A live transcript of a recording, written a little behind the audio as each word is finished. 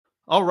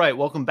All right,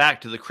 welcome back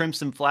to the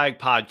Crimson Flag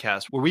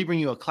podcast, where we bring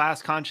you a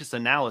class-conscious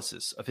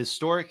analysis of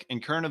historic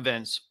and current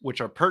events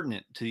which are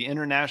pertinent to the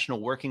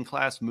international working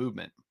class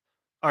movement.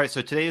 All right,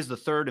 so today is the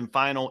third and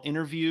final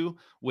interview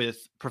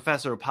with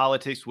Professor of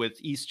Politics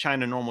with East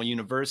China Normal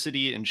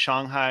University in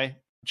Shanghai,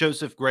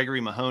 Joseph Gregory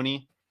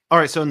Mahoney. All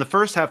right, so in the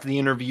first half of the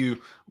interview,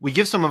 we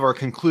give some of our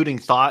concluding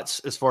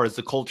thoughts as far as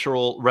the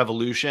Cultural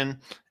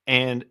Revolution.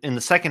 And in the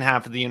second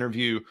half of the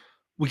interview,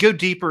 we go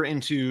deeper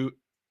into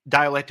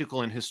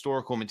dialectical and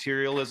historical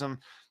materialism,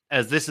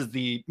 as this is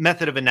the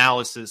method of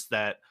analysis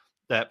that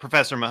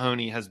Professor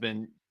Mahoney has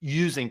been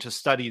using to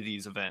study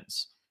these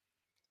events.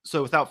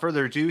 So without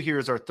further ado,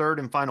 here's our third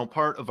and final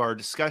part of our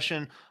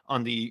discussion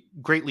on the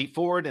Great Leap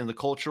Forward and the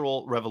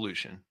Cultural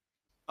Revolution.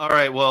 All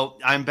right, well,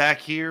 I'm back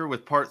here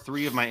with part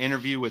 3 of my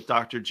interview with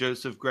Dr.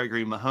 Joseph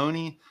Gregory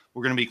Mahoney.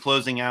 We're going to be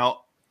closing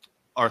out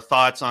our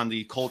thoughts on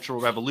the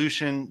Cultural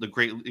Revolution, the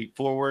Great Leap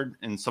Forward,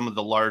 and some of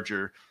the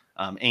larger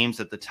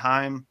aims at the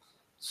time.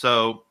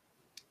 So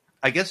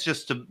I guess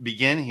just to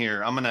begin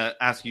here, I'm going to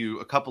ask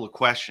you a couple of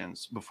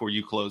questions before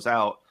you close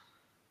out.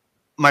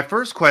 My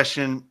first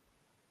question,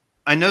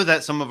 I know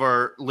that some of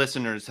our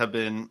listeners have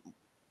been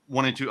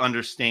wanting to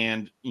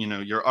understand,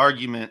 your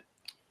argument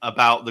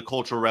about the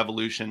Cultural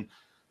Revolution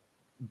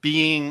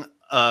being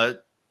an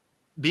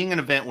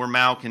event where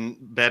Mao can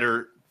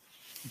better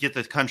get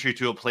the country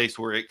to a place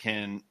where it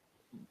can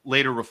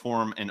later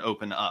reform and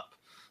open up.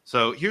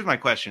 So here's my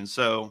question.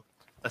 So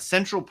a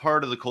central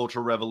part of the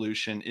Cultural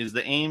Revolution is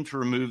the aim to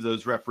remove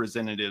those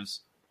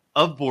representatives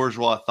of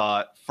bourgeois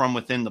thought from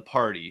within the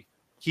party,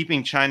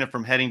 keeping China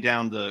from heading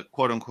down the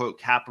quote-unquote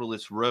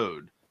capitalist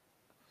road.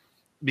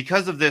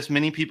 Because of this,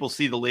 many people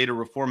see the later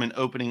reform and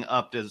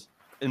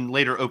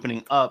later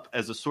opening up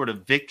as a sort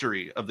of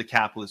victory of the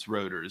capitalist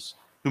roaders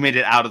who made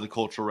it out of the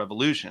Cultural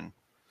Revolution.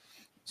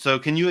 So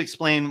can you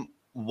explain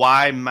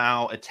why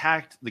Mao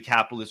attacked the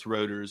capitalist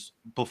roaders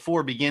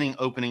before beginning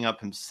opening up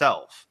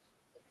himself?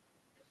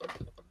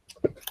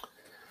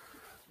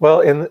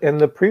 Well, in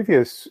the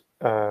previous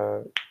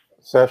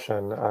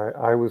session,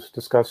 I was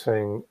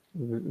discussing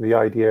the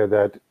idea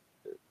that,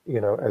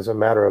 as a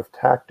matter of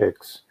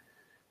tactics,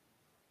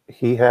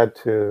 he had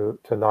to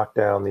knock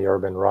down the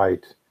urban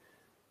right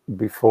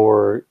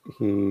before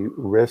he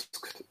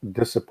risked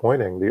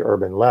disappointing the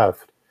urban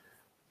left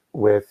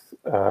with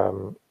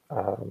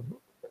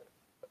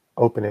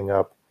opening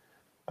up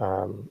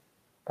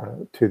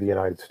to the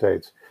United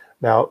States.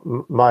 Now,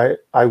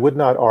 I would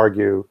not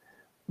argue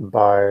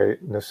by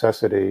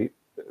necessity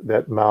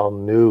that Mao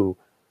knew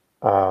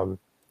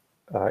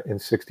in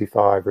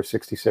 65 or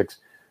 66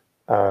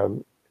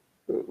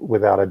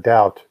 without a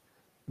doubt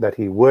that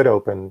he would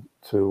open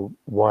to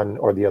one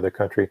or the other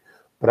country.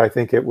 But I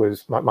think it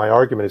was, my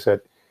argument is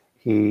that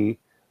he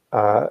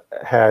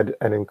had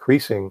an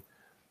increasing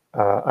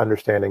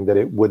understanding that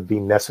it would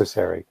be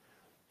necessary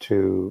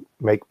to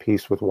make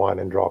peace with one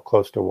and draw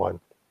close to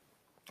one,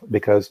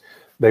 because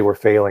they were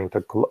failing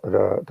to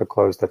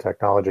close the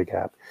technology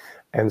gap.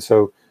 And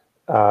so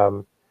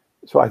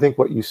I think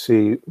what you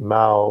see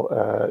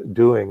Mao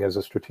doing as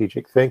a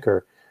strategic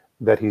thinker,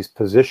 that he's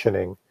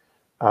positioning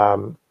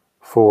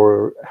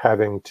for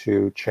having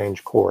to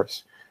change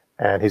course,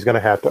 and he's going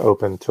to have to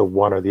open to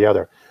one or the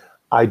other.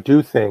 I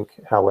do think,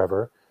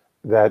 however,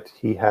 that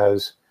he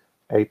has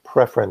a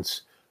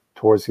preference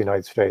towards the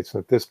United States,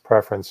 and that this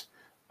preference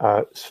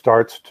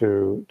starts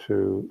to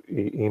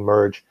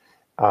emerge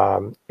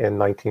in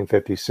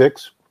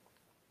 1956,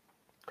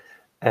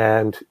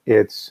 and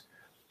it's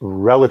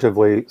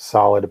relatively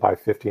solid by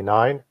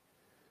 59.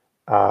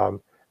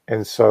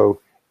 And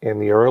so in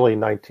the early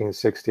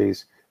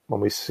 1960s,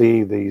 when we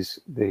see these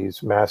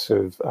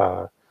massive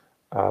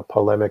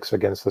polemics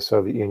against the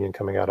Soviet Union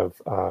coming out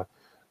of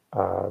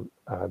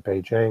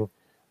Beijing,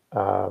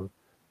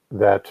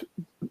 that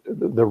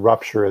the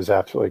rupture is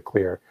absolutely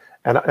clear.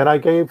 And I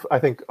gave, I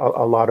think,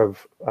 a lot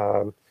of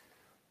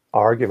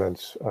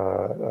arguments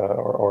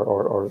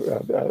or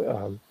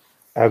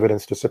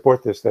evidence to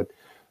support this,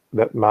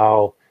 that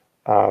Mao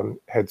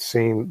had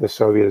seen the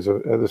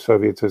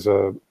Soviets as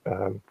a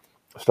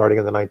starting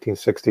in the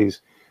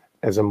 1960s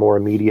as a more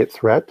immediate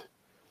threat,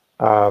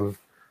 that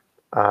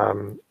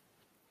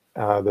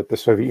the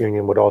Soviet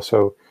Union would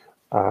also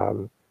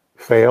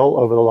fail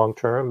over the long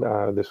term.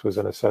 This was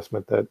an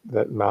assessment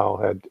that Mao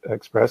had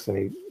expressed,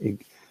 and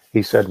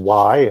he said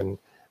why,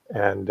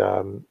 and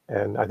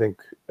I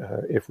think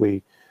if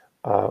we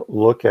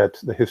look at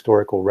the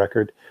historical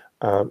record,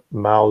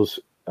 Mao's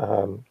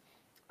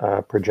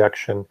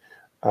projection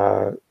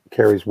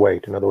carries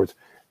weight. In other words,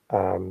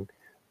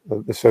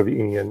 the Soviet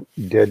Union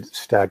did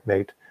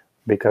stagnate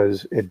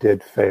because it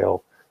did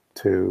fail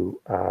to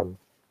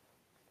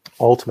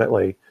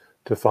ultimately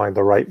to find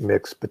the right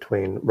mix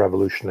between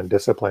revolution and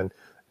discipline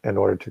in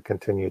order to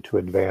continue to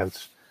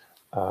advance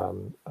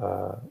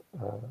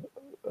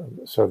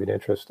Soviet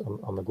interest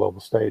on the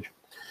global stage.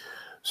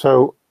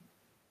 So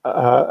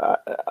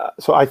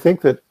I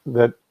think that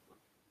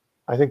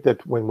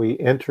when we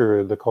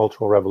enter the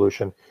Cultural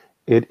Revolution,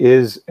 it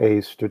is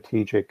a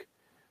strategic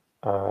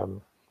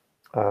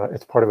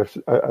it's part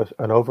of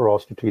an overall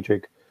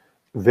strategic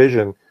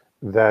vision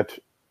that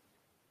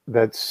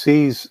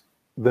sees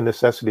the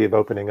necessity of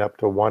opening up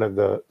to one of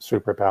the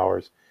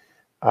superpowers,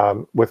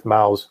 with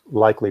Mao's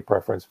likely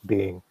preference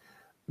being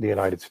the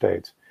United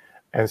States.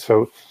 And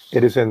so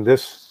it is in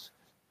this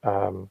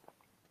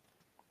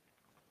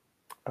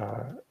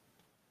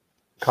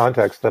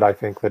context that I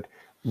think that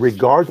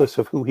regardless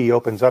of who he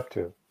opens up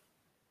to,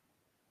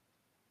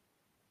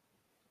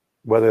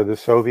 whether the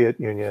Soviet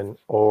Union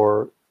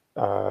or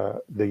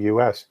the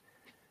U.S.,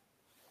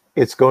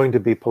 it's going to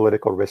be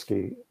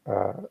politically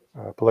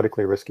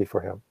risky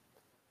for him.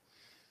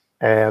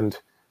 And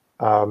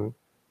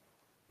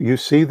you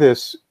see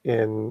this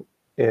in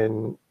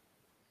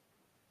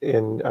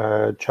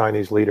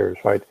Chinese leaders,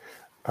 right?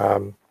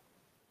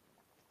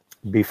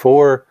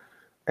 Before,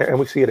 and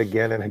we see it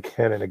again and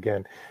again and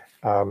again.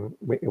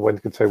 One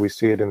could say we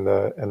see it in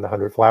the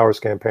 100 Flowers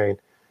campaign.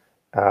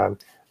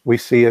 We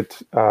see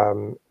it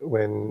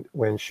when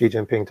Xi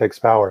Jinping takes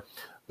power.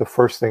 The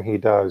first thing he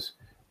does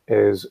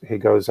is he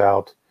goes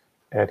out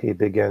and he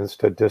begins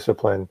to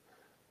discipline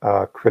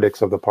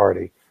critics of the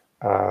party,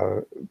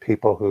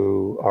 people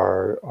who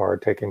are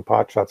taking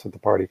pot shots at the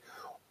party.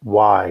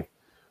 Why?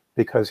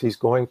 Because he's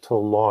going to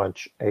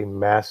launch a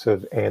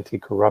massive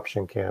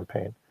anti-corruption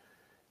campaign.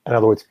 In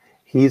other words,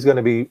 he's going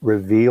to be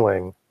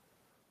revealing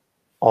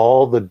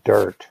all the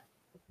dirt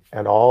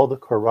and all the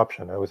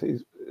corruption.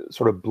 He's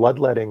sort of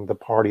bloodletting the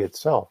party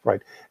itself,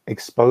 right?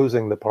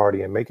 Exposing the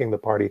party and making the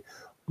party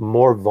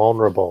more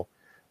vulnerable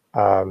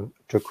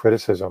to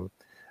criticism.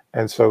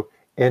 And so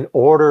in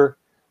order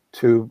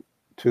to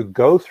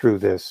go through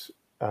this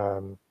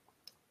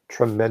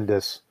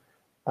tremendous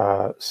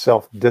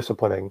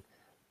self-disciplining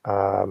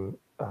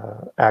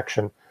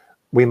action,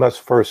 we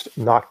must first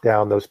knock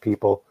down those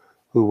people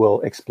who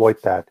will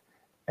exploit that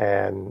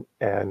and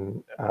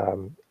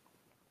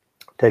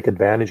take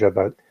advantage of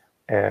it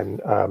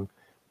and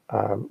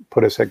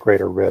put us at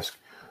greater risk.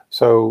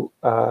 So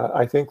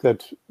I think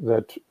that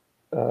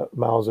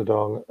Mao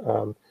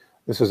Zedong,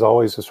 this is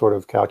always a sort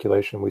of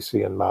calculation we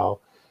see in Mao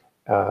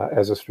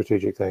as a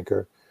strategic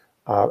thinker.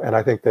 And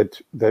I think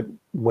that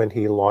when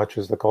he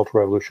launches the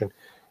Cultural Revolution,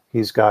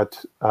 he's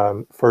got,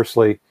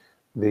 firstly,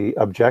 the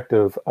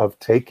objective of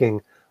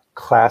taking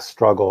class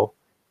struggle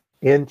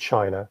in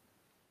China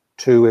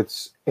to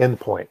its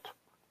endpoint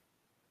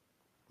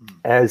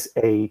as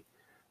a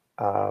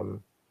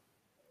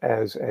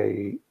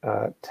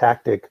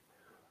tactic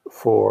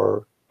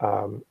for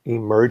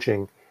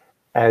emerging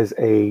as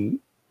a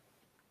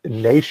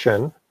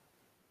nation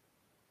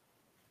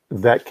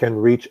that can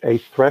reach a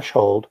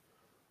threshold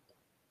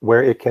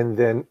where it can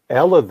then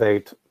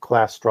elevate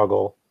class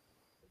struggle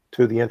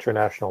to the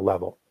international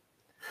level.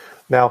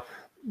 Now,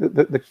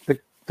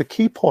 the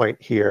key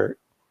point here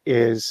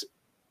is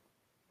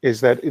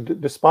that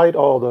despite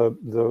all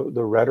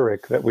the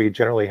rhetoric that we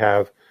generally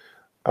have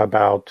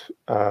about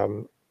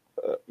Mao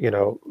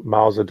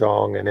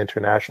Zedong and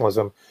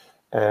internationalism,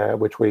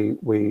 which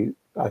we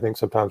I think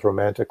sometimes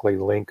romantically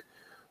link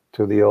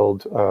to the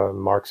old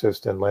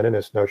Marxist and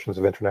Leninist notions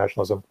of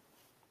internationalism,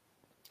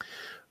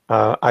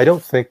 I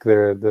don't think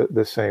they're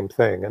the same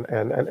thing,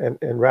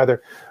 and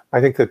rather,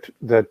 I think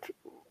that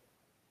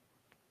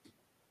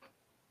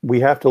we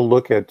have to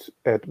look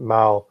at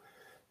Mao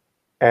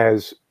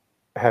as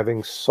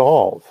having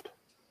solved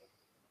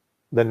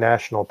the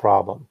national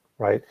problem,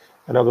 right?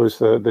 In other words,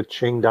 the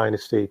Qing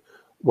dynasty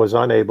was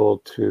unable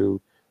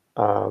to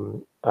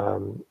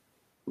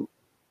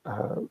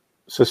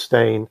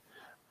sustain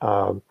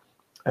and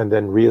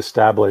then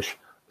reestablish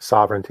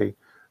sovereignty,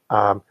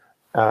 and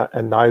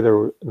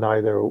neither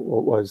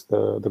was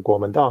the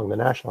Kuomintang, the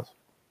nationalists.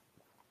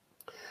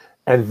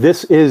 And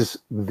this is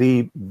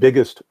the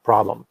biggest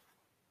problem,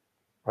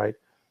 right?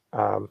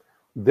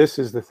 This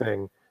is the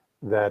thing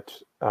that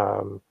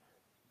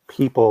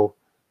people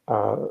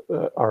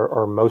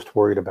are most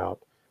worried about.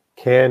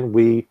 Can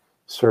we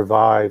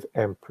survive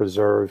and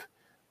preserve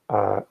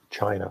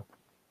China?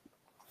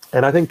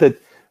 And I think that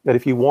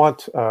if you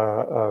want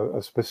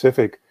a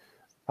specific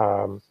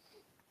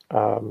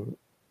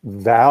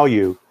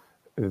value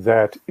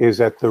that is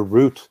at the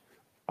root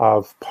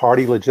of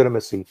party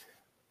legitimacy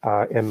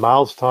in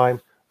Mao's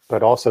time,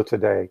 but also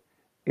today,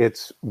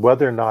 it's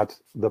whether or not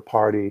the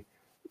party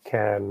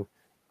can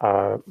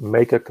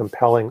make a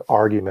compelling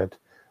argument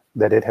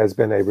that it has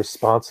been a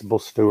responsible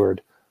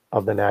steward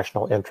of the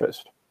national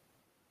interest,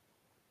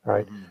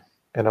 right?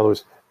 Mm-hmm. In other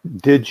words,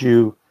 did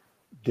you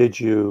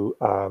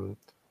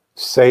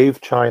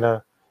save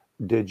China?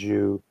 Did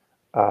you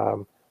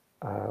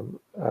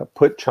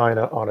put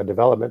China on a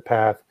development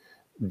path?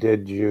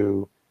 Did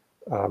you?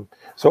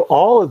 So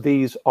all of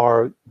these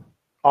are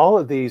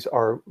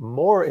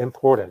more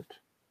important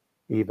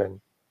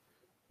even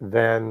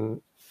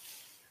than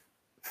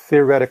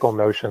theoretical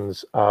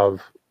notions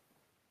of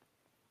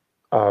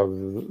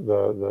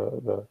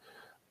the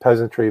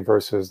peasantry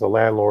versus the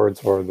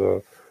landlords, or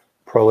the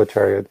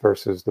proletariat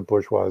versus the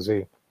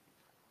bourgeoisie.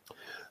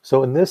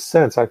 So in this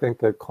sense, I think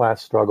that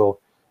class struggle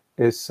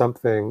is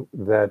something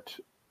that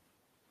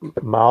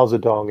Mao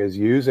Zedong is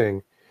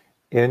using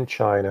in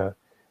China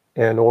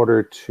in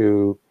order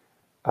to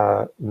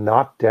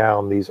knock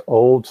down these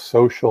old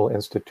social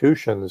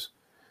institutions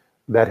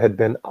that had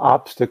been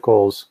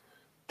obstacles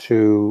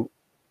to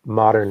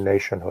modern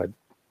nationhood,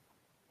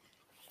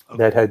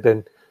 that Okay. had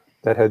been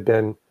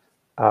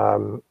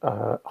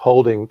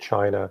holding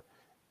China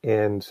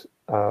in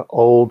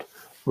old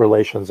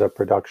relations of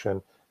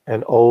production,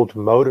 an old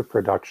mode of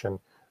production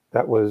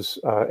that was,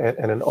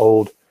 and an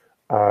old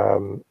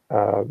um,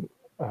 um,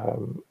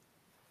 um,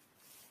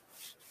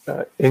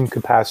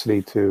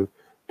 incapacity to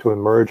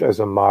emerge as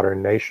a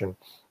modern nation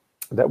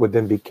that would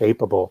then be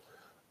capable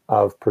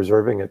of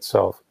preserving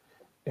itself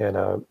in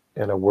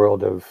a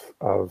world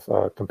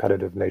of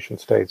competitive nation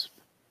states.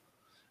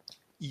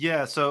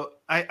 Yeah. So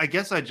I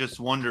guess I just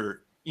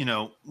wonder,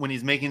 when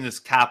he's making this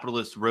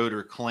capitalist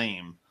rotor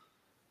claim,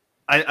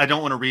 I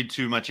don't want to read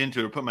too much into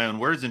it or put my own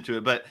words into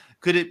it, but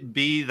could it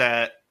be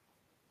that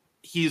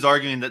he's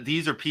arguing that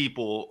these are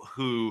people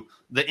who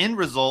the end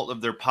result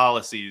of their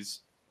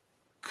policies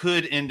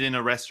could end in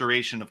a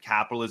restoration of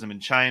capitalism in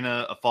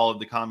China, a fall of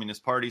the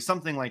Communist Party,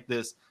 something like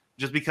this,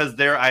 just because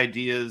their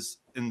ideas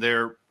and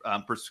their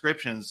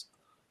prescriptions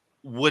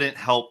wouldn't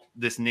help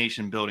this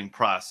nation building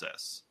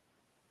process?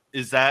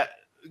 Is that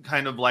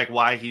kind of like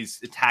why he's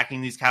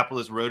attacking these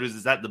capitalist rotors?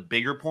 Is that the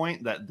bigger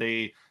point, that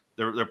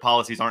their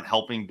policies aren't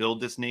helping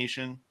build this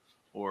nation?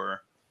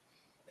 Or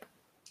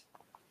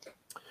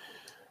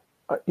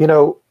You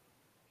know,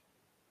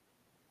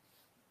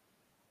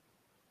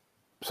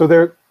 so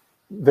they're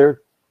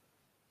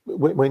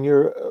when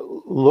you're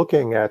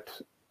looking at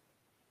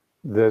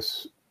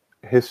this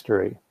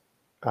history,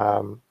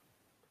 um,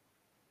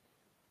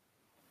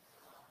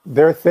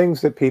 there are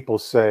things that people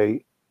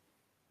say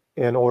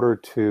in order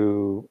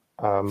to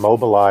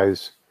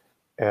mobilize,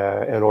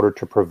 in order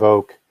to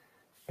provoke,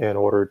 in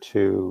order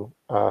to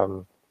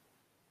um,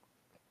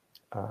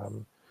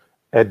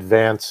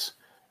 advance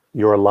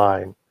your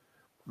line.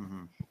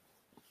 mhm.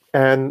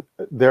 And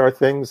there are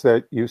things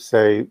that you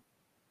say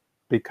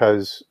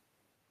because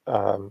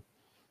um,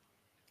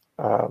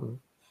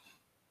 um,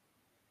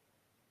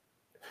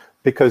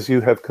 because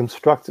you have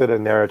constructed a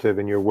narrative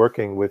and you're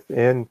working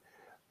within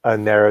a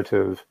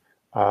narrative.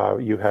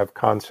 You have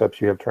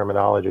concepts, you have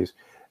terminologies,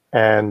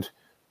 and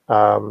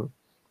um,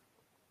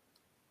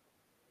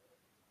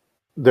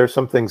 there's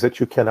some things that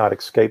you cannot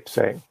escape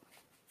saying.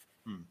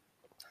 Hmm.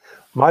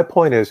 My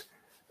point is,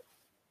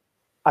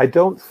 I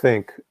don't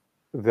think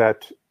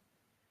that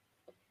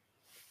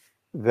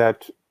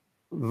that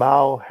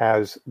Mao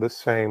has the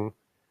same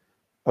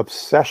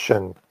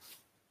obsession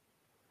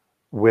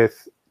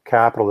with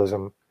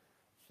capitalism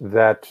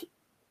that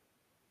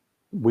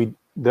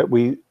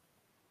we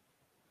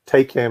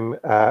take him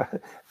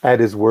at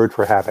his word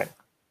for having.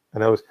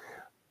 And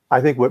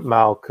I think what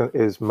Mao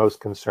is most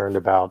concerned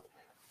about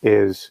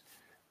is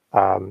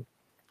um,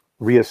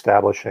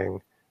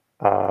 reestablishing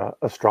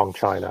a strong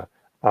China,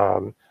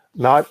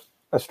 not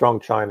a strong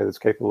China that's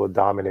capable of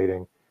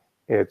dominating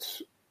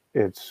its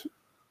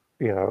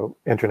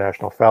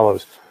international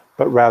fellows,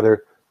 but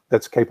rather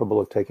that's capable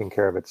of taking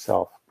care of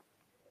itself.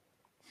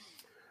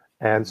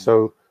 And Mhm.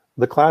 so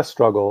the class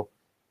struggle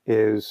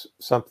is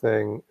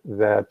something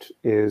that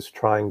is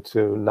trying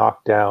to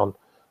knock down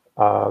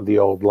the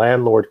old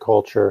landlord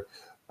culture,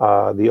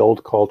 the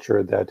old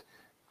culture that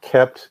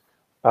kept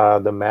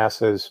the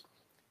masses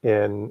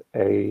in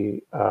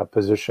a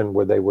position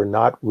where they were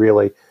not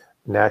really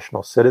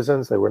national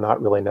citizens, they were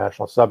not really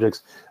national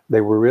subjects,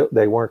 they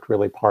weren't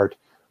really part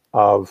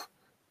of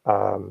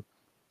um,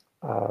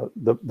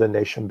 the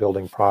nation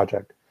building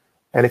project.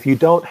 And if you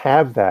don't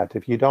have that,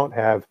 if you don't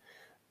have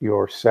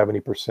your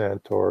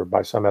 70%, or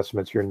by some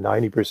estimates, you're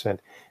 90%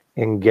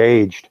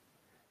 engaged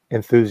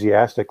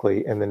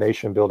enthusiastically in the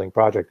nation building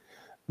project,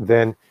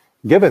 then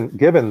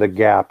given the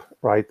gap,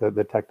 right,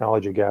 the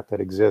technology gap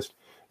that exists,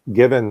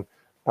 given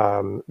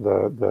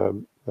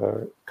the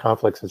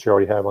conflicts that you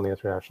already have on the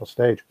international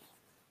stage,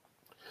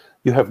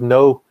 you have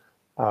no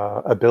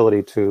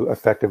ability to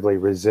effectively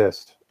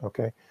resist.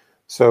 Okay,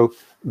 so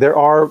there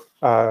are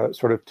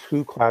sort of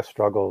two class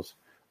struggles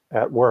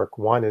at work.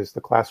 One is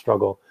the class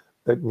struggle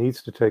that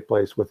needs to take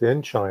place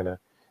within China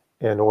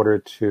in order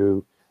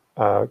to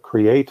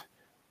create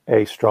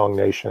a strong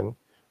nation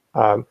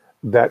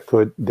that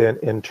could then,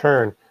 in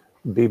turn,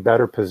 be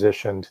better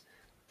positioned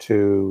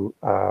to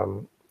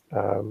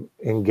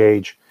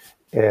engage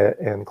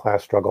in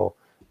class struggle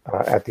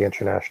at the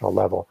international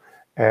level.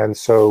 And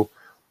so,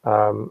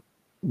 um,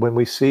 when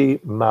we see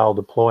Mao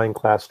deploying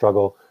class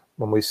struggle,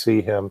 when we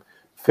see him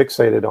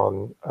fixated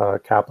on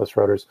capitalist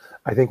rotors,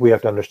 I think we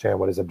have to understand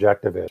what his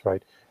objective is,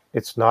 right?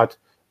 It's not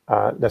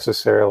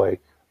necessarily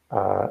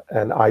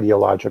an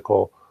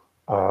ideological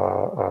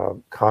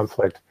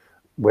conflict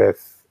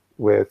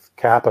with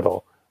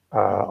capital,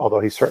 Mhm.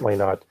 although he's certainly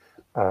not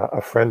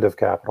a friend of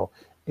capital.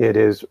 It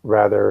is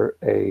rather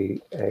a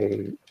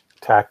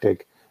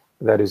tactic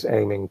that is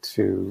aiming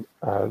to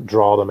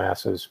draw the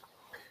masses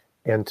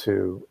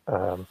into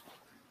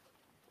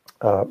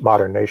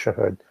modern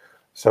nationhood,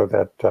 so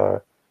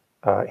that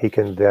he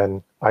can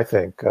then, I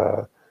think,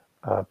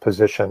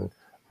 position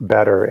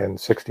better in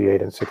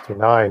 68 and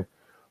 69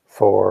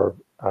 for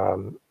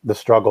the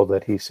struggle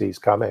that he sees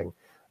coming,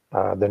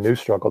 the new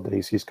struggle that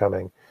he sees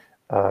coming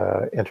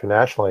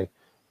internationally,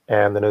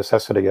 and the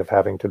necessity of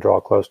having to draw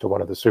close to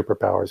one of the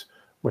superpowers,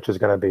 which is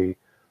going to be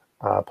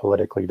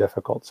politically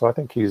difficult. So I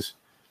think he's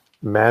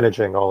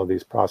managing all of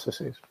these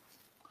processes.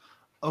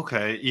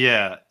 Okay,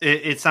 yeah.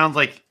 It sounds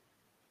like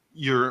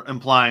you're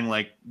implying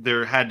like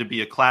there had to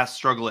be a class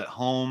struggle at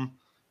home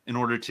in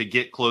order to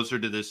get closer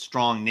to this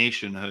strong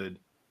nationhood.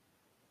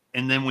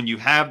 And then when you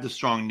have the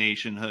strong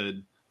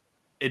nationhood,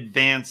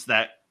 advance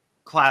that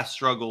class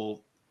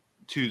struggle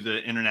to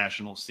the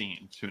international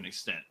scene to an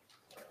extent.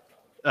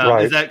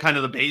 Right. Is that kind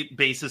of the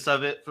basis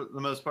of it for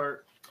the most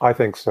part? I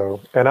think so.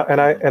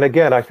 And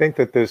again, I think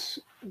that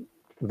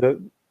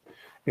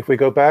if we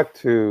go back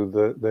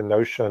to the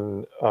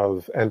notion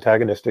of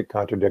antagonistic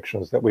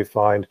contradictions that we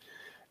find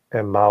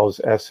in Mao's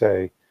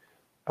essay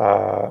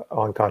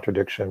on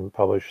contradiction,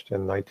 published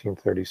in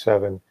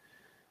 1937,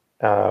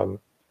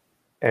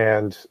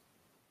 and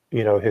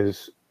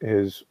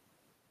this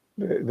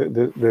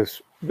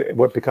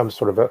what becomes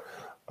sort of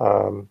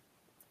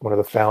one of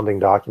the founding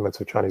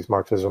documents of Chinese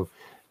Marxism,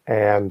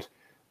 and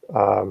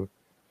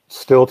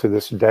still to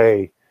this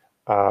day,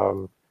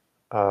 the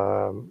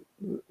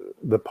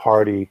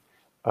party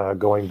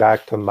going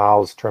back to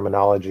Mao's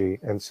terminology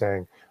and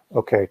saying,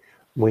 okay,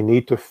 we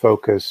need to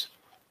focus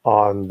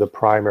on the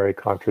primary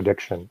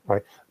contradiction,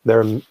 right?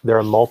 There are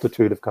a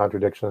multitude of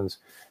contradictions,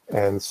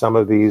 and some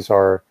of these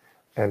are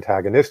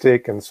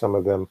antagonistic, and some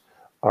of them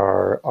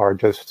are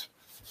just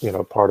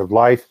part of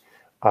life.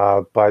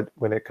 But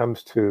when it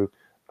comes to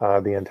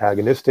the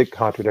antagonistic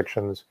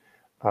contradictions,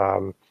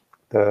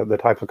 the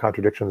types of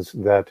contradictions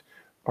that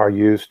are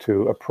used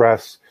to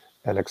oppress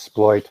and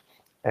exploit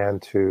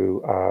and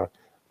to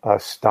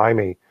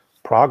stymie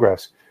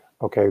progress,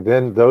 okay,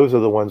 then those are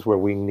the ones where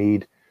we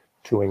need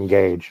to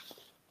engage.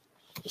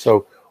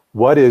 So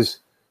what is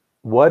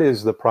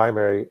the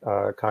primary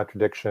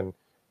contradiction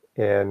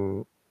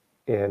in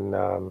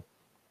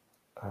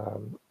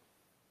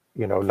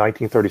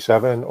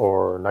 1937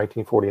 or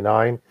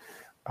 1949?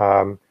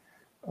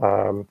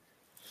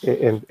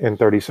 In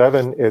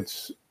 37,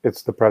 it's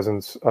the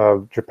presence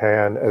of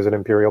Japan as an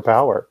imperial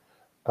power,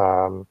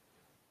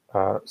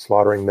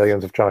 slaughtering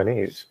millions of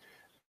Chinese.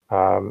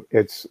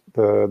 It's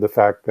the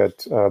fact that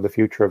the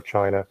future of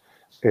China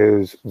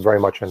is very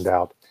much in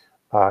doubt.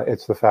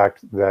 It's the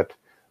fact that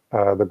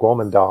the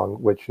Kuomintang,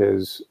 which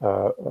is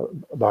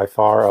by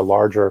far a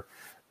larger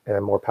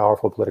and more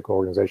powerful political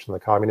organization than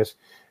the communists,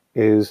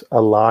 is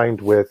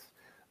aligned with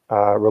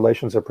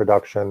relations of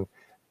production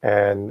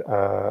and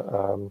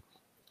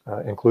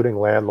including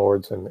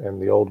landlords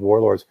and the old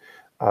warlords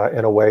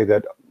in a way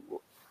that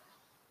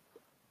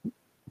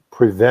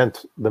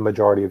prevent the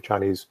majority of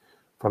Chinese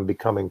from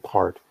becoming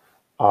part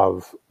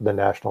of the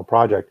national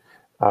project.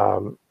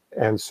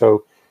 And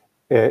so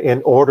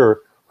in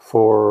order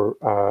for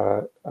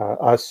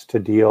us to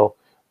deal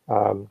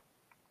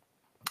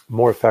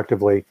more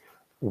effectively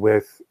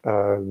with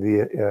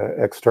the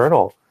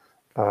external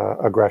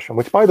aggression,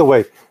 which, by the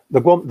way,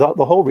 the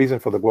whole reason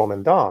for the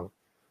Kuomintang,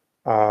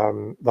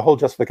 the whole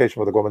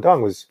justification for the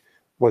Kuomintang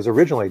was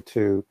originally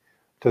to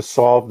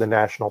solve the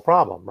national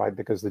problem, right?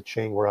 Because the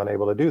Qing were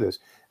unable to do this,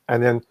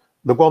 and then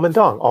the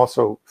Kuomintang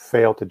also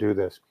failed to do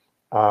this,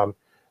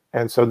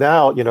 and so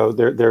now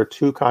there are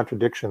two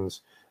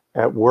contradictions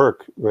at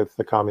work with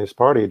the Communist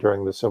Party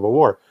during the Civil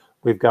War.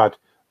 We've got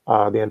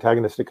the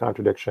antagonistic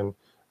contradiction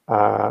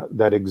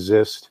that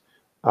exists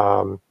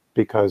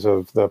because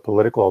of the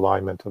political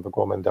alignment of the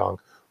Kuomintang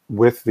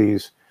with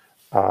these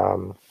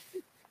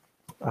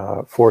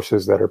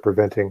forces that are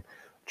preventing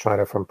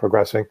China from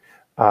progressing.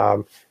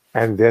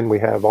 And then we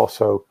have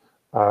also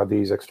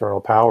these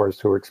external powers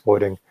who are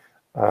exploiting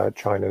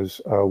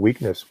China's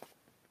weakness.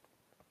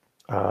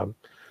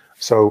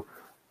 So,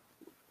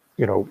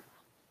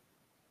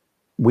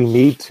 we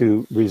need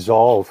to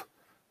resolve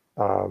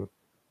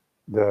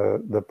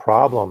the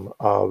problem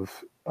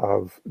of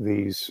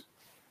these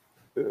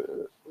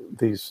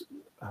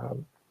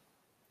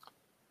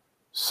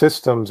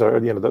systems, or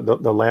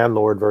the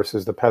landlord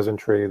versus the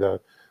peasantry, the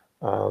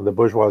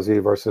bourgeoisie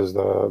versus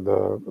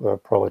the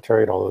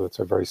proletariat, although it's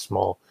a very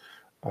small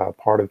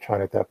part of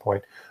China at that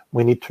point.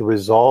 We need to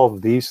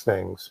resolve these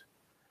things,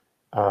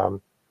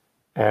 and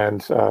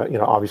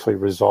obviously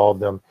resolve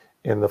them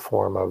in the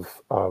form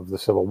of the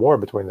civil war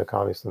between the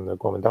communists and the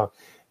Kuomintang,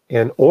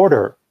 in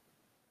order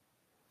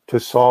to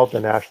solve the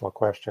national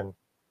question,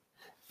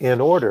 in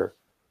order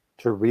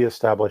to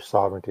reestablish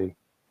sovereignty,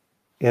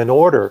 in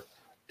order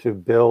to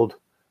build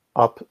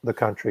up the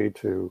country,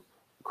 to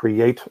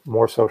create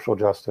more social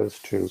justice,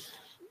 to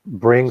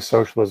bring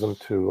socialism,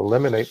 to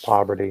eliminate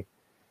poverty,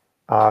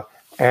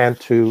 and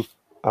to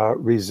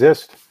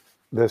resist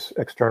this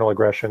external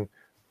aggression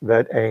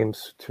that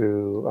aims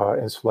to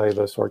enslave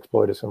us or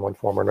exploit us in one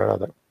form or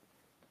another.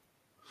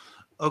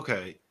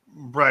 Okay,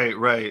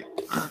 right.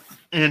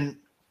 And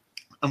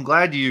I'm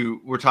glad you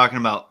were talking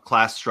about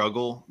class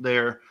struggle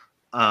there.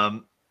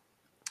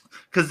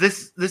 because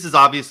this is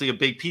obviously a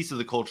big piece of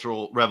the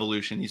Cultural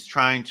Revolution. He's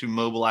trying to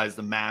mobilize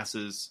the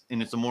masses,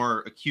 and it's a more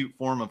acute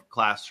form of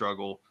class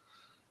struggle.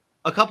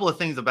 A couple of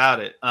things about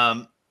it.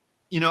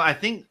 I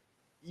think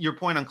your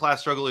point on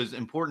class struggle is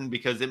important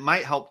because it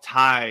might help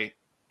tie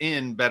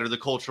in better the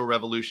Cultural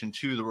Revolution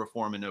to the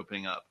reform and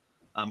opening up.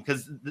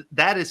 Because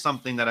that is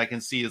something that I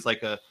can see as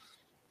like a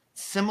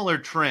similar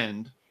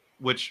trend,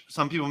 which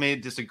some people may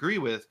disagree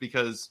with,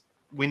 because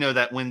we know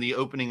that when the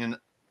opening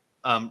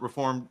and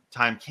reform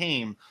time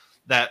came,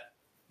 that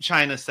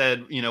China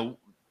said,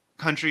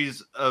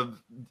 countries of,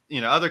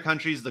 other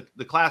countries,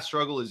 the class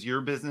struggle is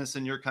your business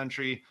in your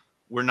country.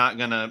 We're not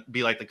going to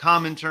be like the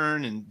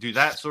Comintern and do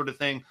that sort of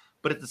thing.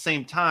 But at the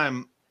same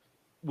time,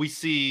 we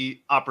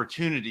see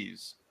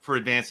opportunities for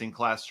advancing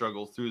class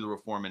struggle through the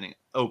reform and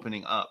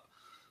opening up.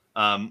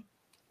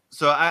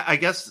 So I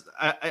guess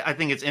I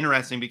think it's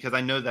interesting because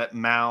I know that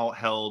Mao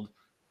held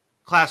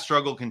class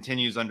struggle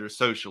continues under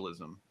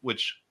socialism,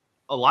 which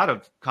a lot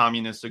of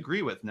communists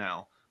agree with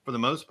now for the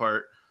most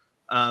part.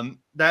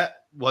 That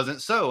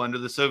wasn't so under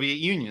the Soviet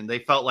Union. They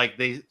felt like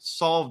they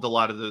solved a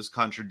lot of those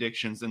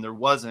contradictions and there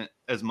wasn't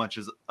as much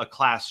as a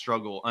class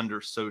struggle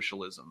under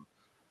socialism.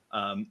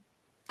 I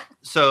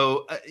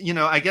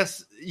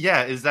guess,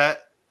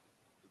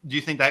 do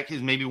you think that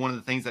is maybe one of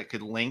the things that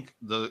could link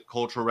the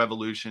Cultural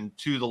Revolution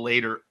to the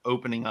later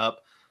opening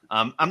up?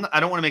 I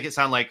don't want to make it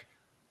sound like,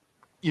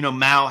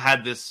 Mao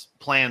had this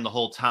plan the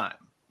whole time.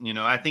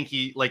 I think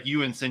he, like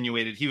you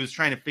insinuated, he was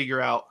trying to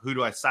figure out who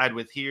do I side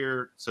with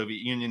here,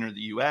 Soviet Union or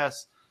the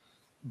US.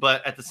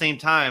 But at the same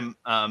time,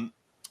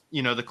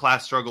 the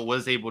class struggle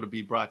was able to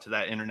be brought to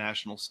that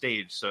international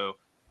stage. So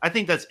I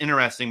think that's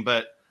interesting.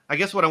 But I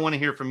guess what I want to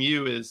hear from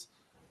you is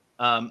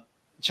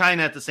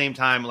China at the same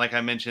time, like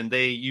I mentioned,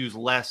 they use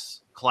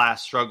less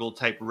class struggle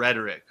type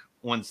rhetoric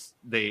once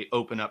they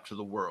open up to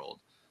the world.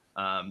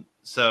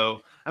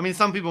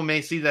 Some people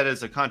may see that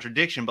as a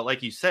contradiction, but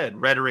like you said,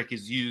 rhetoric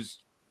is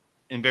used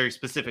in very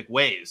specific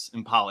ways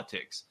in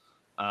politics.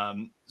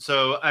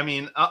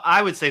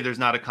 I would say there's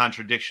not a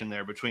contradiction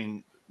there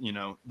between,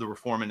 the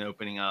reform and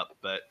opening up,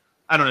 but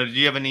I don't know. Do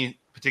you have any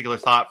particular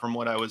thought from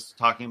what I was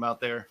talking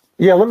about there?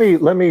 Yeah, let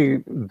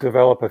me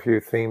develop a few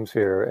themes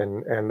here,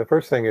 and the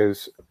first thing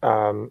is,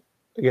 to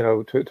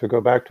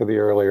go back to the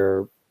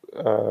earlier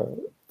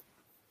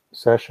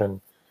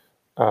session,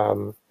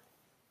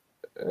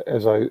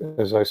 as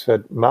I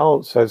said,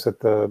 Mao says that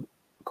the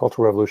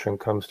Cultural Revolution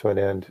comes to an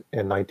end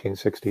in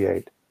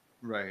 1968,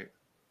 right?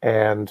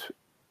 And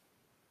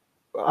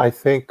I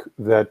think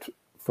that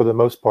for the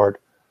most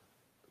part,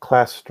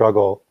 class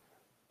struggle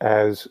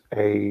as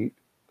a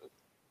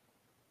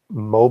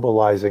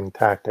mobilizing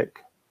tactic,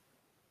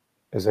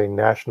 as a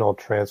national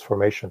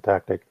transformation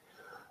tactic,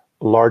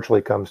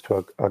 largely comes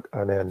to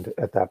an end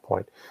at that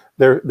point.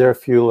 There are a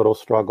few little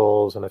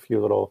struggles and a few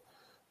little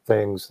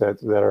things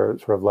that are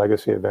sort of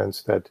legacy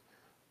events that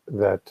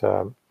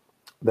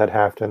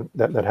happen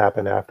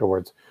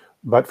afterwards,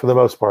 but for the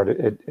most part,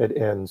 it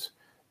ends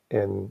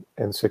in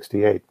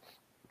 68,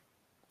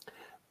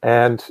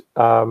 and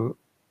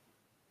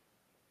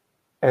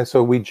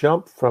so we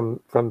jump from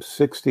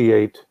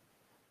 68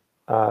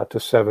 to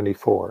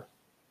 74,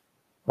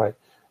 right?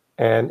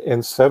 And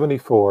in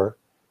 74,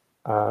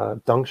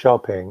 Deng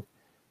Xiaoping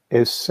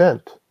is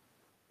sent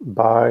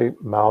by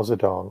Mao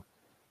Zedong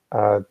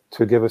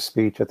to give a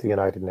speech at the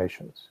United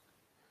Nations.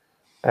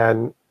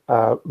 And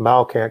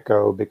Mao can't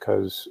go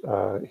because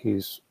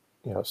he's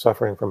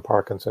suffering from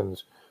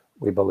Parkinson's,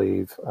 we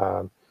believe.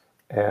 But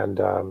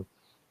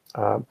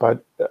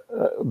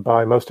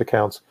by most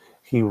accounts,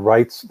 he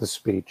writes the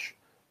speech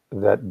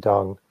that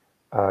Deng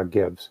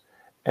gives.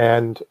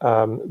 And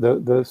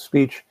the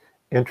speech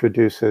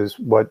introduces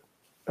what,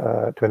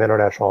 to an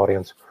international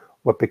audience,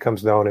 what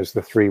becomes known as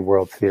the Three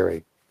World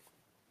Theory.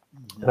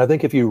 Mm-hmm. And I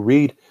think if you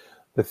read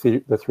the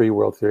Three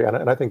World Theory,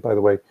 and I think, by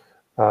the way,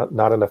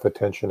 not enough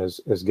attention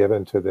is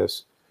given to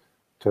this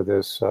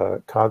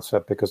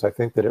concept, because I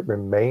think that it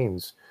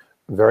remains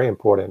very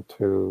important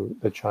to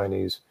the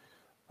Chinese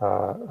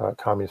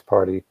Communist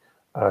Party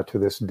to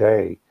this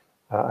day.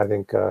 I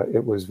think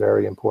it was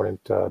very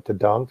important to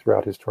Deng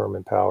throughout his term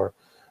in power.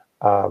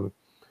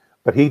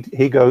 But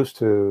he goes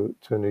to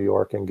New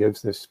York and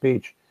gives this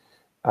speech.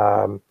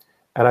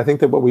 And I think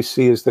that what we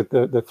see is that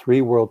the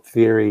Three World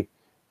Theory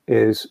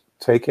is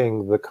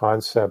taking the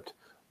concept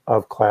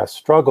of class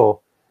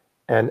struggle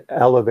and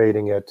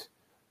elevating it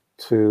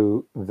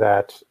to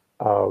that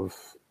of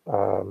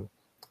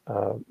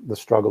the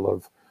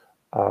struggle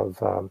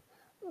of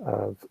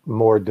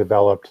more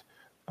developed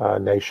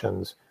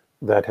nations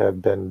that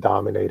have been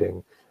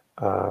dominating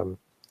and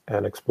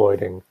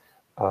exploiting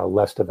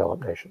less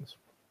developed nations.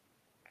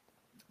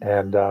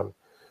 And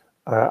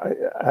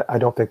I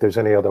don't think there's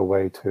any other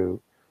way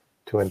to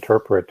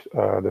interpret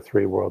the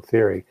Three World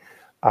Theory.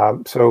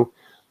 So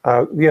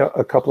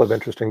a couple of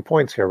interesting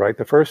points here, right?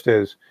 The first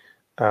is,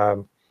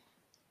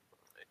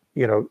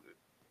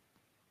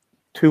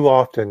 too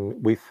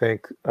often we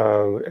think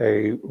of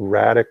a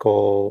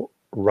radical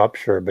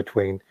rupture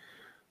between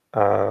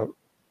Mao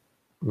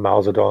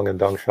Zedong and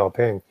Deng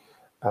Xiaoping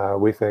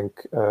We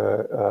think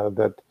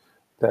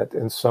that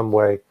in some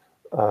way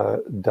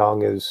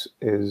Deng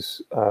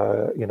is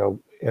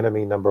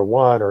enemy number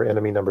one or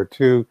enemy number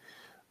two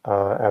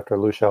after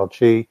Liu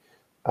Shaoqi,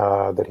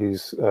 that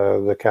he's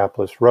the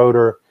capitalist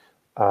roader.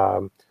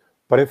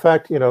 But in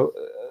fact,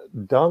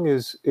 Deng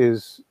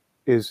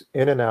is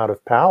in and out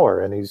of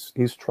power, and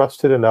he's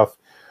trusted enough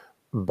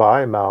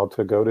by Mao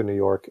to go to New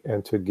York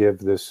and to give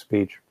this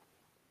speech.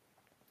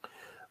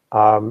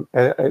 And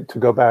to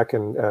go back,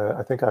 and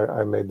I think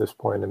I made this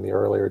point in the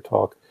earlier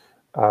talk,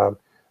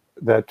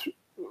 that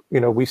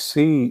we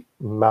see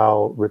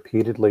Mao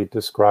repeatedly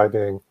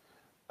describing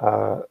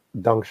Deng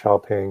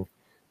Xiaoping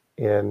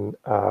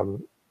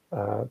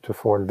to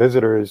foreign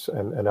visitors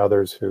and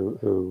others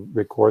who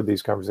record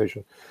these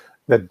conversations,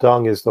 that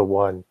Deng is the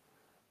one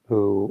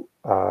who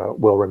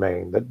will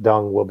remain. That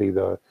Deng will be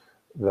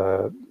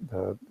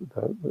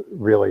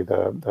really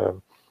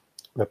the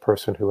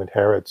person who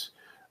inherits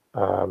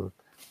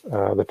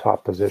the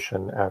top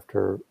position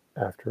after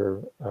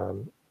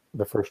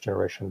the first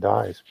generation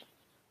dies.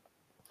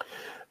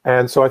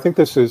 And so I think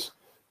this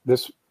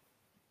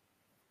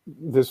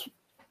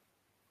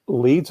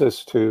leads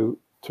us to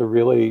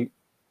really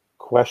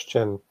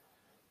question,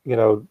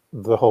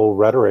 the whole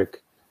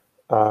rhetoric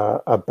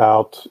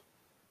about,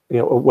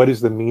 what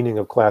is the meaning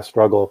of class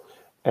struggle,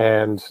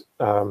 and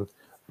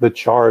the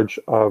charge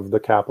of the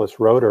capitalist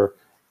roader,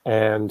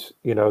 and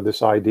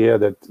this idea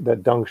that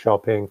Deng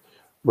Xiaoping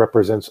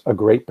represents a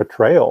great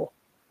betrayal.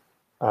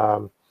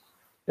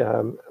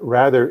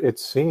 Rather, it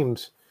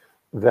seems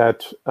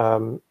that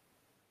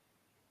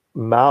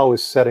Mao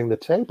is setting the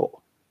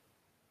table.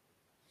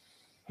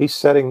 He's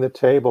setting the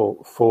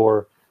table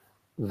for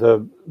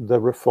the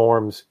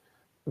reforms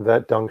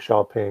that Deng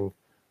Xiaoping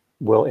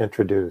will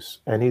introduce,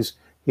 and he's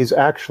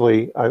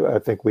actually, I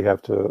think we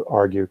have to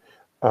argue,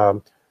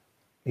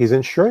 he's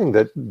ensuring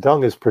that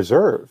Deng is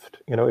preserved.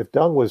 If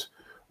Deng was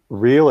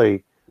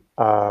really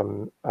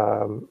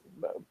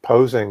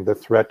posing the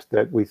threat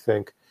that we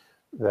think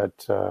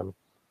that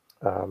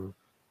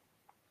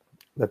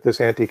that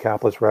this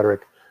anti-capitalist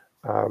rhetoric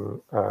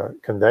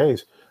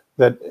conveys,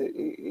 that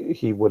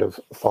he would have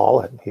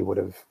fallen. He would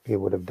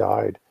have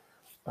died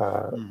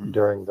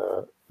during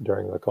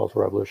the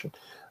Cultural Revolution.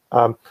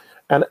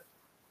 And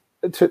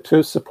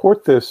to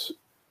support this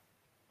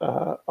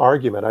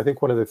argument, I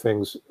think one of the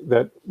things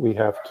that we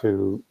have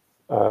to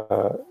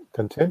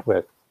contend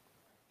with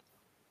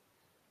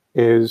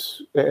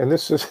is, and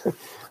this is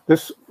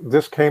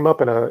this came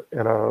up in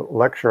a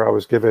lecture I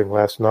was giving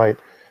last night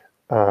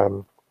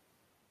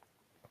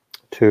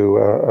to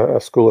a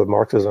school of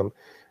Marxism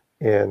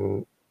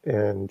in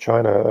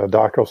China, a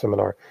doctoral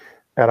seminar,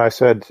 and I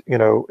said,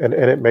 and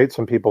it made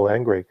some people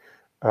angry,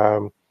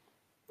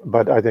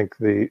 but I think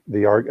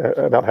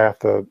about half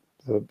the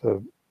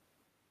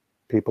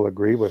people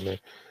agree with me,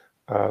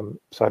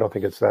 so I don't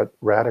think it's that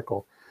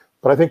radical.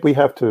 But I think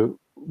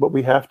what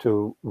we have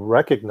to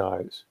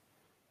recognize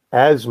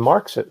as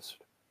Marxists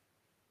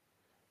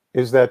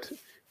is that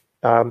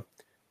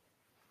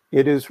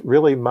it is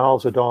really Mao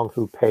Zedong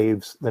who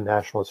paves the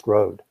nationalist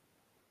road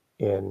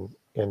in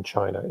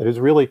China. It is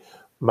really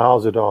Mao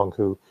Zedong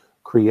who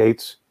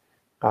creates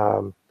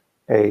a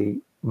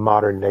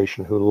modern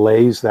nation, who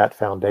lays that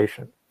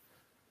foundation.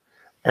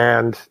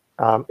 And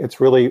it's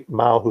really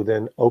Mao who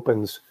then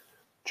opens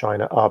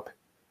China up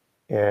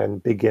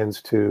and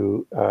begins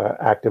to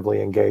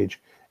actively engage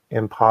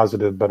in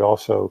positive but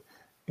also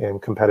in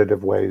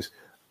competitive ways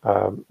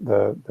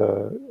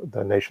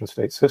the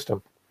nation-state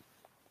system.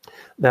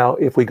 Now,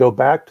 if we go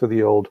back to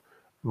the old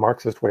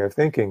Marxist way of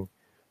thinking,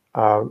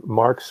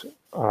 Marx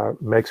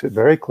makes it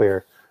very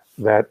clear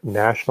that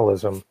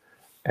nationalism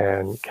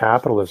and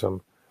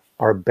capitalism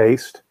are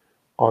based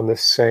on the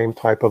same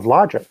type of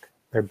logic.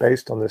 They're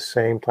based on the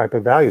same type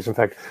of values. In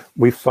fact,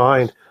 we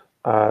find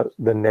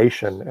the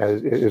nation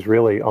is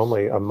really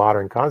only a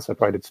modern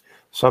concept, right? It's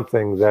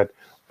something that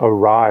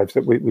arrives,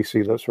 that we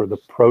see the sort of the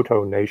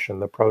proto-nation,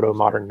 the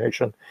proto-modern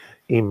nation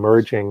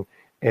emerging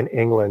in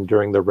England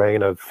during the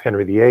reign of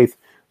Henry VIII,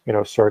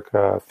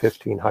 circa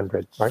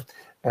 1500, right?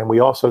 And we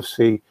also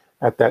see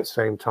at that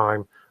same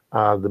time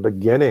the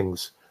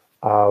beginnings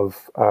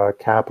of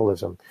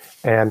capitalism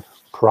and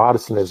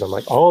Protestantism,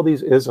 like all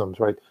these isms,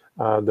 right?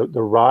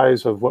 The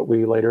rise of what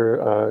we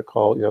later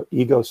call,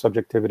 ego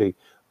subjectivity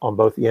on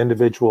both the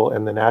individual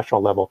and the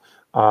national level,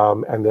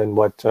 and then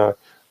what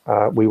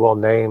we will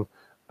name,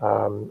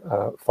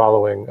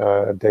 following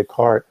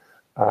Descartes,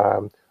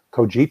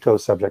 cogito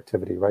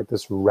subjectivity, right?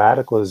 This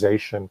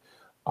radicalization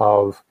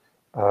of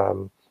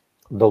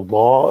the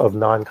law of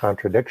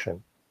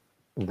non-contradiction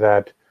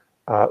that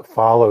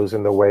follows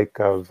in the wake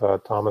of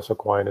Thomas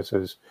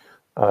Aquinas's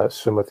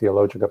Summa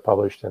Theologica,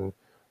 published in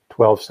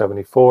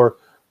 1274,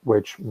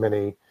 which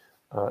many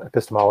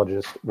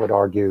epistemologists would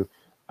argue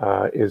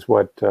is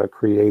what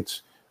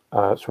creates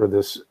sort of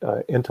this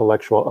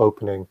intellectual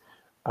opening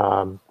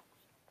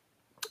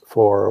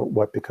for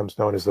what becomes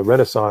known as the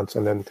Renaissance,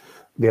 and then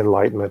the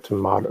Enlightenment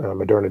and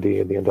modernity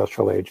and the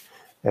Industrial Age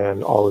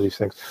and all of these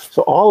things.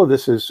 So all of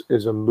this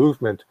is a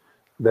movement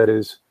that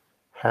is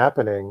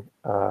happening,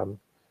 and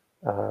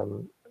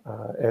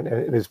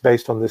it is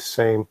based on this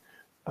same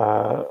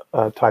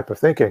type of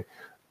thinking.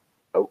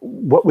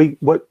 What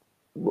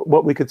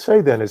we could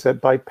say then is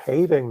that by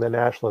paving the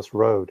nationalist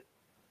road,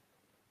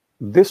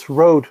 this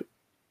road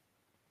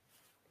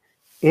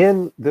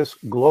in this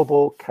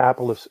global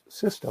capitalist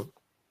system,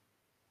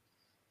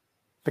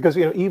 because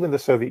even the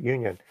Soviet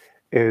Union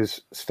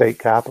is state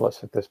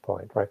capitalist at this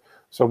point, right?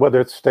 So whether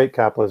it's state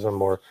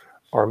capitalism or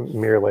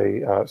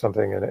merely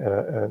something in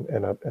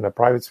a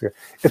private sphere,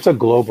 it's a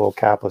global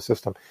capitalist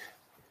system.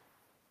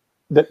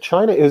 That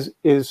China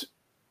is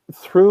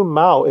through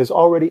Mao is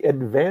already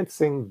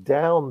advancing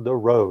down the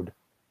road,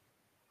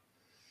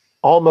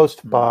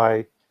 almost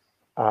by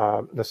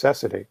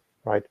necessity,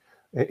 right?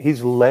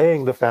 He's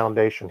laying the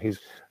foundation. He's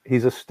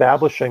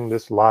establishing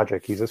this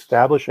logic. He's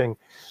establishing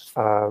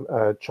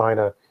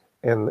China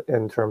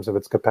in terms of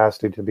its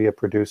capacity to be a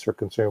producer,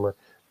 consumer,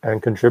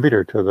 and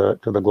contributor to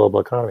the global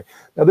economy.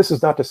 Now, this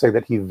is not to say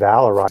that he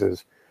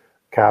valorizes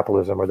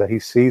capitalism or that he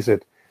sees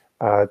it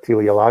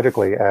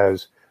teleologically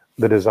as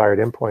the desired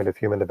endpoint of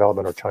human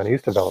development or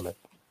Chinese development,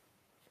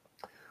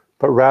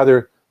 but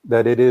rather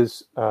that it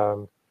is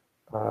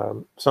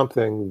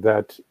something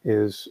that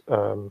is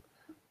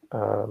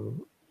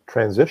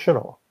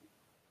transitional,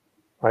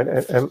 right?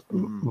 And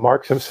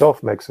Marx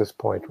himself makes this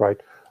point,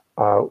 right?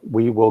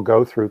 We will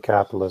go through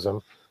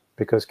capitalism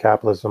because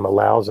capitalism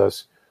allows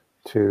us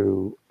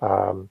to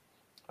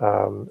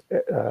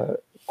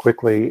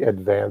quickly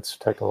advance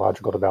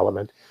technological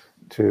development,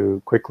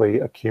 to quickly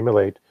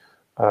accumulate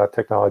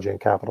technology and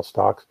capital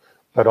stocks,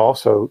 but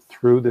also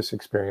through this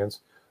experience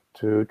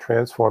to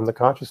transform the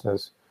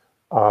consciousness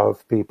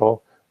of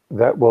people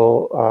that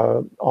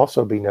will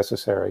also be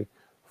necessary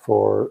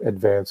for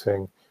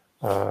advancing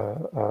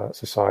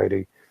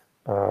society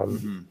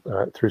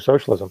through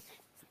socialism.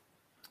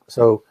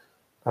 So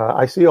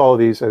I see all of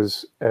these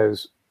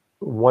as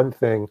one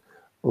thing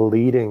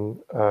leading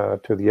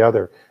to the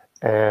other,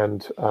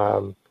 and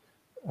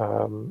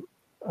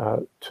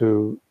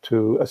to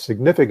a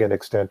significant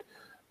extent,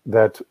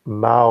 that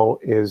Mao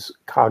is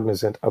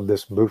cognizant of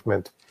this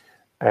movement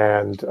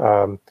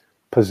and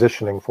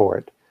positioning for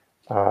it,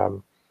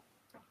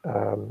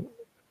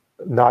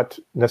 not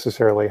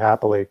necessarily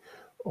happily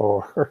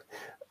or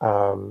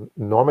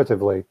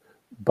normatively,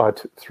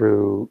 but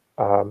through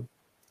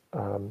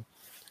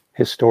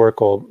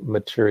historical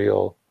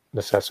material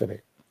necessity.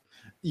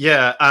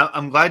 Yeah,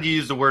 I'm glad you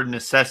used the word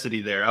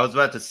necessity there. I was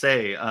about to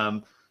say,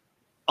 a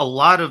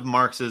lot of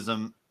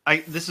Marxism,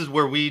 this is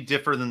where we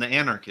differ than the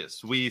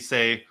anarchists. We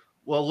say,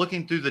 well,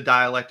 looking through the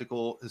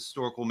dialectical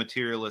historical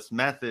materialist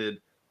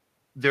method,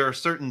 there are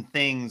certain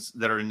things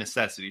that are a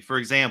necessity. For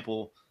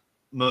example,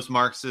 most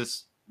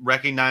Marxists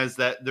recognize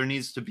that there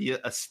needs to be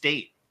a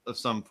state of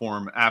some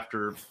form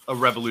after a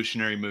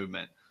revolutionary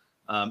movement.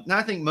 Now,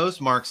 I think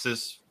most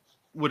Marxists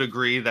would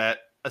agree that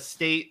a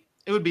state,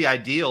 it would be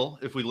ideal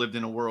if we lived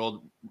in a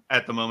world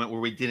at the moment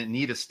where we didn't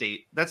need a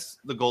state. That's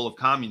the goal of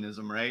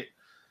communism, right?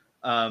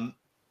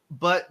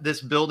 But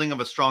this building of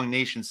a strong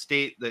nation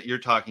state that you're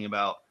talking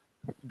about,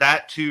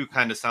 that too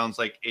kind of sounds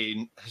like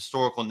a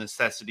historical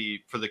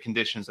necessity for the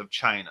conditions of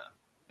China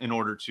in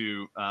order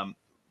to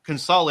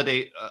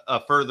consolidate a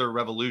further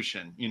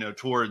revolution,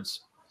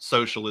 towards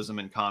socialism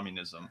and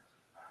communism.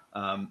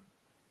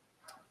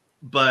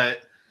 But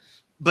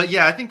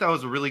yeah, I think that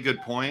was a really good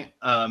point.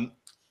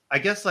 I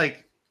guess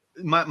like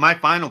my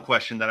final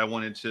question that I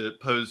wanted to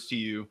pose to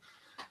you,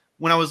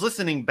 when I was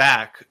listening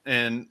back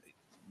and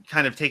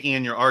kind of taking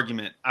in your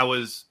argument,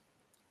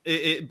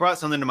 it brought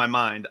something to my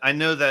mind. I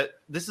know that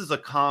this is a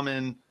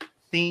common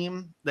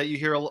theme that you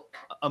hear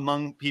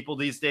among people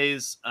these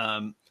days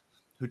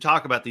who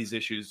talk about these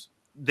issues.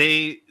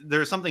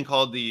 There's something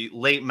called the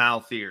late Mao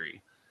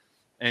theory,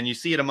 and you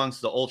see it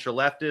amongst the ultra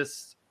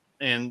leftists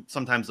and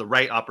sometimes the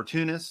right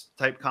opportunist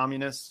type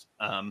communists.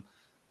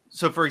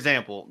 So, for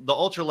example, the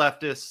ultra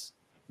leftists,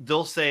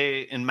 they'll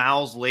say in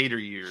Mao's later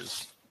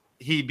years,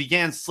 he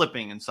began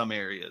slipping in some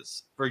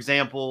areas. For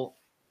example,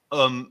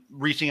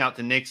 reaching out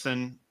to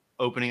Nixon,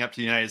 opening up to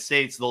the United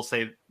States, they'll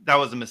say that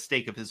was a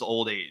mistake of his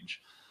old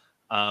age.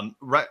 Kind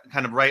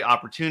of right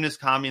opportunist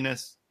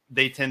communists,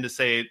 they tend to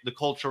say the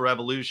Cultural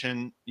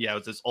Revolution, it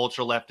was this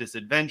ultra leftist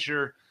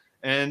adventure.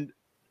 And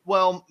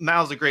well,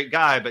 Mao's a great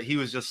guy, but he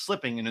was just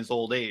slipping in his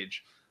old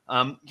age.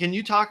 Can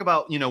you talk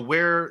about,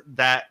 where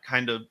that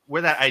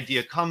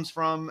idea comes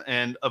from?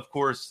 And of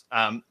course,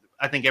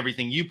 I think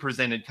everything you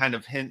presented kind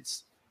of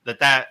hints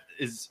that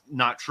is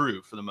not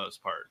true for the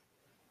most part.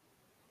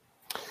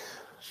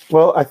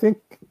 Well, I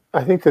think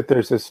that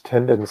there's this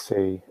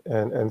tendency,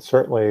 and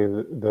certainly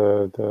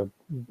the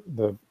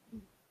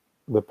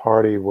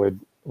party would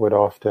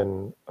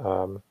often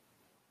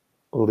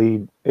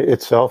lead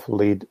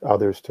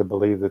others to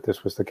believe that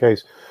this was the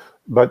case.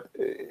 But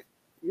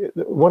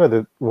one of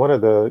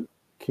the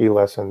key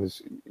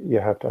lessons you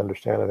have to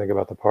understand, I think,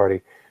 about the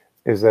party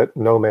is that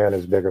no man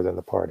is bigger than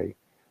the party.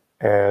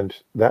 And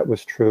that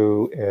was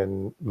true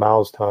in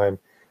Mao's time,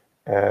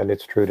 and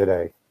it's true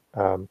today.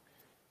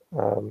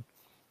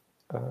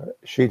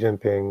 Xi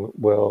Jinping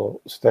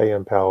will stay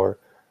in power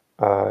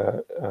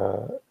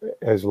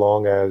as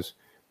long as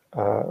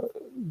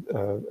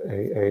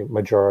a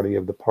majority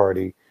of the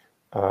party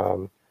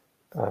um,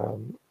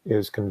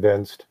 is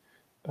convinced,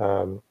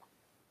 um,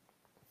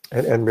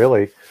 and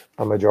really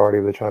a majority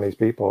of the Chinese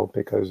people,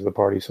 because the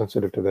party is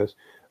sensitive to this,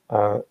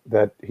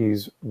 that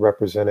he's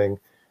representing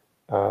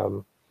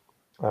um,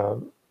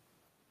 um,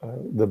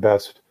 the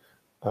best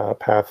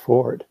path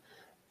forward.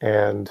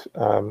 And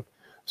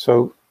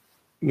so,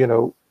 you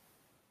know,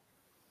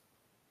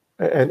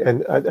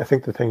 and I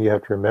think the thing you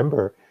have to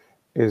remember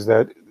is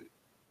that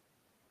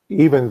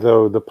even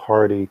though the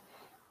party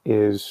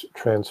is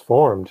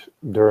transformed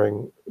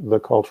during the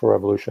Cultural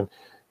Revolution,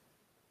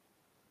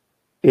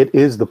 it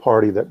is the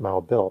party that Mao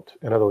built.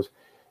 In other words,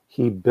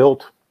 he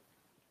built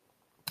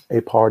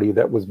a party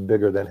that was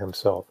bigger than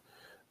himself.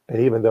 And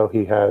even though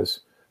he has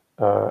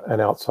an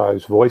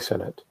outsized voice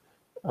in it,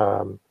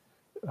 um,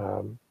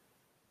 um,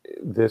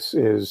 this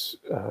is,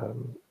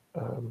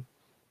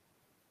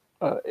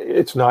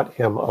 it's not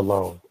him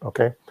alone,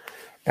 okay?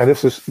 And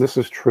this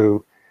is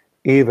true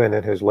even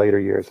in his later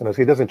years. And as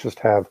he doesn't just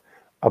have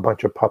a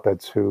bunch of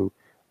puppets who,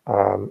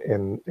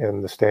 in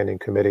the standing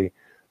committee,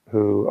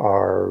 who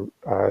are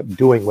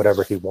doing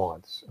whatever he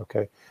wants.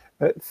 Okay,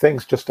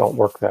 things just don't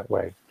work that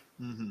way.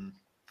 Mm-hmm.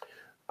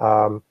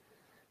 Um,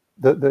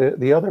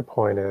 the other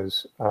point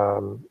is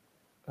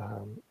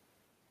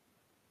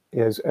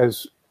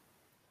as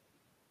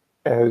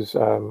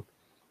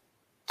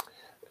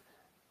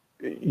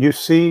you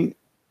see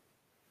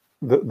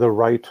the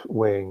right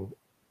wing,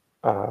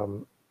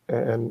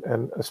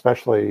 and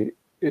especially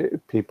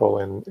people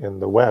in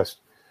the West,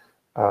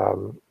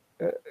 um,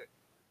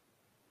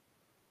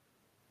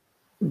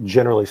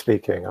 generally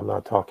speaking, I'm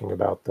not talking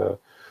about the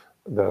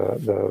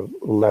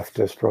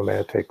leftist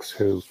romantics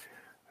who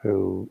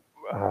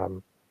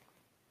um,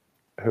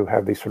 who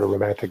have these sort of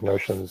romantic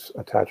notions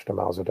attached to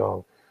Mao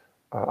Zedong.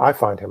 I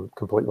find him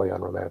completely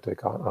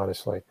unromantic,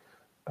 honestly.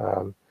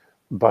 Um,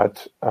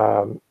 but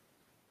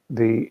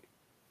the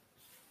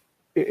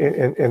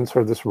in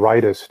sort of this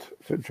rightist,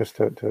 just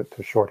to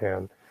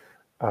shorthand,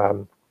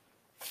 um,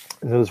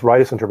 this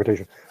rightist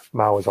interpretation,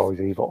 Mao is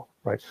always evil,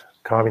 right?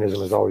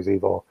 Communism is always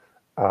evil,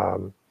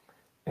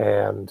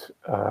 and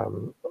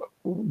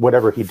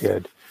whatever he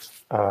did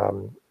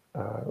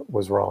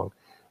was wrong.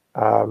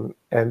 And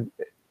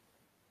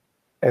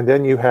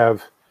then you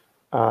have,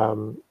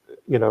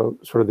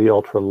 sort of the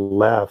ultra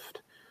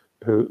left,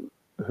 who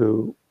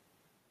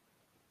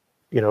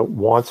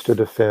wants to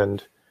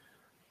defend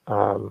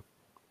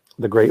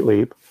the Great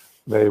Leap.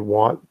 They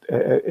want,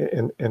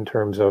 in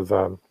terms of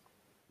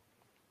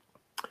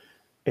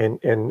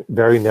in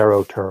very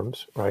narrow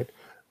terms, right?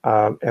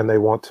 And they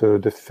want to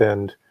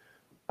defend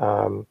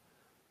um,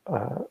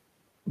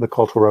 the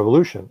Cultural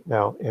Revolution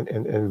now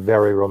in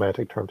very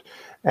romantic terms.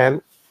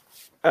 And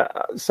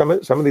some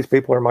of these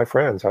people are my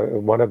friends.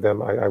 One of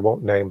them I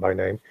won't name by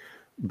name,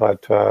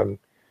 but uh,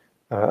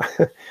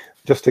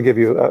 just to give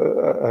you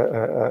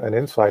an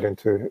insight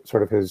into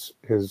sort of his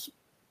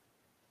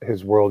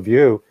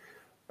worldview.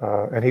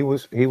 And he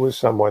was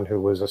someone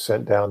who was a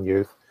sent down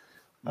youth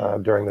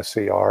during the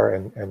CR,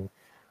 and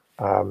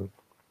um,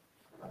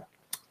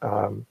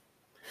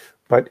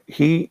 but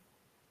he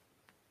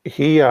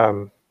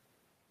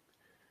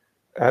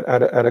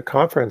at a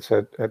conference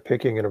at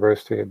Peking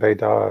University at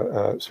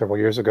Beida several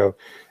years ago,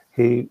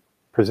 he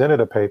presented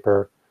a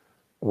paper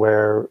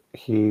where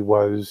he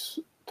was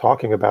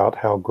talking about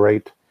how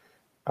great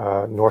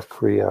North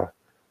Korea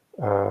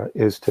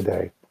is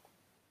today.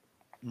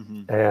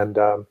 Mm-hmm. And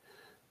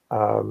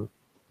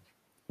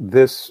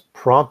this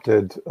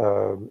prompted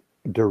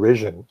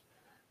derision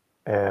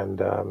and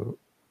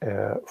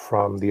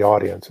from the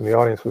audience. And the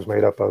audience was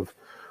made up of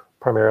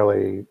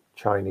primarily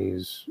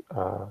Chinese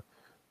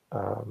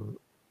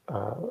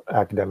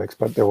academics,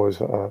 but there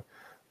was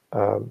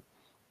a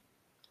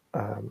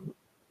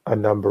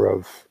number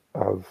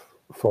of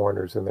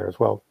foreigners in there as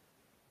well.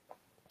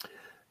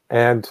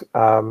 And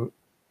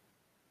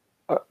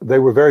they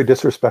were very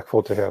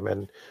disrespectful to him,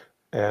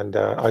 and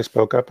I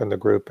spoke up in the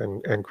group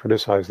and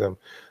criticized them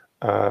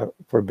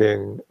for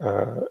being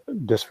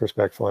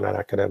disrespectful in an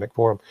academic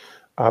forum,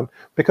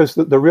 because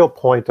the real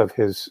point of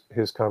his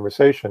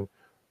conversation,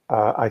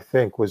 I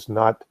think, was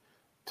not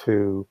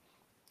to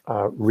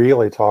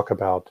really talk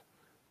about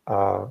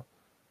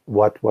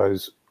what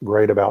was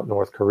great about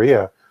North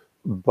Korea,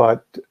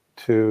 but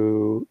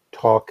to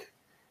talk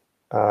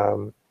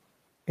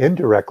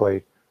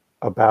indirectly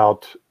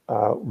about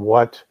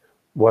what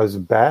was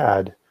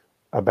bad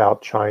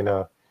about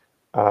China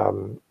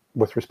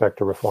with respect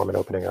to reform and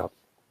opening up,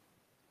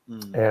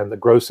 and the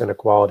gross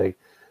inequality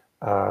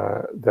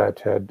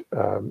that had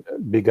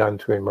begun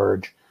to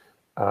emerge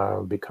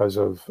because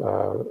of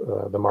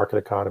the market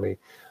economy,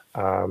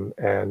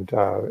 and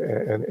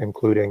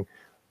including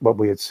what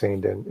we had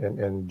seen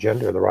in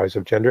gender, the rise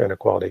of gender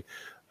inequality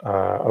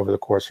over the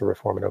course of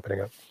reform and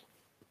opening up.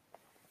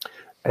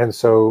 And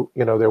so,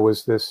 there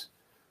was this,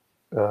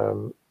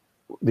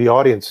 the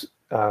audience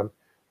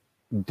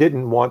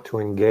didn't want to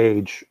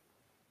engage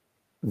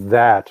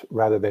that.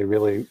 Rather, they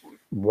really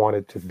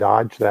wanted to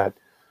dodge that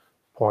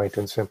point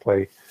and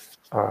simply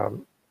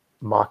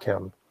mock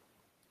him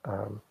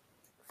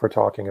for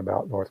talking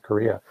about North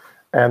Korea.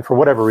 And for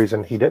whatever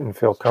reason, he didn't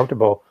feel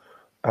comfortable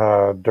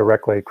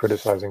directly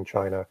criticizing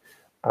China.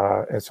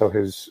 And so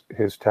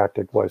his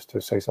tactic was to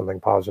say something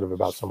positive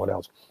about someone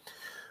else.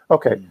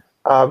 Okay.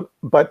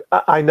 But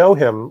I know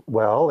him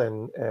well,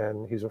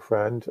 and he's a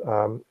friend.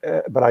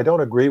 But I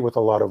don't agree with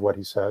a lot of what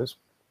he says.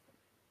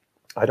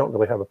 I don't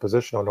really have a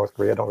position on North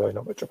Korea. I don't really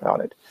know much about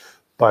it.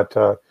 But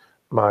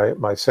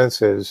my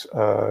sense is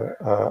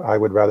I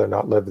would rather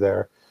not live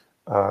there,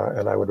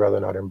 and I would rather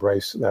not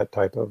embrace that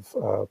type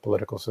of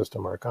political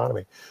system or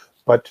economy.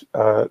 But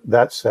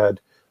that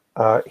said,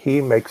 he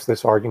makes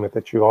this argument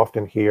that you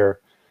often hear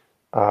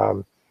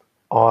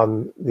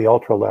on the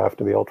ultra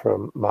left or the ultra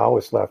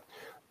Maoist left,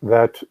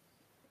 that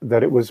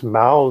it was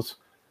Mao's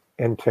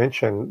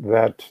intention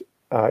that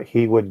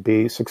he would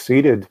be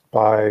succeeded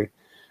by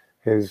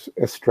his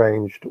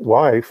estranged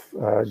wife,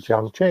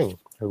 Jiang Qing,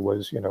 who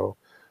was,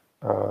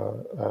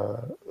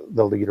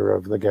 the leader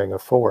of the Gang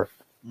of Four.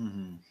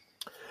 Mm-hmm.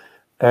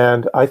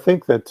 And I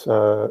think that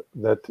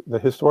that the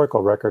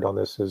historical record on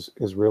this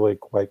is really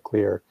quite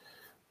clear.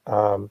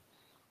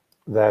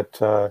 That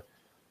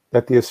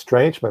the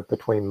estrangement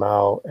between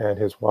Mao and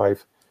his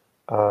wife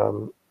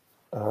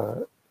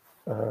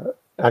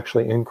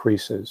actually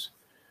increases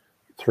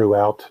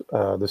throughout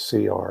the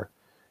CR,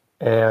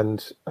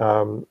 and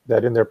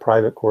that in their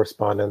private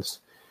correspondence,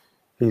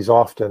 he's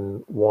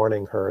often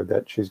warning her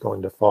that she's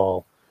going to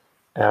fall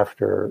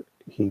after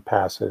he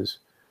passes,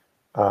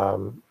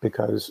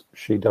 because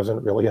she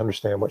doesn't really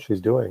understand what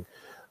she's doing.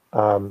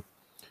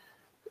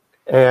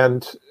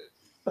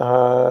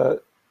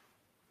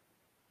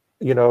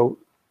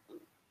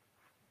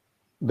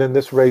 Then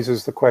this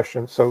raises the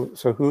question, so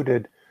who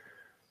did,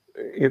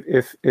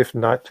 if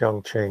not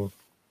Jiang Qing,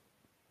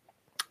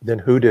 then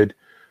who did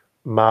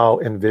Mao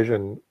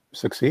envision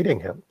succeeding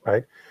him,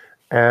 right?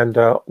 And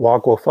Hua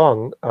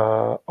Guofeng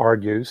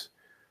argues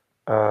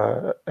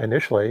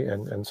initially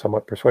and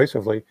somewhat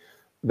persuasively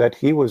that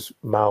he was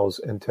Mao's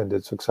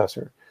intended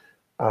successor.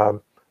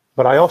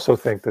 But I also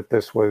think that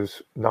this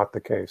was not the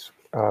case.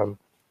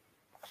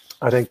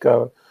 I think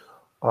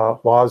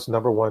Hua's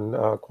number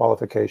one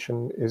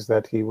qualification is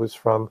that he was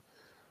from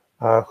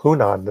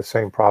Hunan, the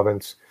same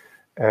province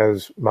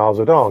as Mao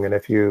Zedong. And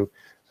if you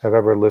have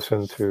ever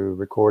listened to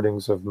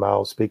recordings of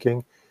Mao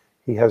speaking,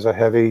 he has a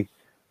heavy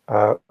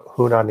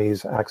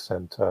Hunanese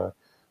accent. The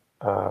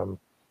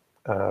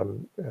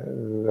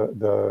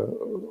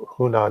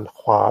Hunan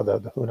Hua,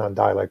 the Hunan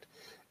dialect,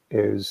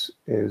 is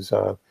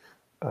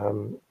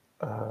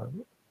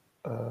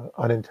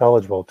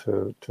unintelligible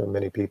to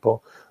many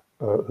people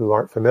who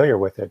aren't familiar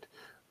with it.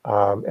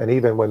 And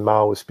even when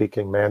Mao was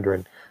speaking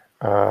Mandarin,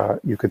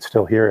 you could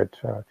still hear it.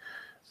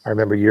 I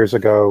remember years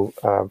ago,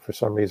 for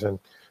some reason,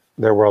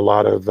 there were a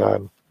lot of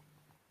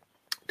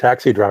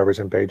taxi drivers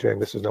in Beijing.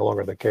 This is no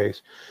longer the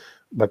case,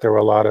 but there were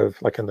a lot of,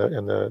 like in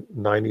the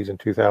 90s and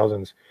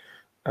 2000s,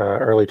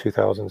 early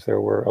 2000s, there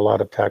were a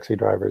lot of taxi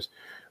drivers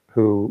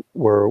who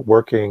were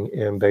working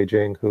in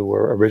Beijing who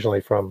were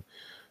originally from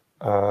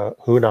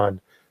Hunan.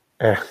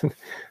 And,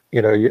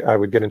 I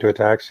would get into a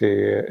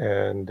taxi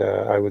and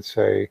I would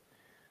say,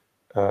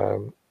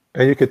 and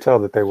you could tell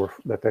that they were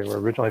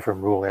originally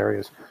from rural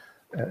areas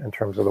in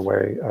terms of the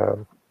way,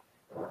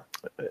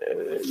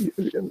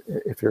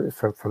 if you're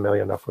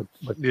familiar enough with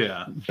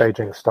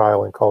Beijing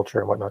style and culture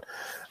and whatnot.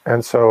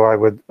 And so I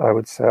would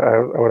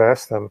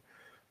ask them,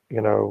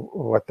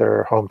 what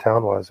their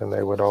hometown was, and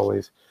they would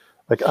always,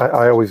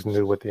 I always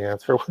knew what the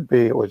answer would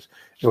be. It was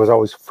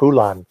always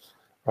Fulan,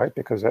 right?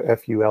 Because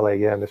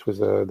Fulan, this was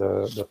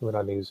the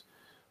Hunanese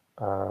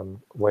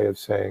way of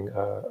saying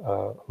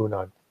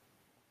Hunan.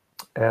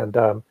 And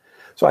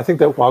so I think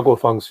that Hua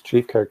Guofeng's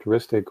chief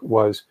characteristic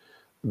was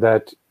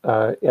that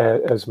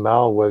as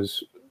Mao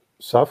was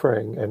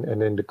suffering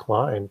and in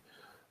decline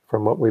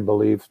from what we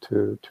believe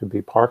to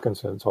be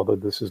Parkinson's, although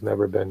this has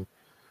never been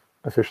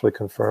officially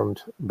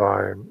confirmed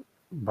by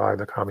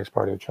the Communist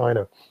Party of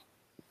China,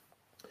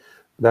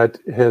 that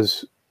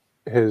his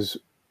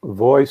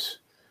voice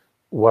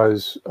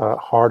was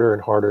harder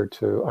and harder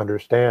to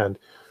understand,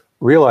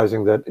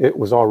 realizing that it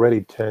was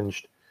already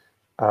tinged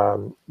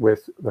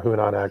with the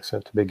Hunan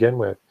accent to begin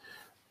with.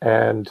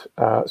 And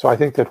so I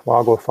think that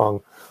Hua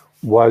Guofeng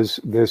was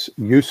this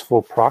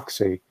useful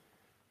proxy,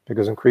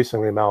 because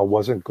increasingly Mao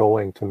wasn't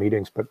going to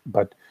meetings,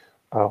 but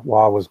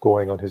Hua was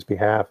going on his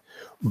behalf.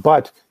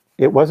 But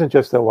it wasn't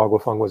just that Hua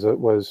Guofeng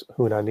was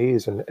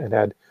Hunanese and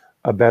had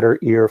a better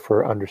ear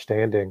for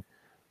understanding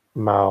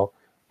Mao,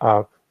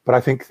 but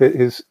I think that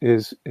his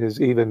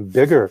even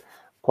bigger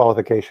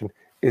qualification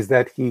is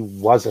that he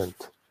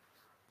wasn't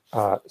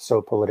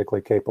so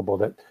politically capable,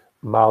 that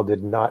Mao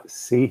did not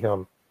see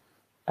him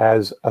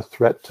as a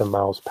threat to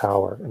Mao's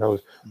power. In other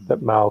words,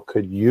 that Mao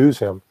could use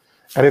him.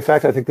 And in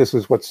fact, I think this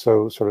is what's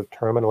so sort of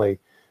terminally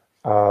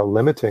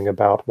limiting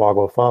about Hua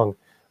Guofeng,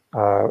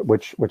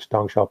 which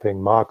Deng Xiaoping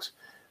mocks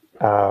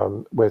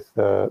with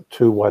the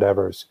two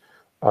whatevers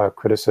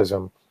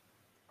criticism,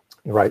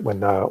 right?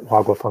 When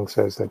Hua Guofeng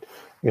says that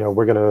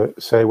we're going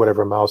to say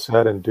whatever Mao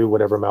said and do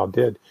whatever Mao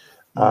did.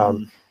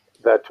 Mm-hmm.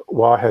 That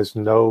Hua has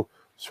no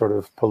sort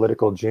of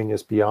political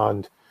genius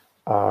beyond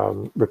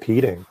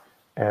repeating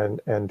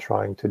and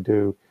trying to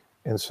do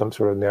in some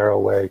sort of narrow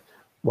way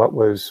what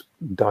was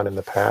done in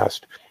the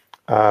past.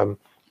 But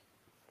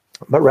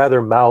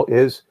rather, Mao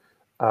is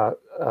uh,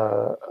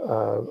 uh,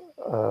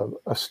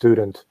 a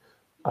student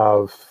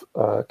of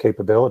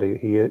capability.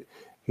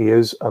 He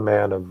is a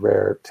man of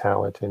rare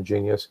talent and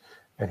genius,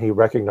 and he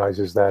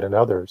recognizes that in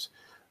others.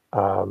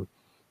 Um,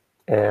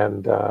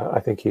 and I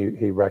think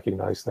he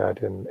recognized that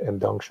in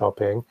Deng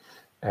Xiaoping,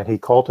 and he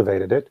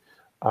cultivated it,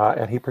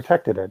 and he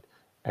protected it,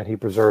 and he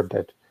preserved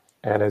it.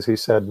 And as he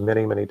said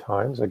many, many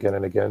times, again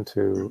and again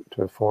to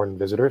foreign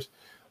visitors,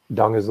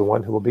 Deng is the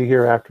one who will be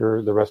here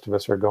after the rest of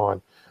us are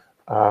gone.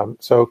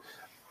 So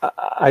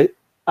I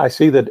I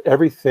see that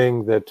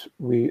everything that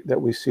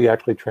we see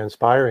actually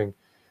transpiring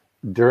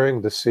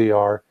during the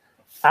CR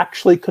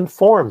actually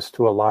conforms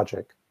to a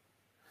logic,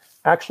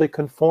 actually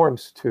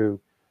conforms to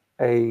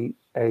a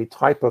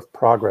type of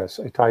progress,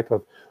 a type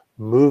of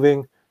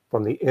moving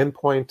from the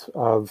endpoint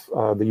of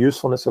the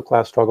usefulness of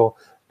class struggle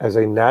as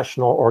a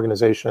national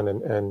organization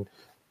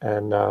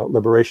and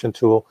liberation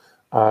tool,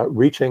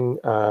 reaching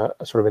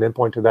sort of an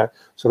endpoint to that,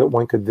 so that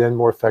one could then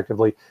more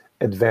effectively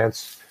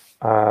advance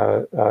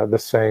the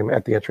same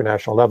at the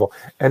international level.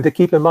 And to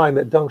keep in mind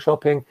that Deng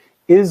Xiaoping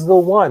is the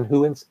one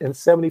who in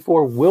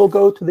 74 will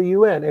go to the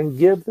UN and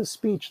give the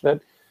speech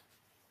that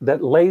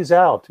lays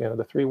out,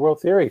 the three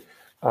world theory,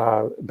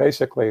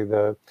 basically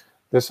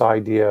this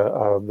idea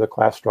of the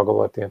class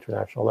struggle at the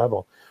international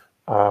level.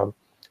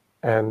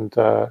 And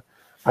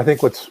I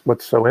think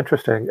what's so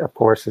interesting, of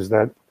course, is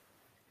that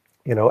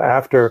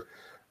after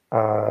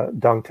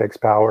Deng takes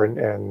power,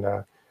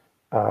 and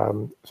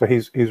so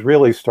he's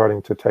really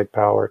starting to take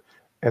power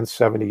in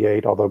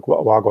 78, although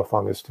Hua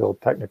Guofeng is still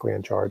technically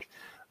in charge.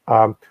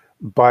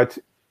 But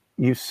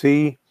you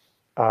see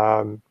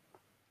that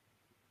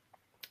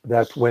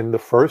when the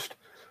first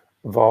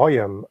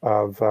volume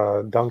of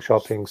Deng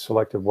Xiaoping's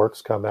selected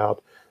works come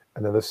out,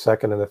 and then the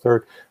second and the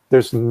third,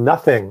 there's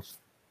nothing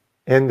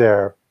in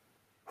there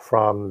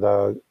from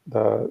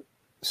the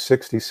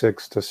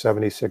 66 to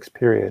 76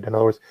 period. In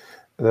other words,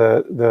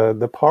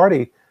 the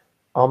party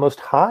almost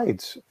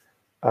hides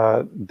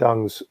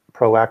Deng's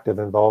proactive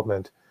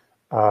involvement,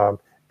 and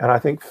I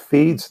think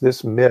feeds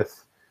this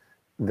myth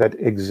that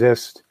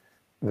exists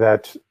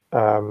that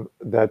that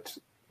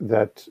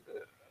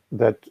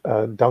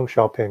Deng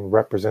Xiaoping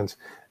represents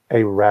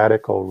a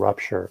radical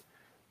rupture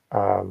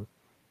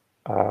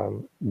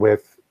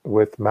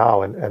with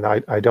Mao, and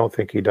I don't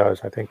think he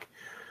does. I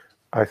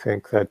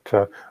think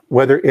that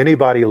whether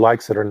anybody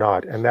likes it or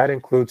not, and that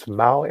includes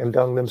Mao and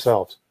Deng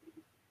themselves,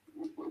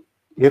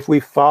 if we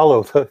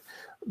follow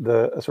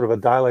the sort of a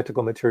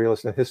dialectical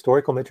materialist and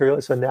historical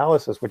materialist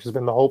analysis, which has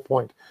been the whole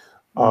point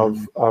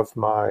of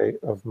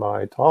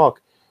my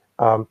talk,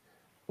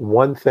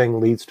 one thing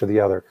leads to the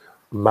other.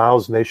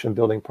 Mao's nation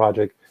building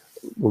project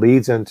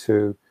leads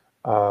into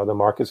the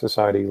market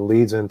society,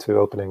 leads into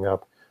opening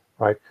up,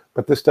 right?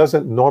 But this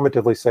doesn't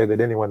normatively say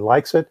that anyone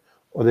likes it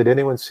or that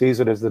anyone sees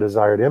it as the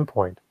desired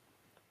endpoint.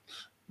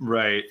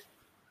 Right.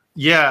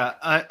 Yeah,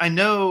 I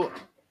know.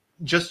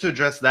 Just to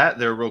address that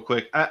there real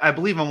quick, I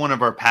believe on one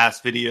of our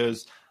past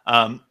videos,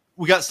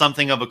 we got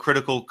something of a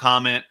critical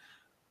comment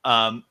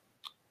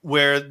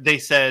where they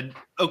said,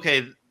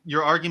 okay,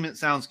 your argument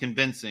sounds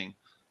convincing,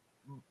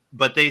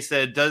 but they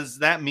said, does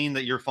that mean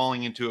that you're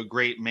falling into a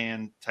great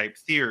man type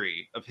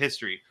theory of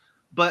history?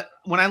 But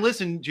when I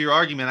listen to your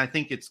argument, I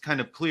think it's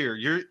kind of clear.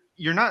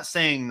 You're not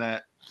saying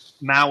that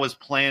Mao was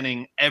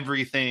planning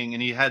everything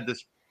and he had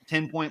this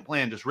 10-point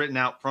plan just written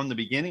out from the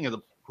beginning of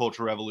the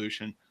Cultural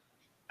Revolution.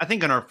 I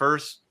think in our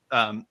first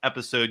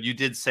episode, you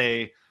did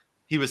say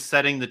he was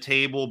setting the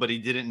table, but he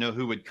didn't know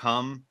who would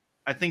come.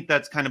 I think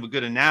that's kind of a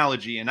good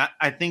analogy. And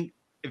I think,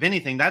 if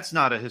anything, that's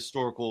not a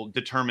historical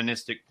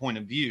deterministic point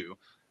of view.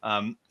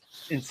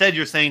 Instead,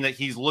 you're saying that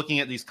he's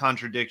looking at these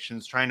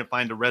contradictions, trying to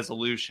find a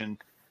resolution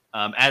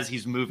as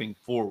he's moving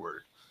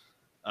forward.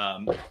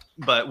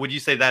 But would you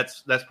say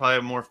that's probably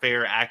a more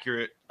fair,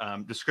 accurate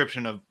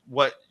description of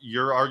what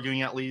you're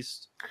arguing, at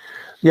least?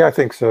 Yeah, I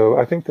think so.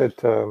 I think that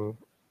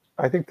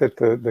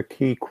the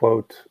key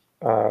quote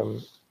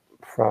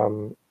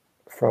from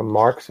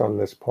Marx on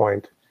this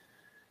point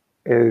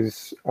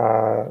is,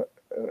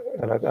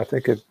 and I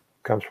think it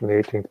comes from the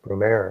 18th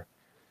Brumaire,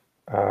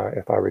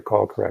 if I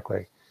recall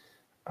correctly,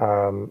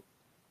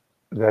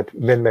 that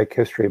men make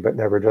history, but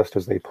never just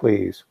as they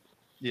please.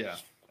 Yeah.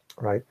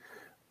 Right.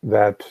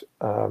 That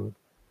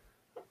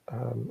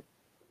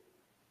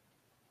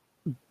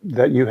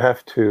that you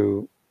have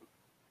to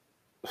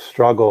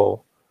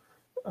struggle.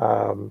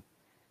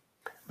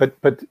 But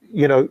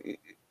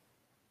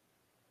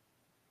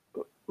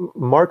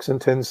Marx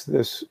intends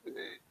this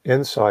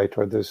insight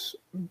or this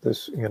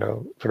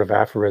sort of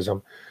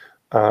aphorism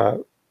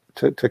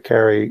to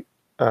carry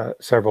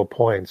several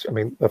points. I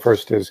mean, the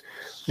first is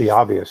the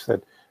obvious,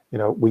 that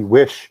we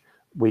wish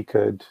we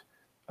could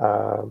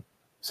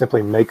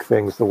simply make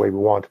things the way we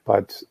want,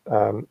 but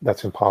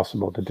that's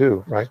impossible to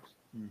do, right?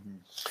 Mm-hmm.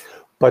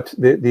 But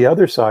the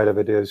other side of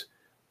it is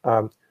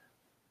um,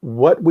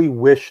 what we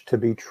wish to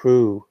be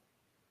true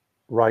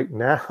right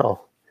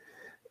now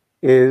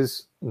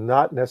is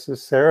not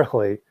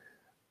necessarily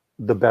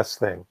the best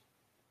thing,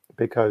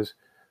 because,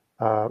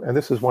 and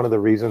this is one of the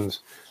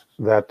reasons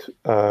that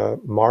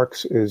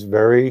Marx is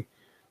very,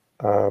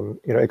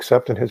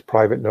 except in his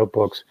private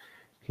notebooks,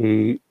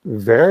 he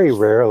very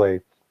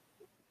rarely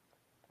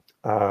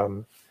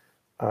um,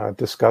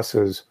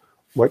 discusses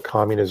what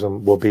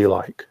communism will be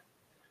like.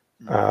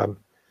 Mm-hmm.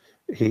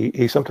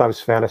 He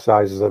sometimes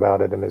fantasizes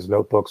about it in his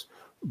notebooks,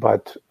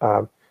 but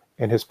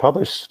in his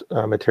published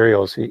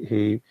materials,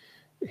 he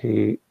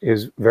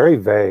is very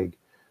vague,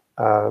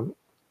 um,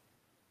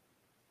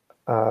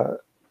 uh,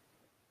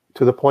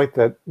 to the point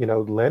that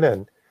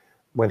Lenin,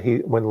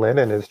 when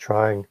Lenin is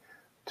trying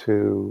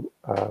to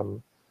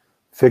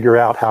figure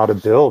out how to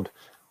build,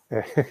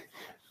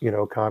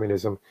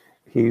 communism,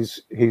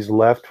 he's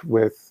left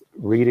with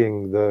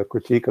reading the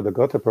Critique of the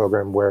Gotha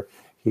Program, where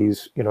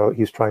he's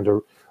trying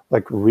to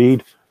like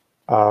read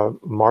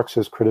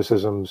Marx's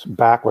criticisms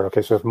backward.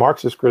 Okay, so if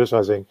Marx is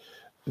criticizing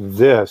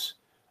this,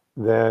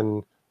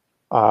 then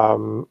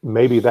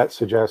maybe that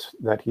suggests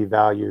that he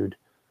valued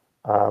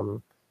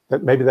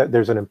that maybe that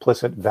there's an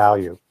implicit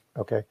value.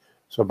 Okay,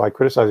 so by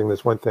criticizing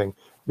this one thing,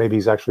 maybe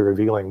he's actually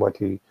revealing what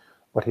he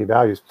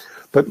values.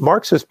 But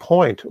Marx's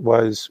point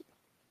was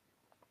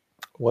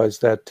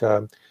that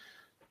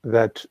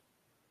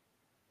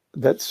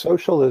that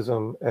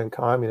socialism and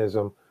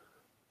communism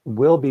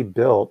will be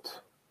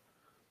built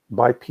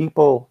by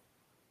people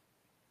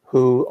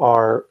who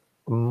are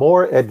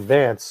more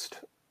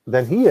advanced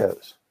than he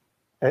is,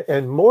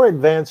 and more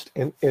advanced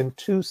in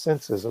two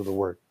senses of the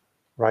word,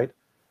 right?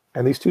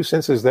 And these two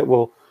senses that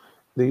will,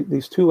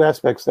 these two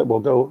aspects that will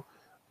go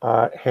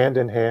hand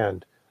in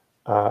hand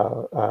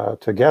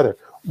together.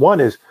 One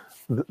is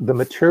the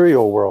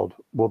material world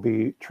will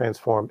be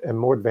transformed and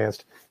more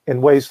advanced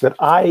in ways that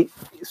I,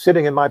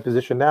 sitting in my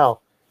position now,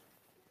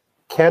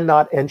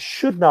 cannot and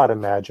should not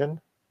imagine,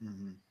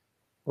 Mm-hmm.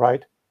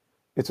 right?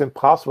 It's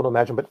impossible to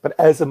imagine. But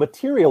as a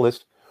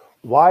materialist,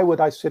 why would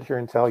I sit here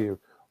and tell you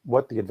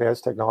what the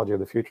advanced technology of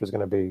the future is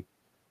going to be,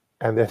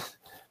 and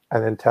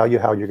then tell you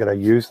how you're going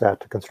to use that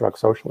to construct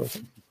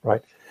socialism,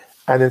 right?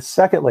 And then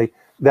secondly,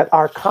 that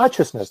our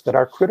consciousness, that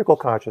our critical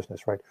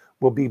consciousness, right,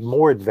 will be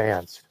more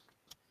advanced.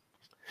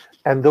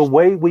 And the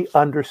way we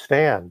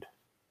understand,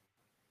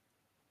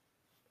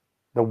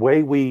 the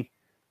way we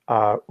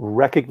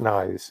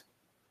recognize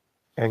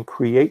and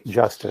create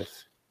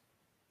justice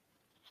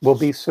will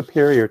be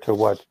superior to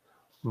what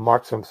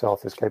Marx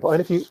himself is capable.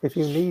 And if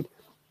you need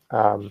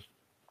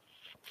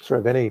sort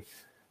of any,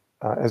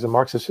 as a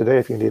Marxist today,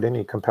 if you need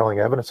any compelling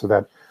evidence of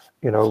that,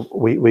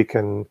 we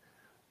can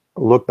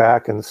look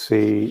back and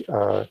see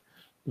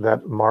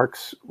that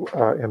Marx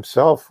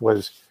himself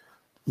was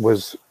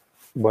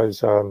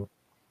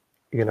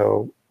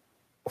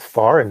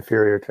far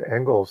inferior to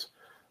Engels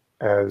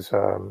as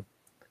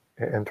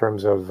in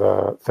terms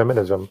of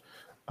feminism.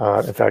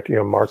 In fact,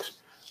 Marx,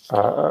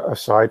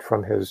 aside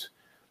from his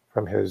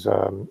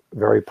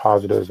very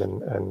positive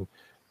and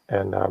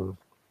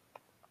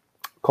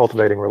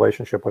cultivating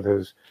relationship with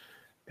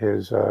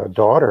his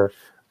daughter,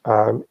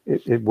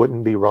 it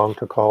wouldn't be wrong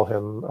to call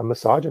him a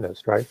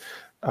misogynist, right?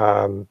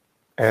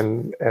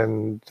 And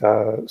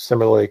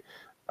similarly,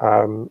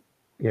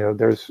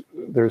 there's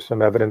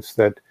some evidence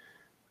that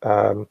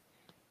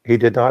he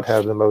did not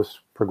have the most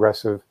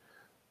progressive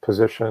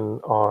position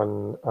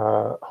on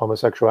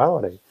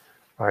homosexuality,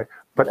 right?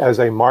 But as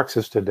a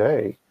Marxist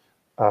today,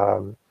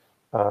 with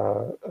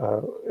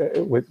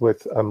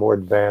a more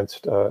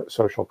advanced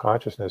social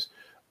consciousness,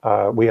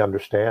 we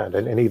understand,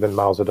 and even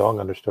Mao Zedong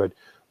understood,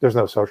 there's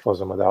no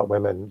socialism without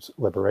women's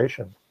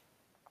liberation.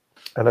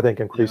 And I think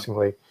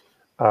increasingly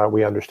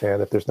we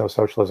understand that there's no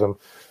socialism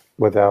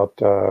without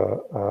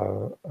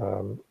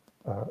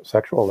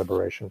sexual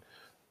liberation.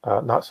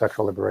 Not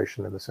sexual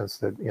liberation in the sense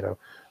that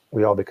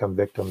we all become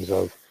victims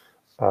of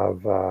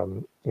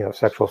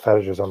sexual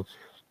fetishism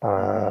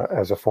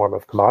as a form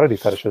of commodity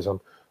fetishism,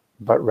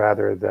 but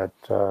rather that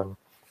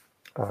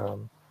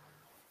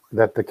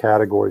that the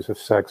categories of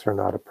sex are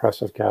not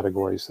oppressive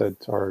categories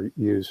that are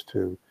used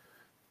to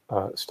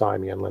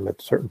stymie and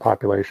limit certain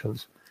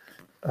populations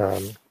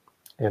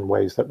in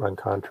ways that run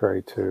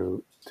contrary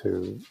to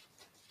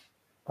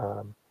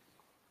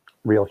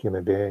real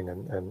human being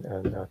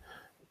and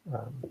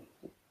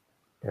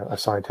a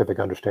scientific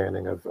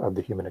understanding of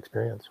the human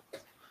experience.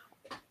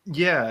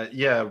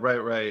 Yeah,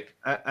 right.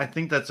 I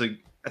think that's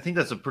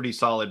a pretty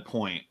solid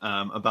point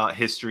about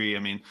history. I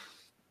mean,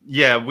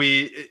 yeah,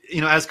 we,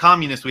 as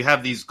communists, we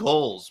have these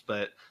goals,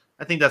 but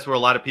I think that's where a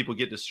lot of people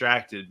get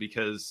distracted,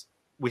 because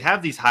we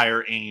have these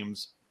higher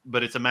aims,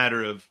 but it's a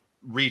matter of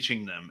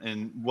reaching them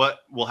and what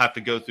we'll have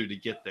to go through to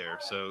get there.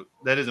 So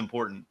that is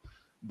important.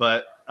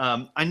 But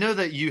I know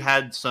that you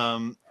had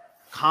some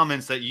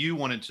comments that you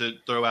wanted to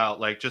throw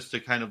out, like just to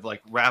kind of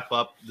like wrap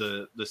up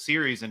the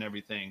series and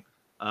everything.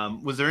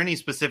 Was there any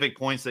specific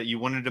points that you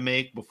wanted to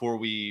make before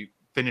we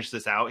finish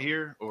this out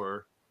here,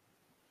 or?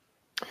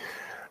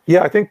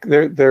 Yeah, I think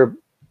there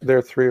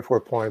are 3 or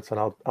 4 points, and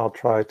I'll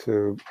try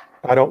to.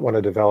 I don't want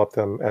to develop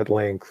them at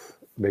length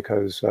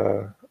because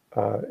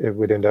it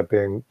would end up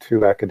being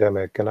too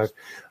academic, and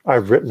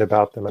I've written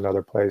about them in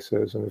other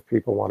places, and if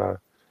people want to,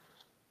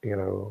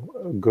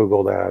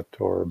 Google that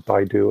or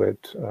Baidu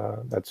it,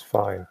 that's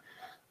fine.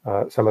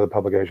 Some of the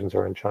publications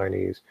are in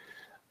Chinese.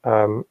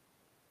 I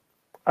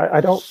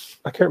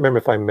can't remember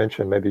if I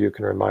mentioned, maybe you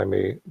can remind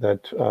me,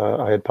 that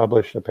I had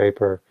published a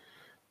paper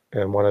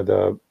in one of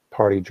the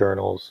party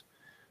journals,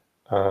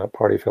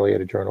 party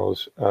affiliated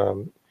journals.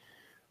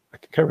 I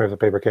can't remember if the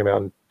paper came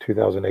out in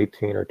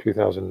 2018 or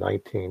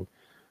 2019,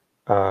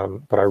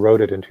 but I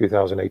wrote it in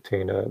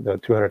 2018, the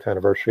 200th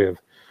anniversary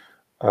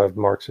of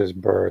Marx's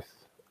birth.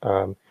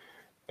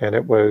 And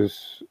it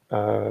was,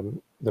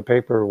 the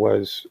paper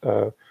was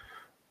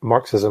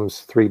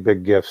Marxism's 3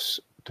 big gifts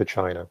to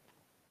China.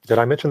 Did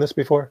I mention this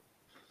before?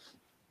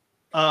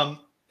 No,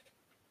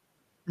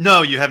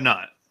 you have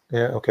not.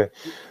 Yeah, okay.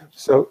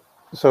 So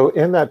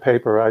in that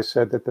paper, I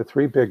said that the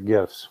 3 big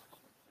gifts,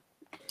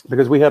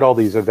 because we had all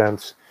these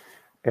events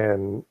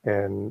in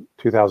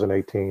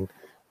 2018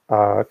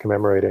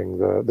 commemorating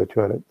the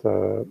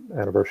 200th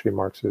anniversary of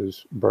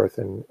Marx's birth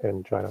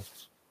in China.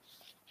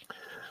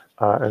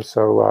 And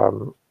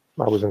so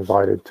I was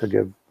invited to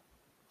give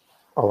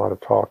a lot of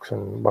talks,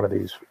 and one of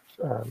these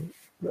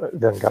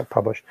then got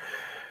published.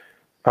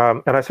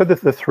 And I said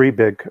that the 3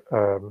 big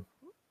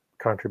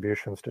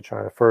contributions to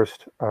China.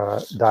 First,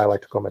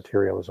 dialectical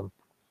materialism.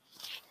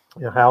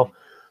 How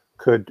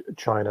could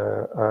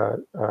China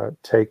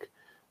take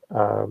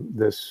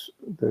this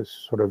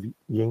sort of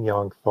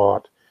yin-yang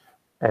thought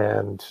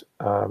and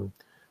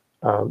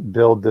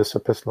build this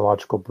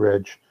epistemological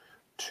bridge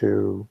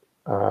to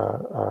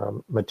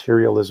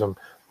materialism,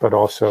 but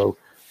also,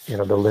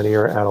 the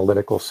linear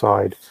analytical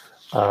side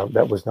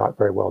that was not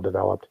very well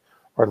developed,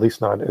 or at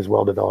least not as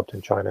well developed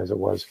in China as it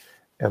was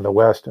in the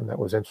West, and that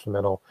was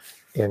instrumental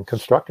in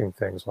constructing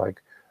things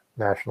like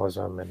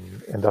nationalism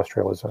and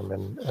industrialism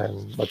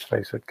and let's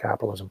face it,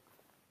 capitalism.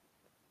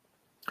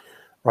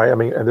 Right? I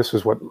mean, and this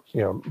is what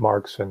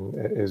Marx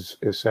is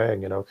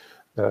saying.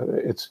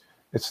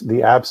 It's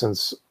the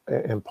absence,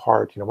 in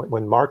part.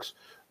 When Marx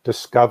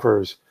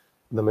discovers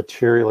the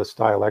materialist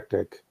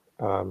dialectic,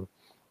 and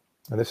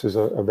this is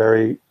a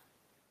very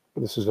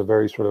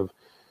sort of,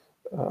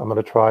 I'm going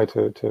to try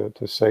to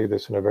say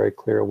this in a very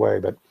clear way,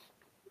 but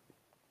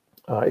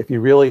if you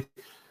really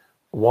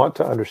want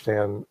to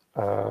understand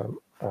the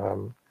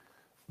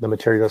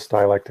materialist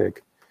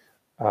dialectic,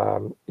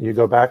 you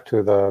go back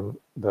to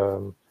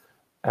the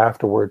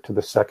afterword to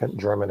the second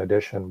German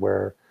edition,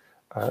 where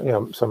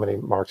so many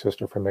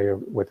Marxists are familiar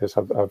with this,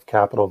 of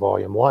Capital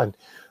Volume 1,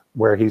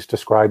 where he's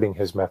describing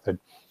his method.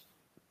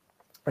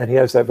 And he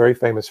has that very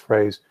famous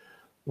phrase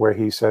where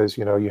he says,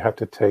 you have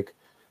to take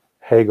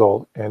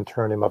Hegel and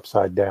turn him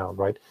upside down,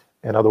 right?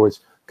 In other words,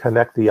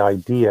 connect the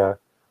idea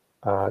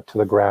to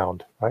the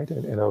ground, right?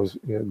 And those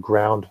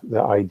ground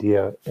the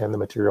idea in the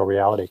material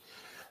reality.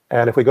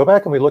 And if we go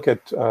back and we look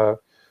at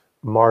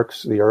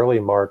Marx, the early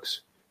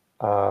Marx,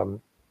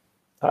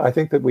 I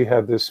think that we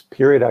have this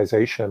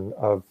periodization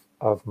of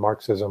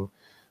Marxism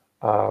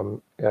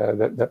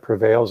that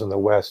prevails in the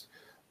West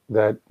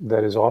that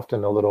is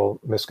often a little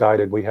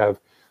misguided. We have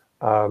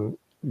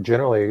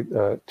generally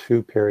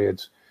 2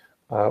 periods,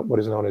 what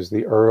is known as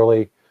the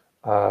early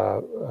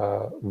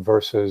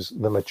versus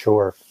the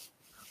mature.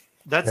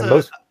 That's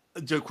a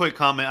quick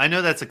comment. I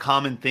know that's a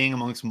common thing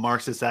amongst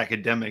Marxist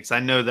academics. I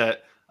know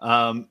that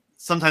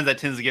sometimes that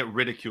tends to get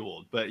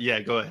ridiculed, but yeah,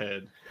 go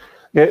ahead.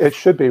 Yeah, it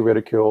should be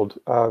ridiculed.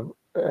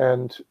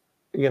 And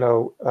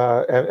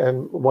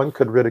one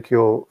could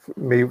ridicule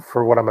me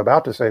for what I'm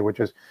about to say, which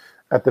is,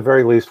 at the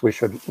very least, we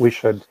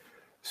should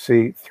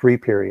see 3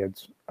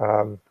 periods.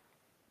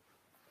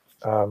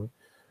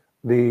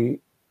 There's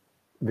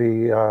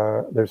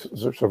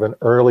sort of an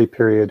early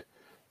period,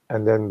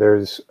 and then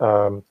there's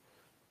a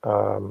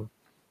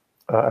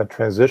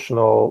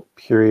transitional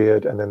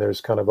period, and then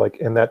there's kind of like,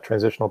 in that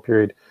transitional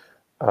period,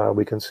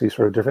 we can see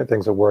sort of different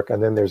things at work,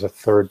 and then there's a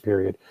 3rd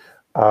period.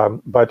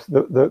 But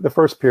the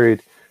first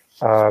period,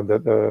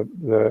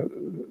 the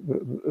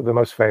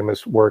most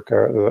famous work,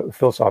 the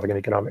Philosophic and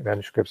Economic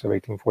Manuscripts of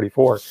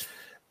 1844,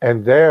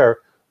 and there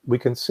we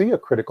can see a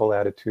critical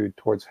attitude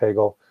towards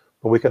Hegel,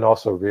 but we can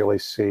also really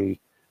see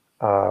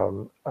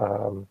a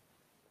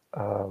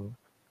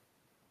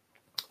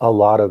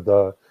lot of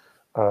the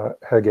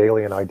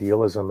Hegelian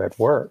idealism at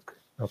work.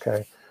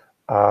 Okay,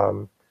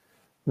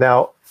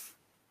 now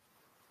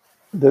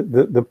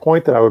the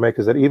point that I would make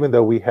is that even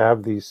though we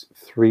have these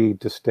 3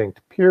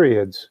 distinct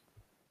periods,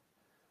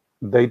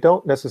 they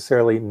don't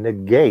necessarily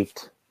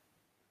negate.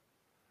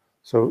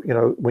 So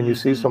when you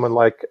see someone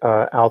like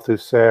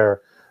Althusser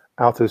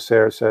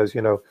says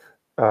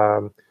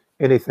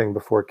anything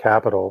before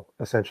Capital,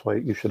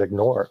 essentially you should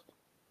ignore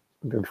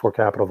before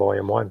Capital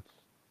Volume 1.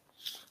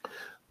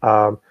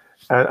 And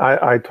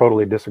I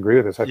totally disagree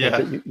with this. I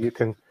think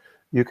that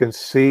you can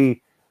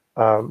see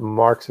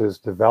Marx's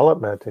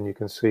development, and you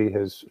can see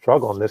his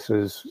struggle, and this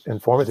is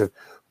informative.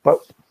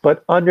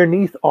 But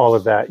underneath all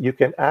of that, you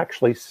can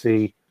actually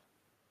see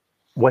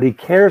what he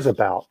cares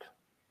about,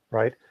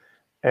 right?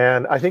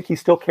 And I think he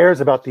still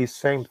cares about these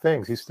same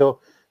things. He still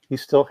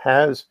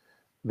has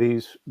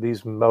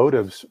these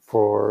motives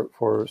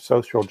for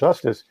social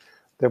justice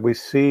that we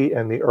see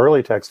in the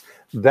early text.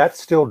 That's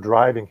still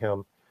driving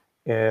him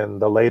in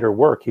the later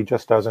work. He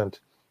just doesn't.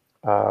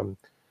 Um,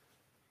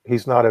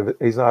 he's not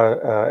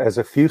as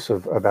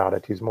effusive about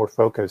it. He's more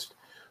focused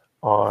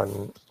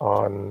on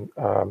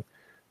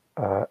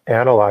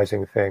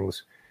analyzing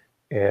things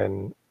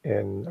in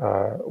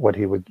what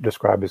he would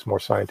describe as more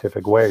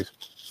scientific ways.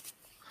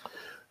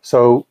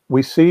 So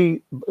we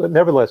see,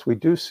 nevertheless, we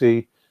do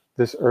see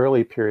this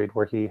early period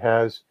where he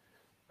has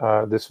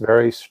this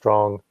very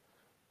strong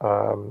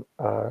um,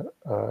 uh,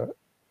 uh,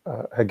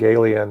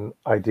 Hegelian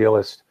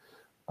idealist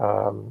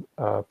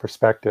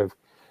perspective.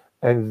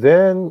 And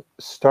then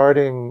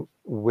starting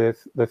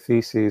with the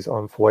theses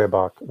on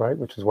Feuerbach, right,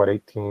 which is what,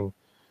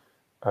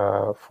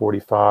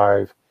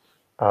 1845,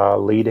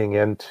 leading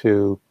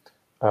into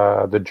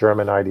the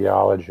German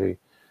ideology,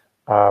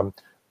 um,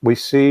 we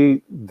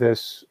see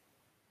this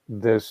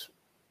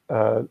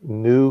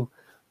new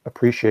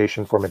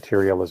appreciation for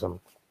materialism,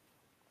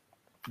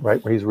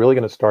 right, where he's really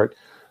going to start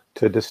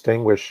to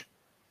distinguish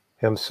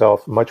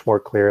himself much more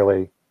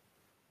clearly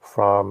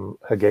from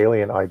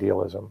Hegelian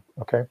idealism.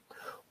 Okay,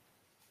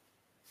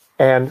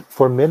 and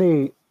for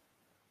many,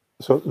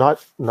 so not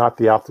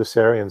the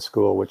Althusserian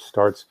school, which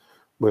starts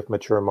with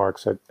mature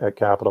Marx at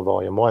Capital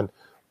Volume 1,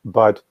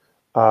 but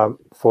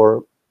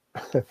for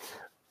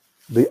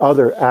the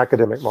other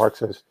academic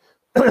Marxists,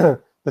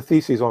 the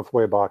theses on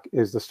Feuerbach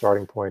is the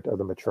starting point of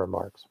the mature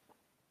Marx.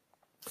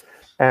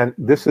 And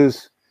this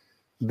is,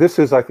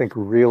 I think,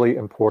 really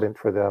important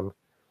for them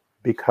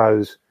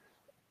because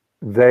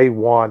they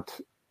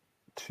want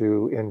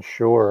to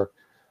ensure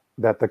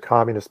that the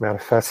Communist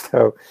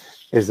Manifesto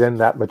is in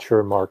that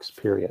mature Marx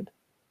period.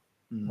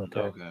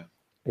 Okay.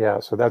 Yeah,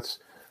 so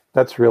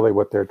that's really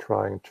what they're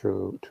trying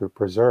to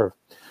preserve.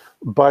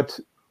 But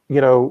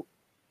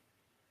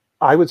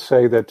I would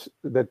say that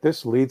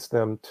this leads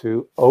them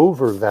to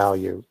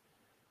overvalue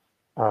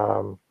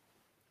um,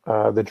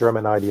 the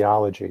German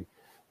ideology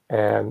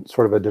and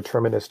sort of a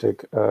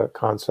deterministic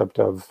concept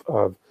of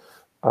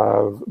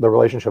the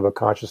relationship of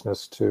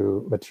consciousness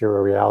to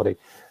material reality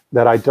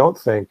that I don't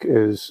think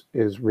is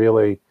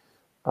really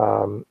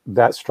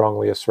that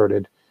strongly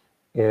asserted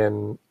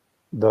in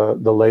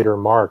the later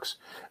Marx.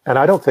 And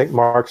I don't think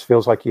Marx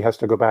feels like he has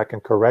to go back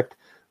and correct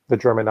the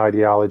German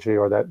ideology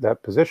or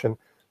that position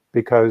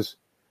because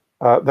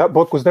that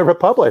book was never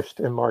published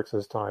in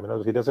Marx's time. In other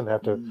words, he doesn't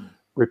have to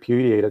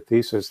repudiate a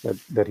thesis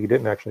that he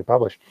didn't actually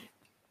publish.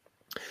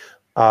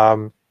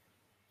 And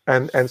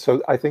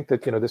so I think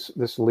that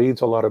this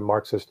leads a lot of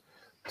Marxists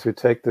to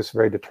take this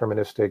very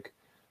deterministic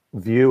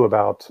view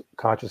about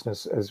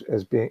consciousness as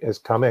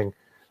coming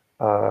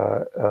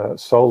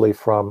solely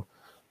from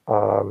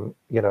the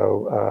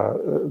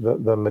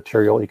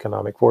material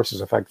economic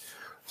forces. In fact,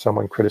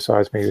 someone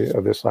criticized me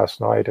of this last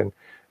night, and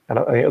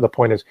the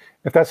point is,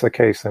 if that's the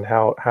case, then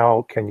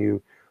how can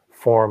you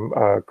form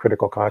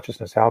critical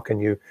consciousness? How can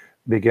you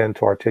begin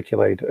to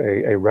articulate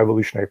a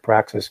revolutionary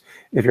praxis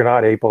if you're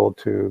not able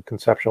to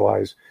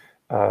conceptualize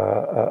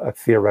a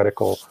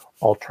theoretical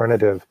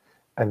alternative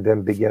and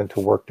then begin to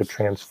work to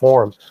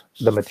transform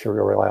the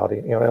material reality?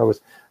 In other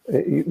words,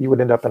 you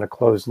would end up in a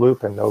closed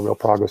loop and no real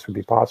progress would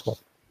be possible.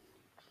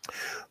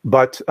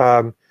 But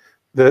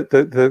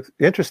the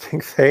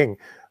interesting thing,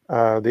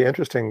 the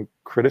interesting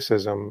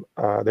criticism,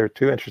 there are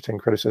two interesting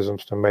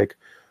criticisms to make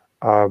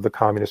of the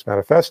Communist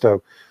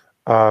Manifesto.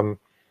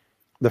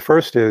 The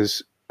first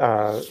is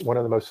one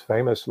of the most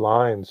famous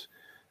lines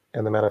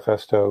in the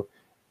manifesto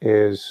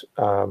is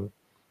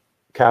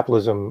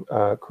capitalism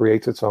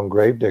creates its own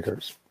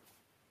gravediggers.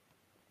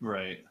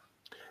 Right.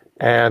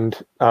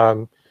 And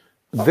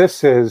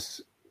this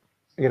is,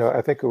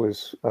 I think it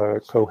was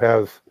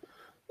Kohev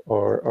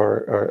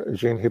or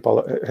Jean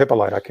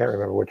Hippolyte, I can't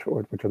remember which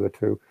of the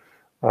two,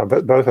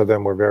 but both of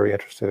them were very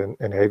interested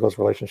in Hegel's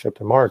relationship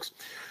to Marx.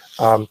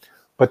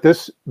 But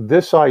this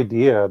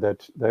idea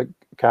that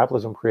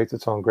capitalism creates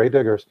its own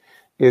gravediggers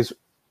is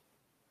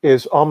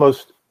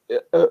almost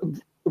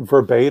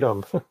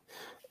verbatim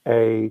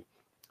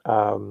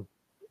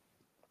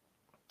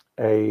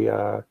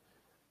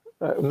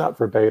not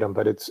verbatim,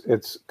 but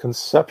it's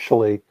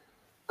conceptually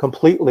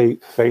completely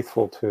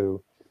faithful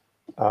to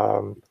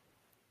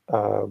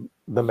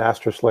the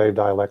master-slave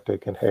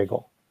dialectic in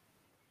Hegel.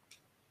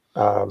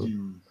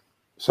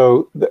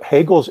 So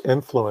Hegel's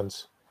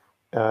influence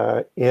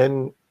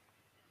in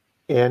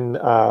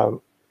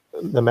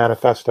the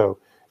manifesto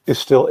is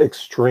still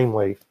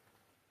extremely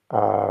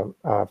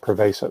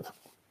pervasive.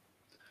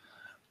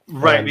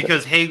 Right, And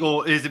because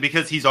Hegel, is it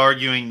because he's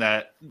arguing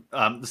that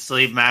the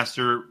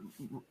slave-master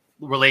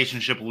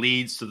relationship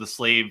leads to the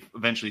slave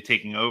eventually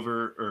taking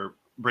over or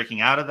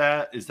breaking out of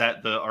that? Is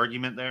that the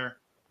argument there?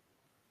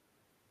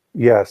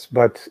 Yes,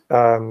 but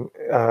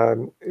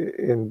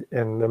in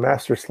the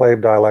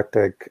master-slave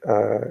dialectic,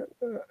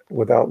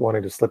 without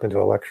wanting to slip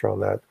into a lecture on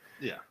that,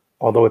 Yeah.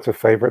 although it's a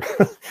favorite,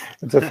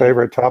 it's a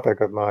favorite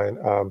topic of mine.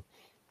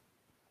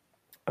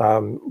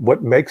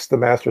 What makes the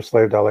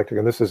master-slave dialectic,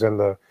 and this is in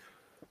the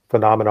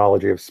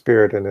Phenomenology of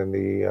Spirit and in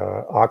the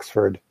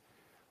Oxford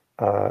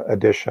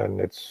edition,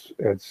 it's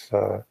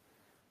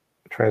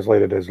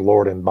translated as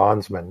Lord and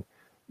Bondsman,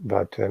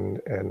 but and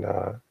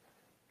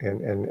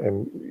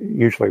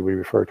usually we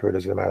refer to it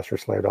as the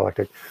master-slave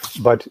dialectic.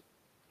 But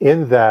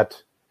in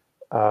that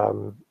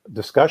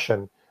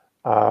discussion,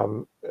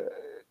 um,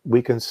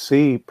 we can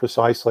see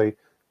precisely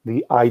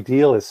the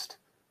idealist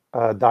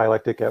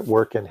dialectic at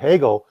work in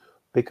Hegel,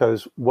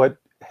 because what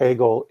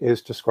Hegel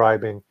is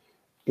describing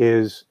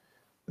is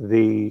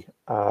the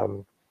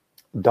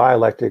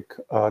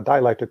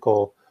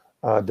dialectical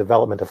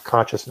development of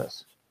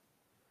consciousness.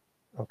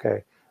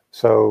 Okay,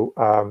 so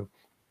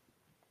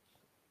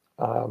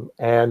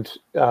and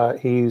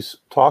he's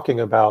talking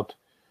about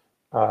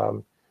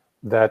um,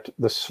 that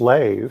the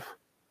slave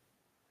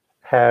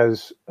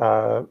has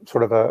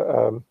sort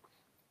of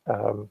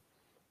um,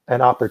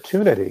 an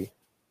opportunity,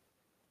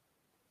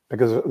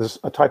 because there's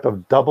a type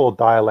of double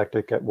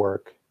dialectic at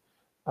work.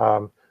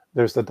 Um,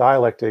 there's the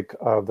dialectic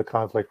of the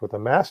conflict with the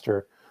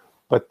master,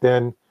 but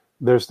then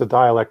there's the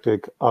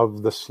dialectic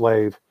of the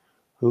slave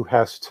who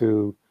has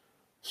to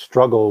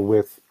struggle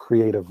with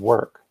creative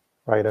work,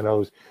 right? And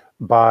those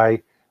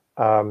by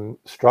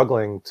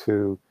struggling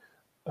to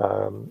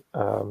um,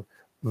 um,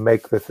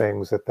 make the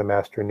things that the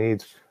master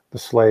needs, the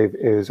slave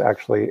is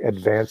actually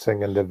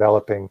advancing and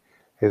developing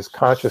his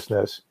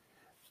consciousness.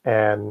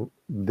 And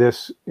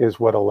this is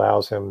what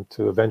allows him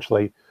to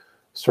eventually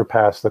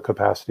surpass the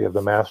capacity of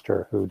the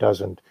master, who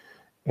doesn't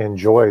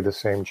enjoy the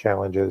same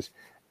challenges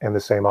and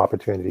the same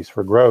opportunities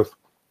for growth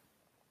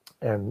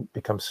and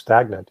becomes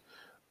stagnant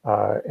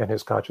in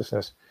his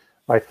consciousness.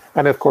 Right?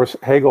 And of course,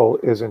 Hegel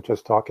isn't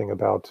just talking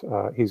about,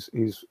 he's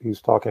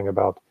talking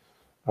about,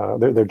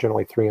 there are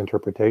generally three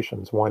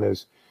interpretations. One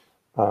is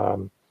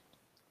um,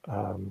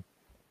 um,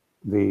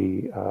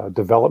 the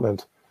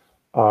development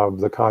of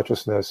the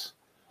consciousness,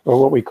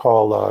 or what we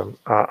call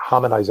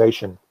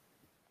harmonization,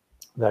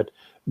 that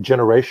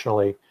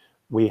generationally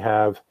we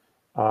have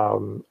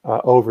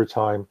over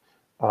time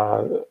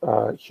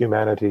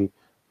humanity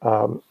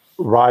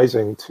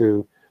rising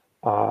to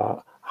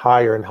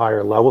higher and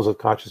higher levels of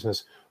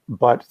consciousness,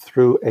 but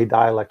through a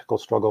dialectical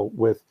struggle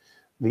with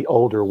the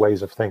older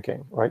ways of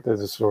thinking, right?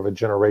 There's this sort of a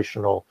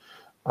generational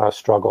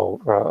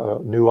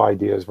struggle, new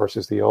ideas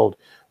versus the old,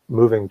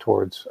 moving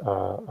towards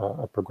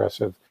a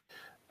progressive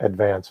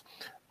advance.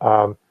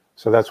 So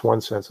that's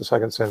one sense. The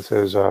second sense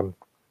is um,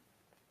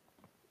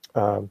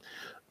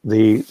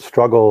 the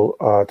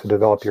struggle to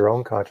develop your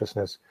own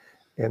consciousness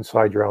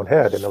inside your own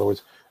head. In other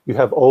words, you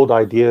have old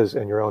ideas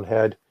in your own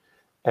head,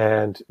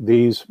 and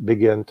these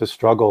begin to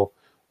struggle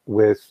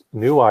with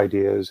new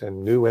ideas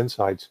and new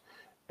insights.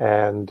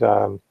 And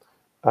if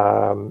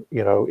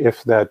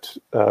that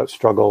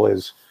struggle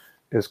is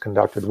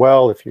conducted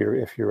well, if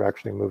you're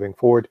actually moving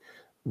forward,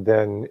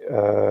 then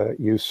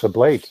you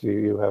sublate.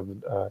 You have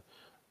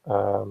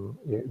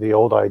the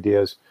old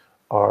ideas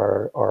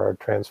are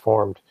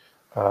transformed,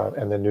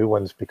 and the new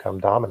ones become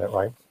dominant,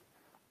 right?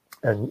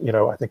 And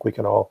I think we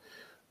can all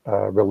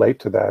relate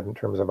to that in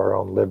terms of our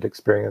own lived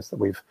experience, that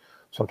we've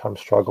sometimes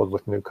struggled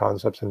with new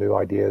concepts and new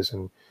ideas,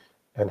 and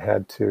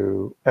had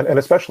to, and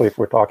especially if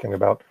we're talking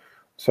about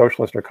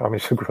socialists or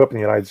communists who grew up in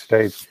the United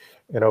States,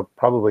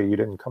 probably you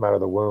didn't come out of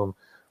the womb,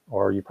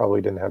 or you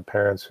probably didn't have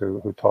parents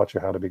who taught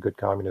you how to be good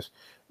communists.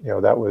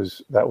 That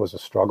was a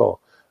struggle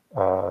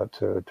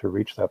to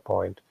reach that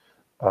point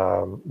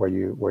where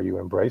you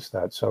embrace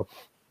that. So,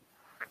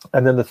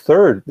 and then the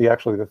third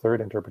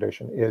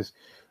interpretation is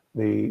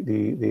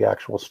the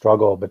actual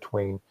struggle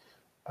between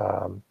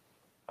um,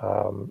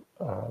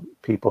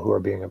 people who are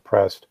being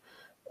oppressed.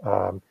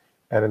 Um,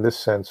 and in this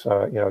sense,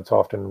 it's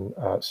often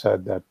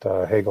said that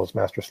Hegel's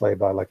master-slave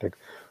dialectic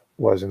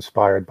was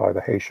inspired by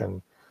the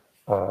Haitian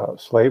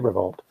slave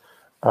revolt.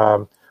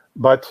 Um,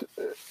 but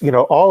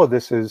all of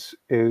this is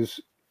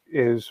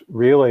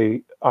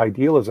really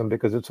idealism,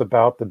 because it's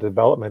about the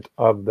development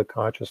of the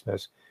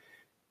consciousness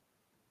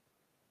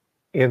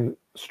in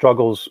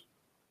struggles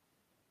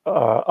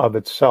of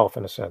itself,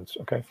 in a sense.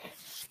 Okay,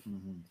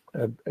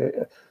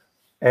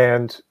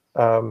 and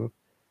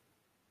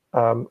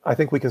I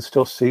think we can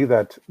still see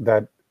that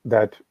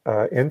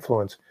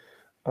influence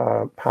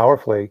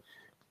powerfully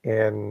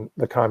in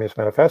the Communist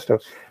Manifesto.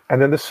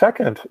 And then the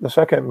second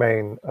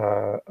main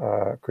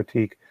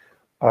critique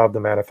of the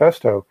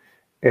manifesto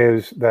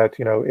is that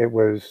it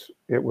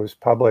was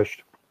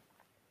published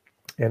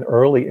in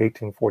early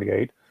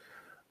 1848,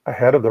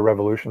 ahead of the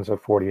revolutions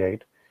of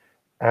 48,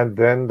 and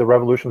then the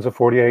revolutions of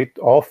 48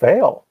 all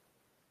fail.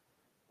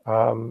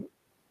 And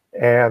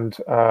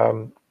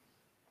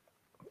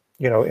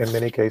in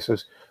many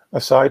cases,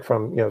 aside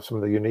from some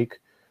of the unique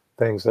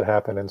things that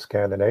happen in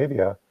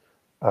Scandinavia,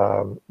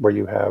 where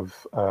you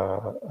have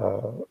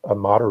a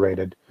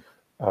moderated,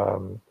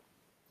 um,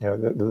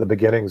 the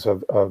beginnings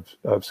of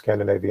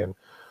Scandinavian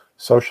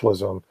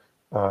socialism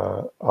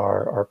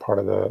are part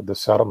of the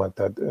settlement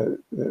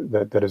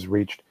that is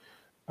reached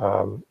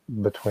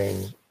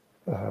between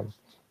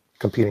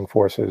competing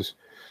forces,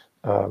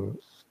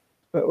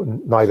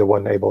 neither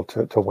one able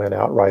to win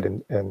outright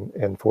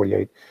in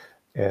 48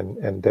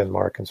 in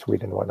Denmark and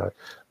Sweden and whatnot.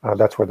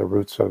 That's where the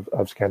roots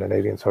of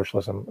Scandinavian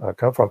socialism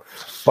come from.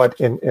 But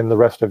in the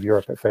rest of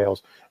Europe, it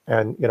fails.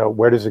 And,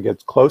 where does it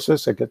get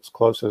closest? It gets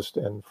closest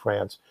in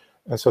France.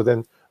 And so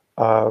then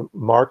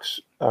Marx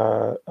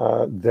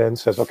then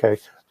says, okay,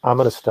 I'm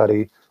going to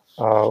study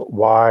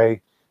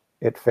why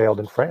it failed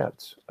in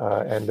France.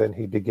 And then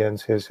he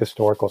begins his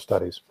historical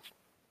studies.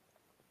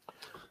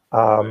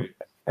 Right.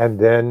 And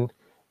then,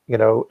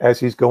 as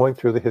he's going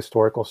through the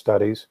historical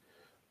studies,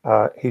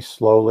 he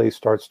slowly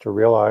starts to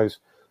realize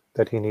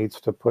that he needs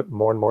to put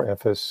more and more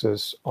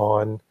emphasis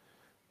on,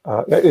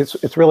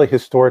 it's really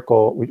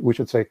historical, we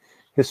should say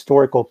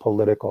historical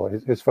political.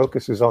 His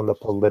focus is on the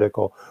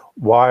political.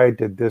 Why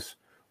did this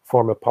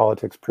form of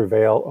politics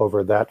prevail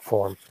over that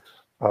form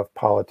of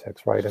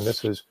politics, right? And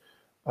this is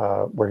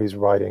where he's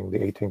writing the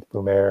 18th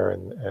Brumaire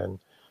and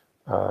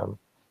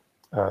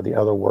the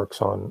other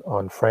works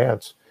on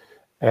France.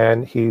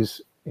 And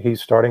he's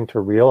starting to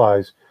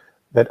realize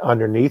that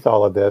underneath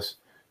all of this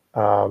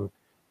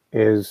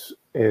is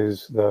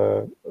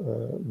the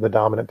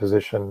dominant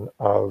position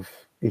of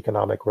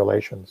economic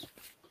relations.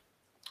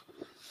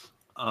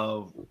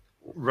 Oh,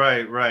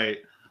 right.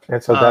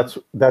 And so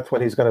that's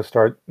when he's going to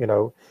start, in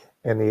the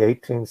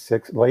late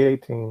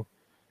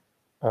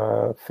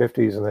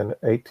 1850s and then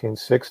late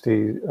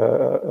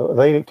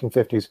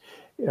 1850s,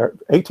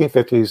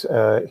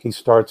 1850s, he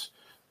starts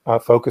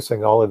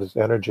focusing all of his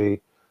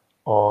energy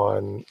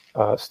on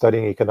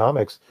studying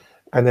economics.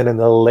 And then in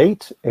the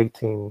late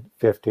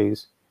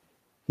 1850s,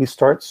 he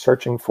starts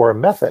searching for a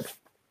method.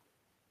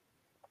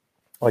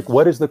 Like,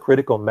 what is the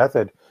critical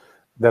method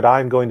that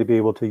I'm going to be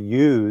able to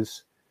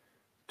use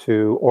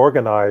to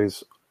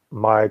organize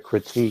my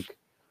critique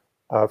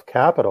of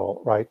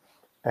capital, right?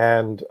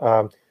 And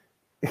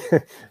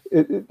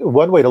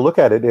one way to look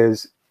at it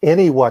is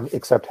anyone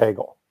except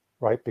Hegel,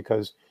 right?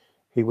 Because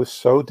he was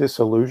so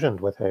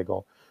disillusioned with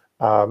Hegel.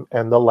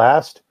 And the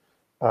last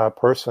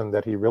person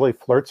that he really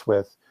flirts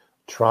with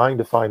trying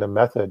to find a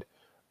method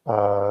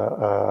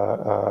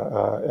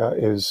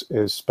is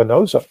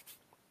Spinoza.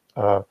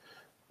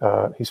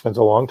 He spends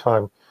a long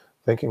time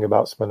thinking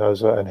about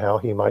Spinoza and how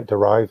he might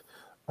derive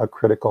a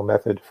critical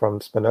method from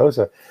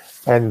Spinoza,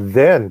 and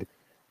then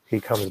he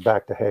comes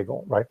back to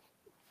Hegel, right?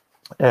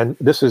 And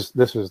this is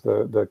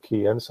the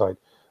key insight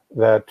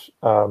that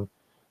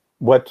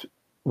what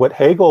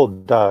Hegel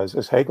does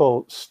is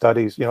Hegel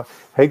studies.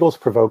 Hegel's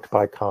provoked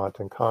by Kant,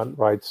 and Kant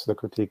writes the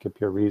Critique of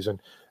Pure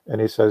Reason, and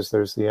he says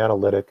there's the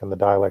analytic and the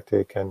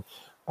dialectic, and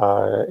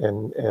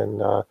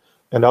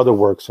other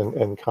works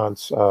in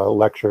Kant's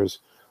lectures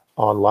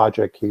on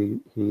logic.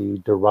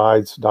 He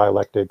derides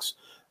dialectics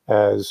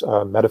as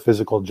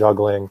metaphysical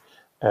juggling,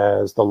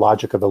 as the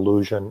logic of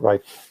illusion,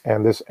 right?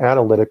 And this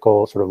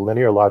analytical sort of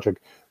linear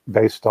logic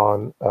based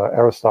on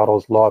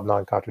Aristotle's law of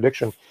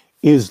non-contradiction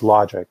is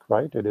logic,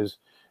 right? It is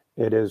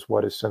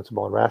what is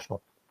sensible and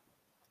rational.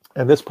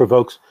 And this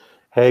provokes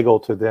Hegel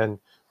to then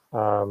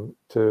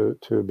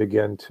to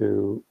begin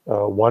to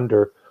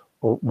wonder,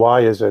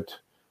 why is it,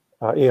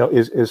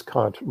 is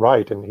Kant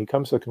right? And he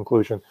comes to the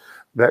conclusion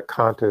that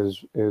Kant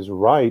is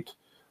right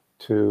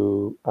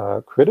to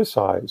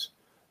criticize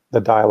the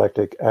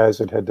dialectic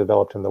as it had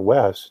developed in the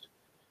West,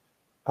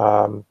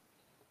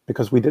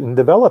 because we didn't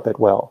develop it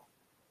well.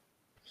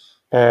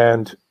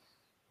 And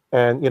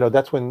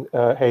that's when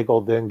Hegel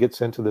then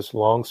gets into this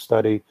long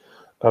study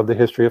of the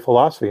history of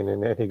philosophy,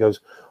 and he goes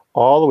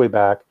all the way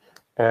back,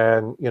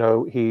 and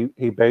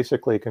he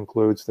basically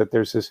concludes that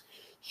there's this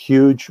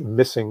huge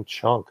missing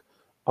chunk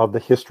of the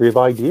history of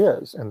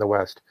ideas in the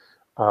West,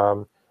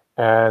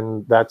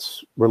 and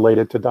that's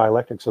related to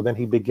dialectic. So then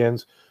he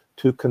begins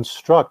to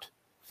construct,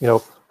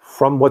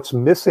 from what's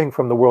missing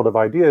from the world of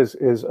ideas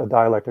is a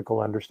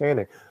dialectical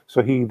understanding.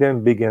 So he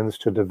then begins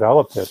to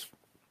develop this.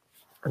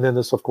 And then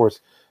this, of course,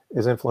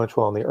 is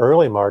influential on the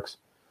early Marx.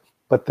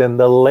 But then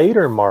what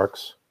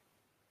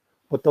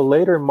the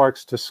later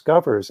Marx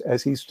discovers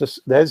as he's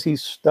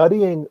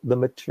studying the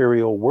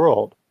material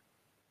world,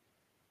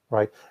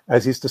 right?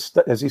 As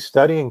he's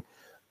studying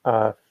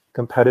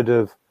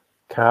competitive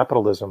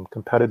capitalism,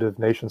 competitive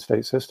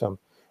nation-state system,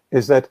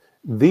 is that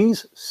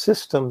these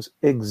systems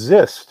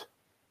exist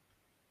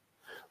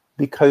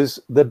because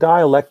the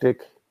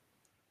dialectic,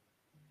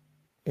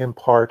 in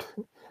part,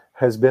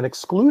 has been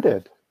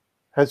excluded,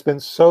 has been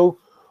so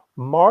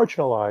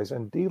marginalized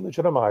and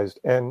delegitimized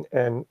and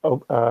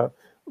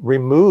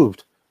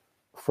removed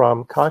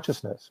from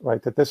consciousness,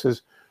 right? That this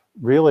is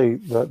really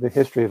the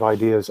history of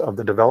ideas of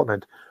the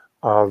development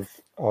of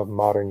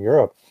modern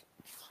Europe.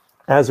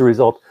 As a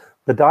result,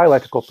 the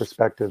dialectical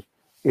perspective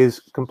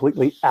is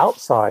completely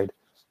outside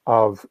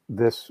of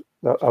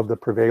the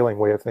prevailing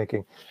way of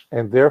thinking,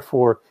 and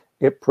therefore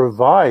it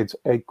provides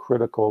a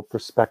critical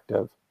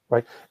perspective,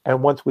 right?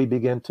 And once we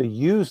begin to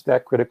use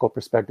that critical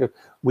perspective,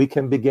 we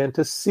can begin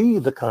to see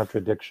the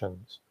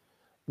contradictions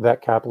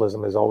that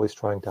capitalism is always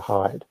trying to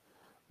hide.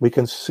 We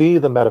can see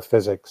the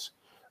metaphysics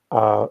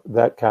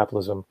that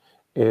capitalism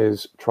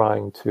is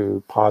trying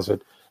to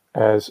posit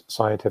as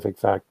scientific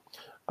fact.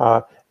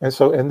 And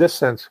so, in this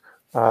sense,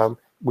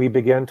 we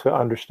begin to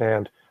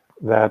understand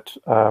that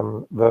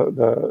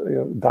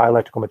the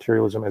dialectical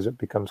materialism, as it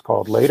becomes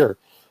called later,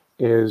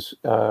 is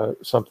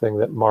something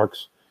that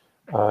Marx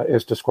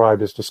is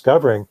described as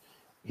discovering.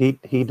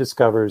 He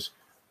discovers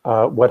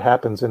what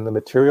happens in the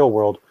material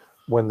world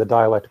when the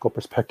dialectical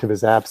perspective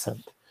is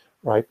absent,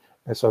 right?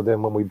 And so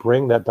then when we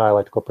bring that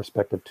dialectical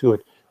perspective to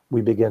it,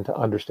 we begin to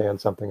understand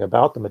something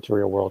about the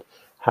material world,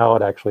 how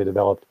it actually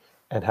developed,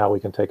 and how we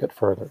can take it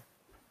further.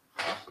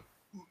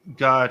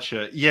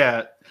 Gotcha.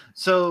 Yeah.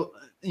 So,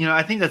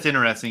 I think that's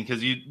interesting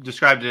because you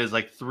described it as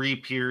like 3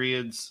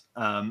 periods.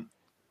 I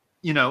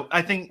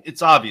think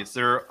it's obvious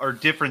there are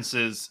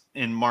differences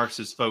in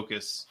Marx's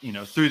focus,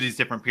 through these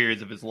different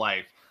periods of his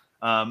life.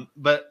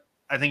 But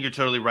I think you're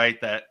totally right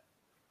that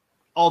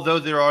although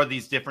there are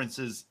these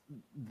differences,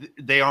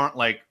 they aren't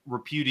like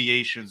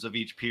repudiations of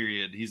each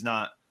period. He's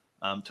not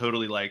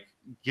totally like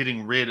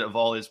getting rid of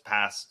all his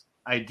past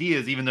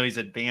ideas, even though he's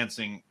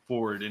advancing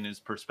forward in his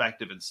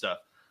perspective and stuff.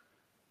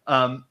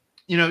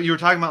 You were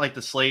talking about like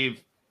the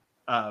slave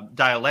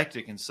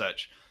dialectic and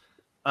such.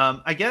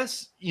 I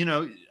guess,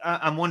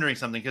 I'm wondering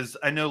something because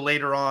I know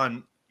later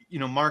on,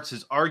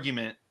 Marx's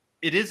argument,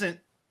 it isn't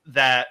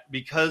that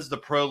because the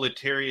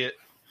proletariat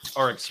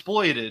are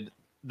exploited,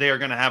 they are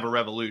going to have a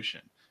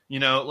revolution.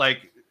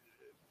 Like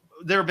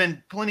there have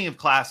been plenty of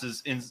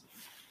classes in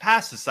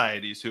past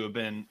societies who have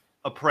been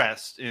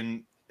oppressed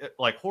in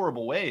like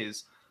horrible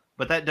ways,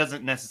 but that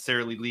doesn't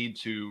necessarily lead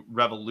to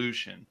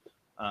revolution.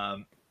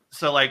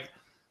 So like,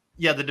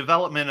 yeah, the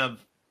development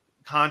of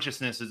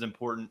consciousness is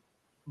important,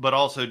 but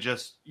also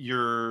just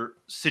your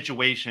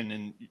situation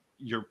and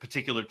your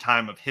particular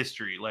time of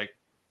history. Like,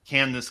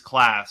 can this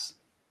class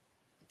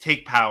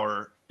take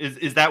power?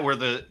 Is that where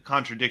the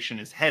contradiction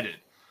is headed?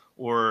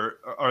 Or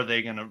are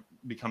they going to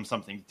become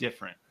something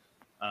different?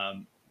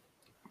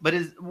 But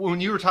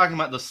when you were talking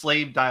about the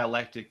slave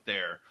dialectic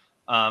there,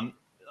 I'm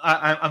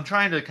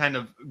trying to kind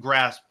of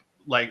grasp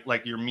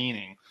like your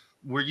meaning.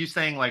 Were you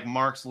saying like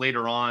Marx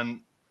later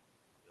on,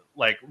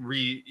 like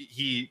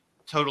he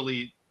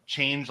totally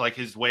changed like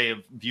his way of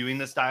viewing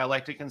this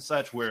dialectic and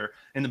such, where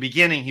in the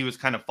beginning he was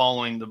kind of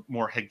following the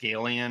more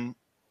Hegelian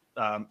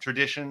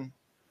tradition?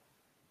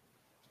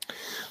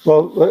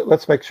 Well,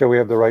 let's make sure we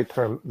have the right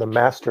term, the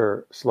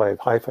master-slave,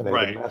 hyphenated,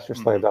 right.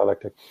 Master-slave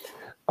dialectic.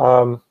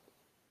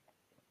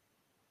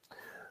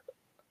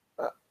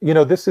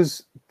 This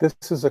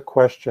is a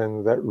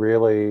question that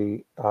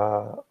really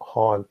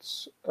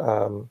haunts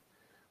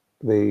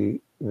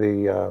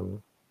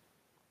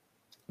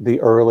the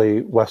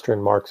early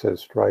Western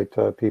Marxists, right?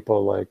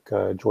 People like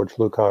George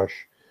Lukács,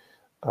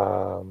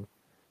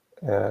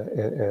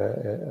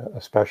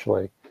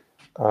 especially,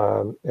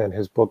 and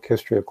his book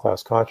History of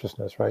Class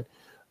Consciousness, right?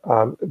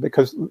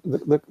 Because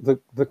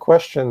the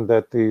question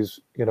that these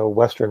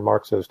Western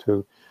Marxists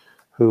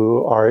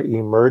who are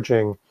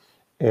emerging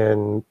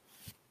in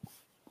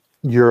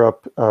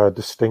Europe,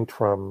 distinct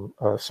from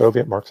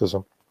Soviet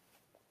Marxism,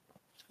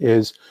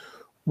 is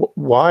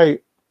why.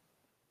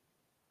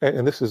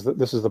 And this is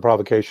the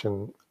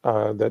provocation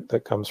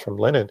that comes from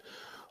Lenin.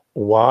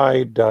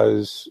 Why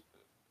does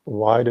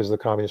the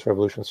communist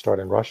revolution start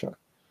in Russia?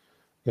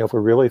 If we're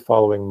really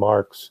following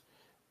Marx,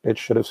 it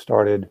should have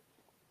started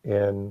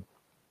in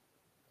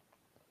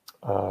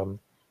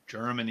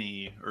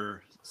Germany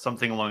or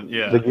something along,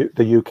 yeah,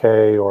 the UK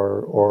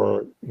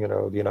or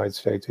the United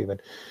States even,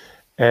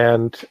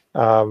 and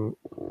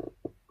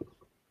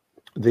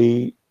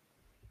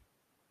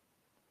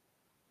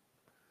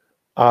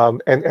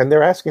and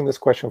they're asking this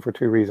question for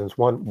 2 reasons.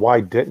 One,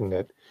 why didn't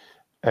it?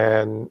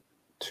 And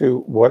 2,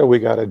 what do we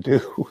got to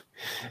do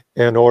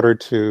in order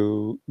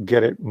to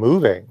get it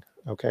moving?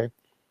 Okay.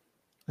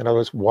 In other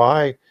words,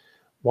 why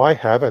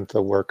haven't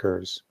the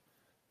workers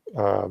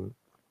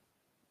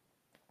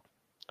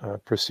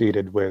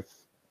proceeded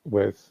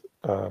with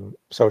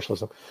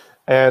socialism?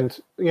 And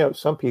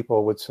some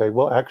people would say,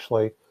 well,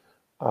 actually,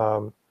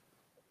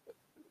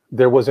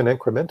 there was an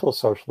incremental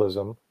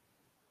socialism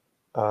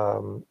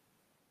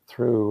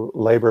through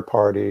labor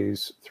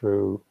parties,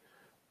 through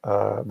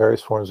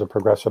various forms of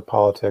progressive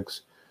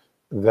politics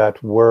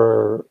that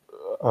were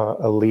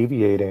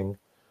alleviating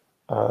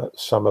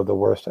some of the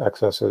worst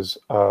excesses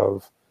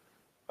of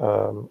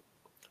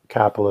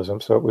capitalism.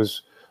 So it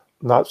was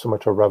not so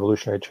much a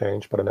revolutionary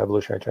change, but an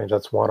evolutionary change.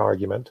 That's one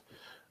argument.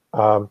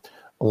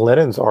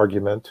 Lenin's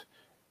argument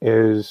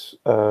is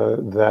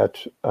that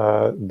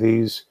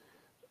these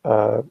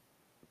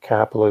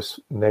capitalist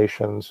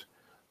nations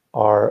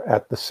are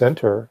at the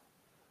center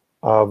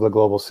of the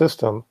global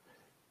system,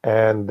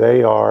 and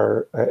they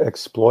are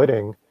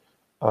exploiting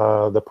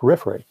the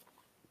periphery.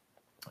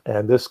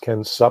 And this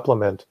can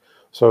supplement.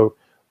 So,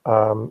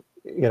 in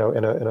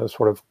a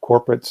sort of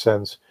corporate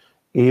sense,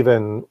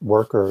 even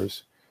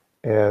workers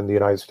in the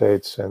United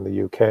States and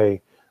the UK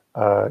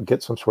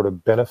get some sort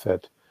of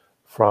benefit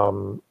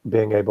from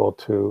being able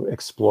to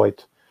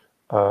exploit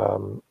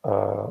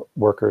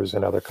workers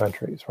in other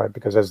countries, right?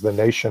 Because as the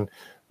nation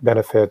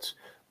benefits,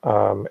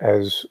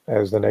 as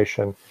the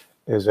nation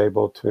is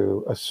able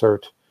to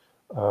assert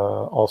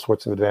all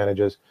sorts of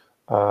advantages,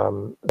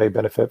 they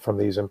benefit from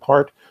these in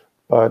part,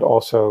 but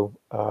also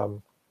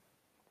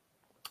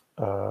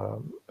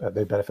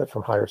they benefit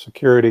from higher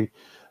security,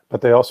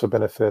 but they also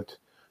benefit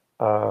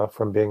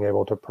from being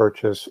able to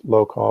purchase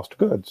low-cost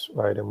goods,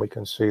 right? And we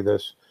can see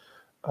this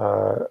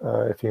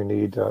if you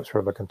need sort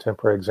of a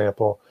contemporary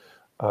example.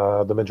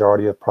 The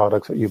majority of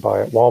products that you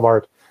buy at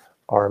Walmart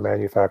are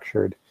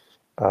manufactured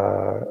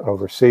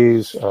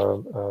overseas,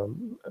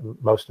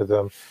 most of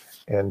them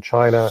in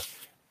China.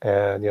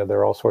 And there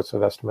are all sorts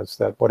of estimates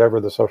that whatever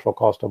the social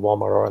cost of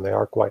Walmart are, and they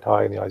are quite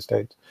high in the United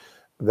States,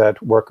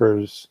 that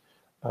workers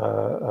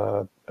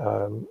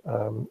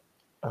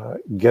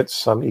get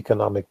some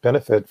economic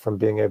benefit from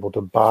being able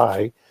to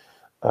buy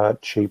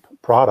cheap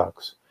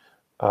products,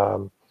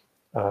 and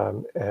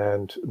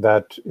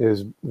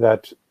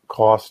that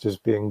cost is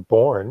being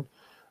borne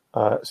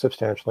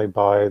substantially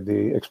by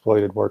the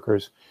exploited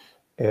workers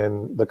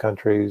in the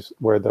countries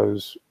where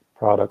those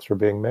products are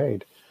being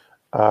made.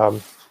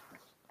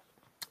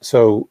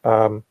 So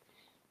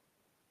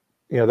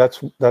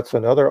that's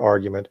another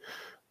argument,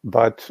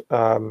 but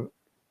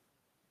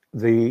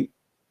the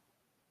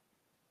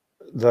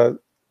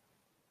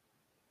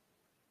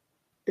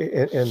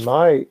in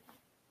my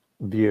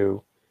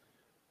view,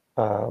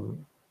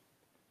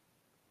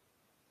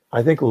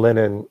 I think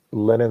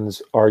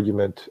Lenin's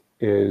argument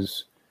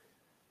is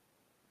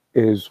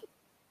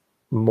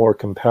more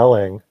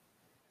compelling,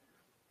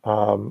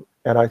 and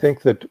I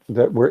think that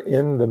we're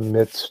in the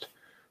midst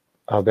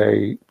of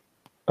a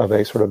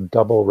sort of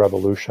double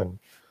revolution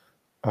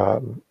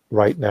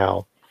right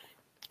now,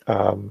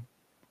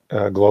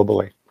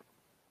 globally,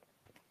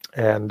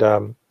 and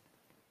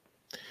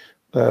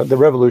the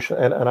revolution,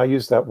 and I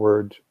use that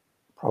word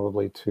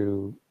probably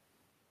too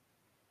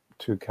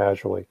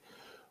casually,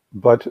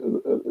 but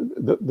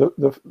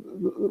the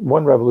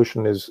one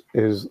revolution is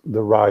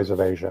the rise of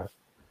Asia,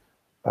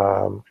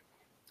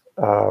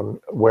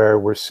 where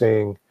we're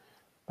seeing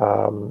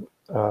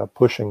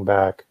pushing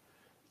back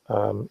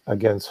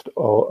against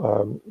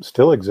all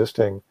still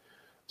existing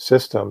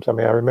systems. I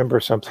mean, I remember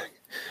something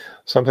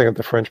that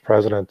the French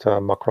president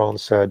Macron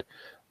said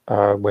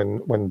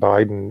when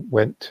Biden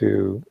went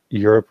to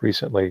Europe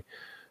recently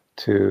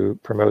to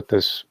promote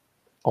this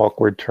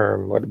awkward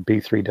term, what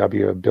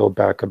B3W, Build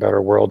Back a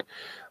Better World,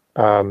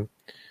 where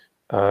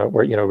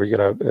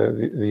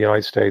the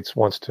United States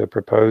wants to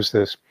propose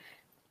this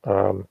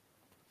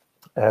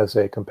as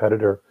a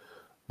competitor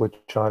with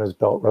China's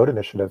Belt and Road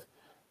Initiative,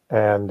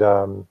 and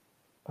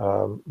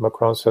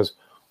Macron says,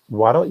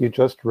 "Why don't you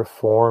just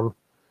reform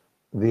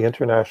the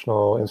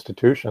international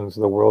institutions,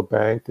 the World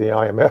Bank, the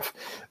IMF,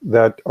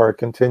 that are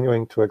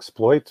continuing to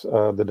exploit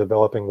the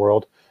developing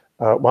world?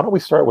 Why don't we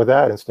start with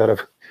that instead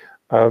of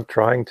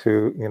trying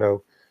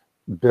to,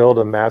 build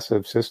a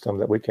massive system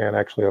that we can't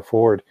actually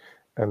afford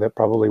and that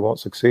probably won't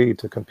succeed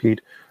to compete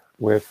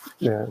with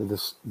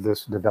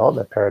this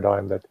development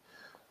paradigm that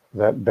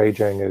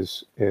Beijing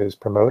is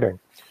promoting."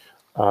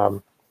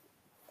 And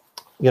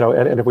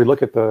if we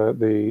look at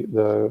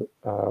the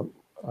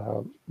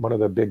one of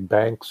the big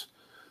banks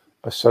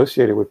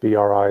associated with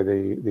BRI,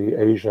 the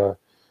Asia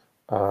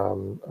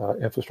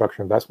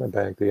Infrastructure Investment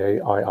Bank, the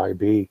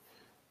AIIB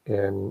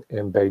in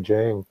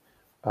Beijing,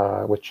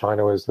 with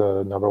China as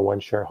the number one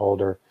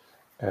shareholder,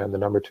 and the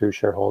number two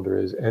shareholder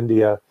is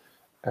India,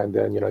 and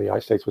then the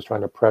United States was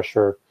trying to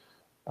pressure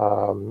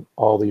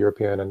all the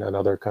European and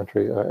other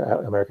country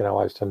American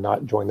allies to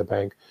not join the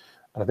bank.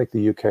 And I think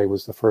the UK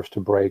was the first to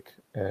break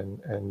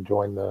and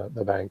join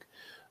the bank.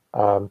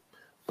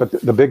 But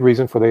the big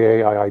reason for the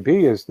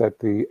AIIB is that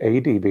the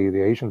ADB,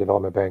 the Asian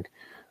Development Bank,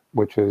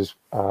 which is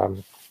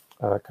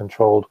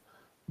controlled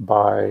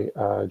by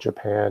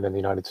Japan and the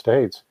United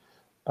States,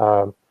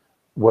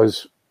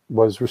 was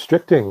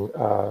restricting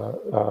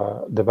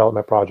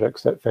development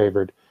projects that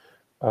favored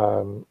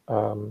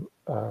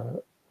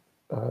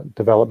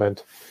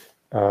development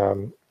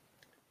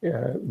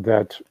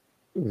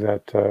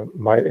that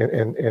might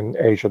in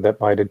Asia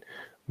that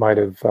might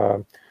have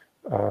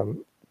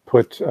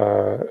put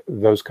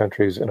those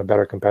countries in a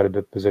better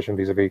competitive position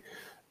vis-a-vis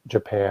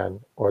Japan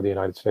or the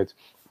United States.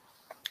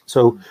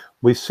 So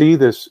we see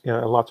this,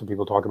 and lots of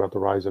people talk about the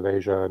rise of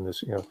Asia and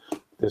this,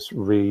 this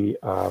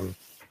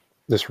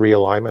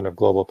realignment of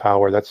global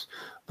power. That's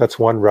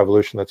one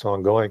revolution that's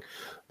ongoing.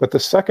 But the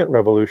second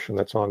revolution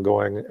that's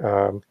ongoing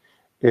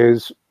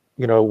is,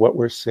 what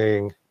we're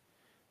seeing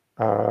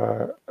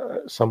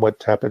somewhat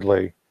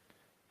tepidly,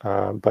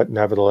 but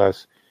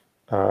nevertheless,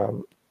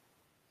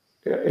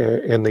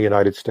 in the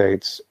United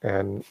States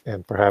and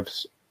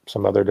perhaps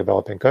some other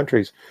developing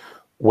countries,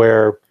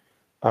 where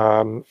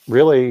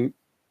really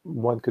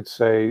one could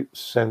say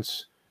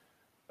since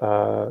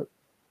the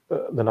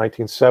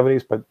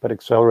 1970s, but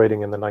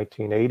accelerating in the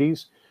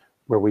 1980s,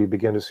 where we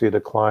begin to see a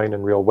decline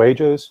in real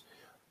wages,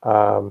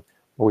 where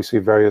we see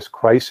various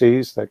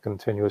crises that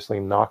continuously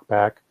knock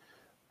back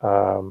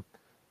um,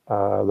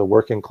 the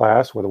working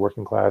class, where the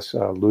working class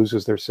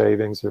loses their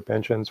savings, their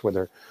pensions, where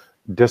they're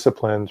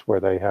disciplined, where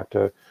they have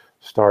to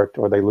start,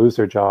 or they lose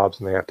their jobs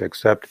and they have to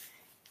accept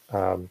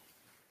um,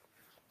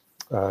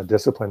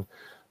 discipline.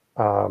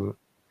 Um,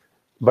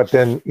 but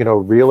then,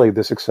 really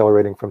this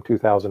accelerating from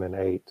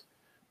 2008,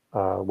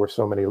 where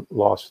so many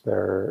lost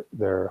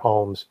their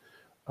homes,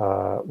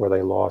 where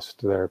they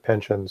lost their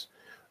pensions.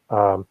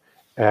 Um,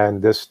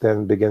 and this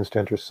then begins to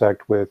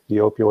intersect with the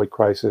opioid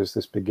crisis.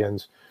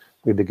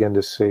 We begin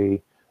to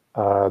see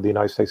the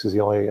United States is the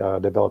only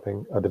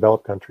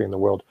developed country in the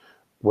world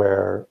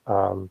where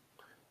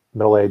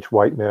middle-aged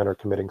white men are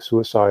committing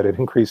suicide at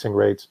increasing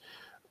rates.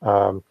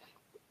 Um,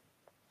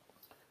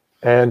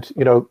 and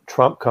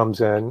Trump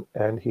comes in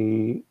and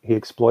he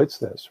exploits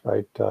this,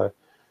 right?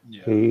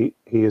 Yeah. He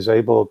is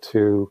able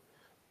to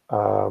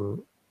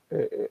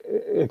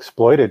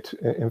exploit it.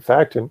 In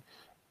fact,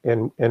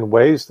 in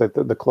ways that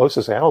the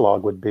closest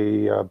analog would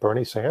be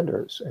Bernie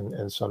Sanders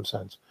in some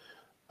sense.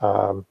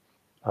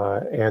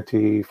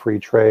 Anti-free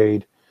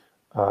trade.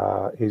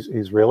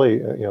 He's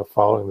really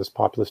following this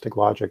populistic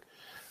logic.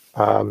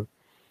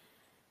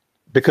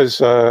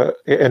 Because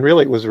and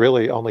really it was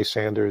really only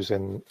Sanders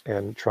and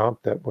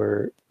Trump that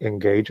were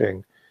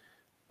engaging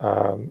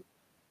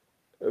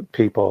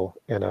people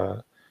in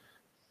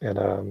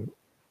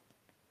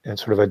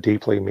sort of a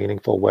deeply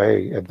meaningful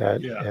way in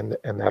that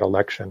in that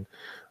election.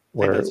 I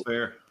think that's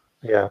fair.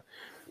 Yeah,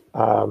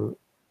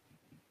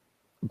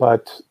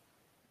 but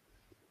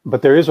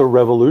there is a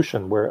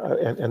revolution where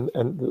and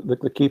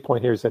the key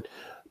point here is that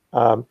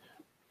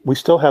we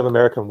still have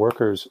American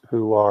workers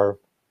who are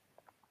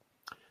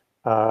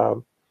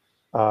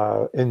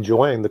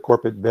enjoying the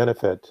corporate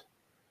benefit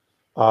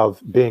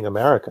of being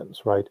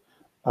Americans, right?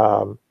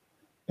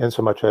 In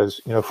so much as,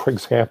 for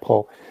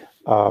example,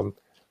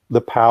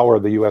 the power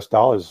of the U.S.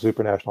 dollar as a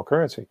supranational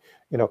currency.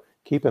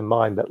 Keep in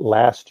mind that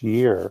last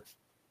year,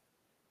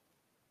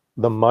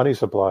 the money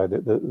supply,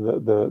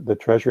 the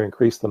Treasury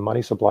increased the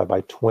money supply by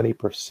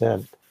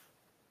 20%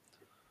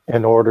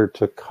 in order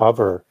to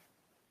cover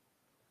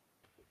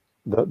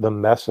the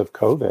mess of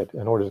COVID,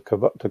 in order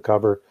to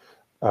cover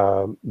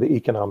the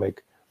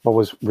economic, what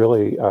was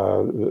really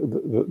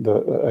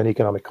an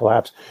economic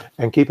collapse.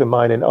 And keep in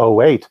mind, in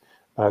 2008,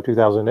 at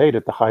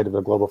the height of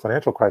the global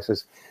financial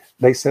crisis,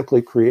 they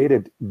simply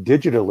created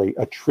digitally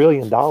 $1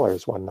 trillion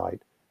one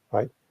night,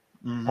 right?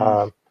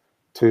 Mm-hmm.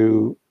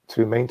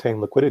 To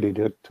maintain liquidity,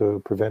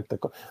 to prevent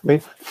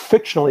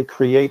fictionally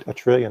create $1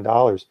 trillion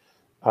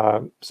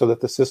so that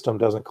the system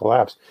doesn't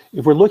collapse.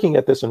 If we're looking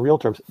at this in real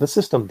terms, the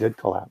system did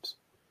collapse.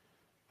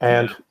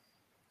 And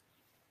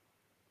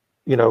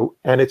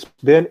and it's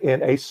been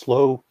in a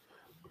slow,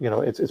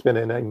 it's been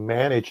in a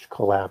managed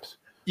collapse.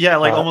 Yeah,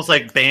 like almost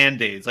like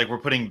Band-Aids. Like we're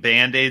putting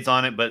Band-Aids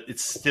on it, but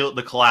it's still,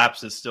 the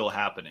collapse is still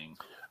happening.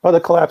 Oh, the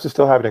collapse is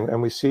still happening,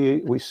 and we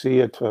see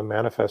it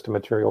manifest in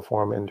material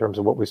form in terms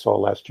of what we saw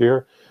last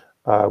year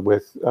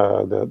with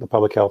the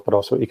public health, but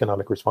also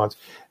economic response,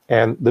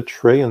 and the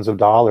trillions of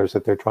dollars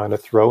that they're trying to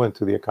throw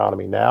into the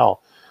economy now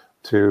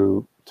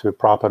to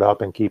prop it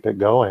up and keep it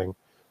going.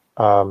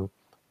 And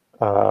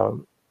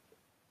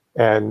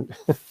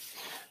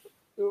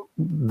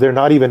they're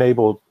not even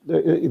able,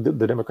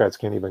 the Democrats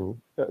can't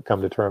even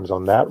come to terms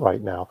on that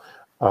right now.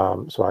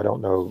 So I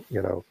don't know,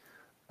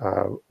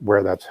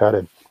 where that's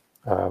headed.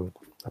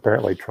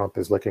 Apparently Trump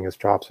is licking his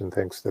chops and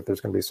thinks that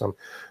there's going to be some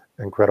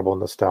incredible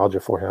nostalgia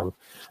for him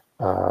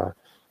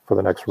for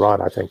the next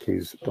run. I think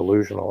he's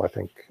delusional. I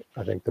think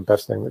the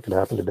best thing that could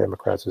happen to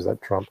Democrats is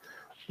that Trump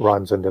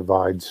runs and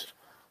divides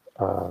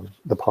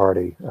the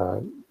party.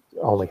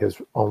 Only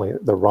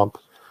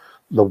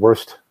the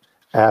worst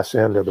ass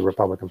end of the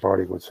Republican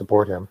Party would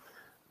support him.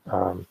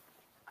 I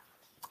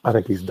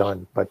think he's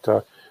done.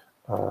 But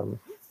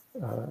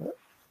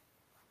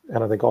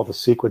and I think all the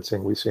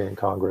sequencing we see in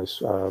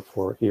Congress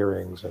for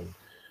hearings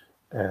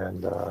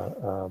and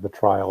the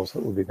trials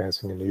that will be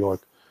advancing in New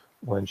York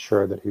will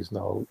ensure that he's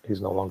no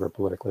longer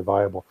politically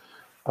viable,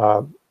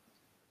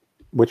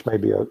 which may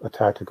be a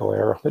tactical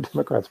error on the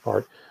Democrats'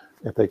 part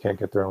if they can't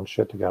get their own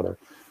shit together.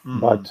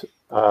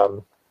 Mm-hmm.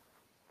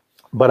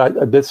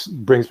 But this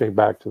brings me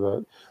back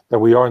to that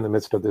we are in the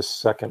midst of this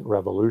second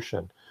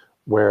revolution,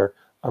 where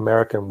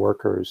American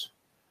workers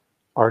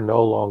are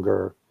no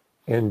longer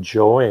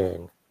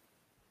enjoying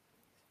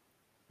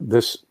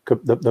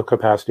the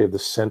capacity of the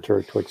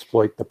center to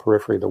exploit the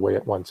periphery the way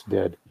it once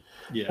did.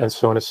 Yeah. And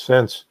so in a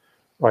sense,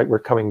 right, we're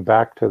coming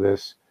back to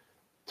this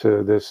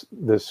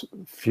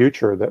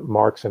future that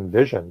Marx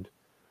envisioned,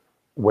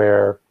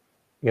 where,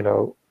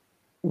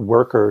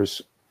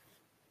 workers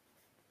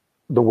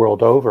the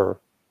world over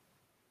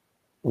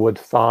would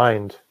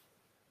find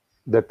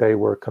that they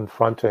were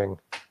confronting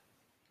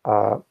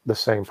the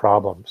same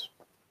problems.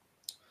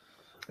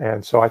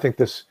 And so I think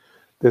this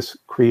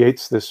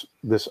creates this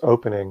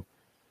opening,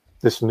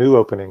 this new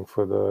opening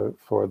for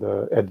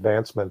the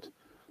advancement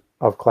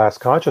of class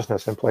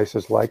consciousness in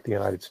places like the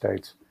United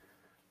States,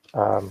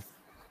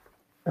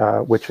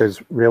 which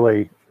has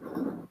really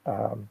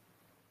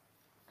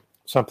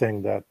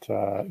something that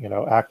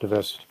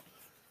activists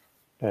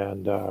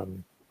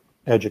and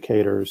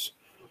educators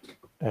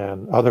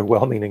and other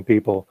well-meaning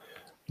people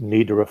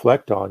need to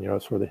reflect on.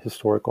 Sort of the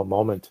historical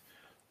moment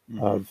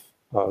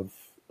Mm-hmm. of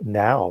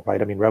now,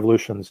 right? I mean,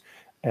 revolutions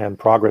and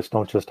progress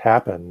don't just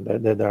happen;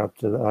 they're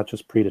not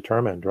just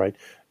predetermined, right?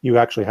 You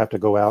actually have to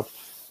go out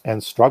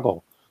and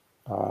struggle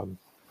and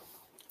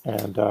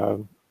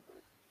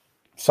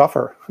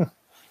suffer.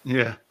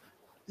 Yeah.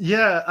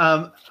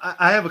 Yeah.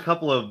 I have a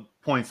couple of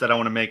points that I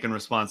want to make in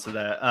response to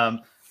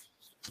that.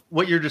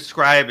 What you're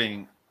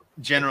describing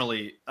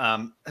generally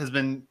has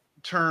been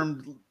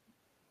termed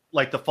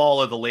like the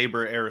fall of the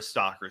labor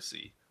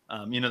aristocracy.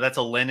 That's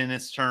a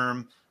Leninist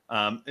term.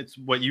 It's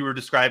what you were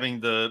describing,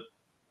 the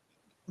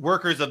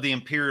workers of the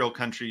imperial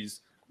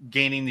countries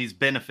gaining these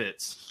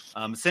benefits.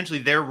 Essentially,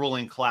 their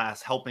ruling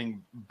class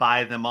helping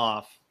buy them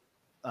off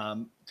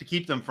to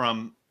keep them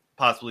from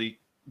possibly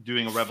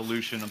doing a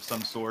revolution of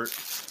some sort.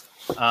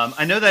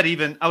 I know that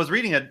even I was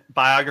reading a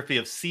biography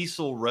of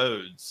Cecil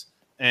Rhodes,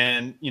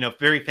 and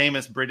very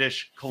famous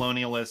British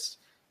colonialist.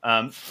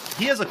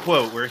 He has a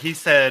quote where he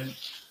said,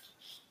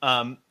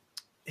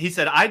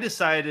 "I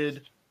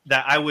decided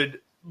that I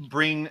would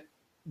bring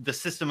the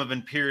system of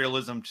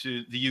imperialism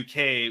to the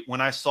UK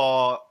when I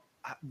saw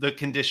the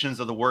conditions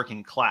of the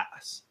working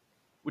class,"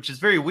 which is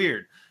very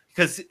weird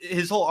because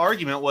his whole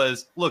argument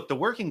was, look, the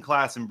working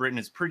class in Britain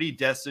is pretty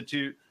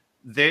destitute.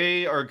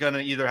 They are going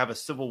to either have a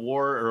civil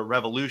war or a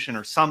revolution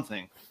or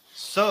something.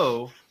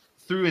 So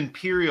through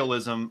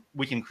imperialism,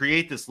 we can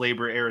create this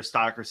labor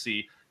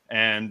aristocracy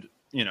and,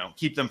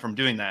 keep them from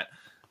doing that.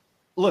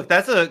 Look,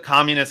 that's a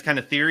communist kind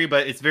of theory,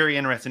 but it's very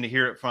interesting to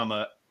hear it from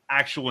a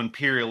actual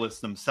imperialists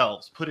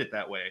themselves, put it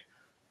that way.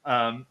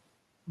 But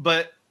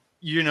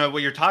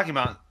what you're talking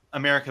about,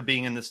 America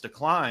being in this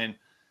decline.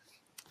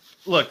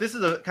 Look, this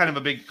is a kind of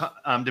a big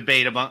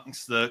debate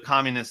amongst the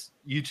communist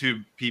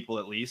YouTube people,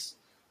 at least.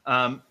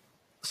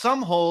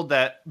 Some hold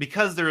that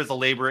because there is a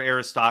labor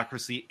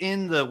aristocracy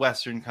in the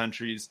Western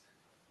countries,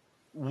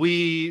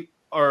 we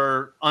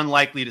are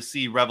unlikely to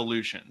see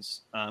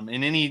revolutions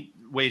in any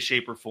way,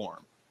 shape, or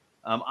form.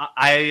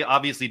 I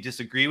obviously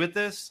disagree with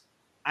this.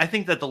 I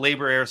think that the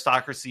labor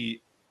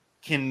aristocracy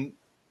can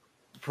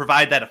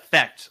provide that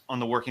effect on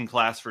the working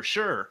class for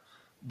sure.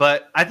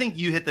 But I think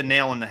you hit the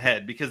nail on the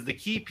head, because the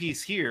key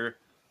piece here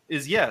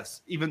is,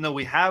 yes, even though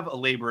we have a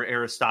labor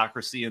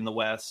aristocracy in the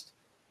West,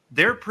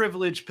 their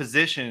privileged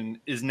position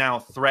is now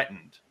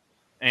threatened.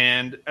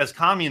 And as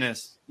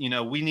communists,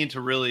 we need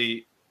to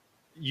really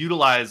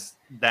utilize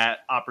that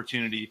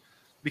opportunity,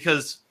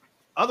 because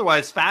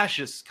otherwise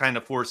fascist kind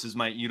of forces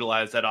might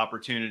utilize that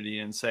opportunity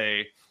and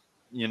say,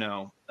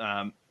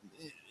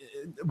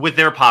 with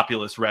their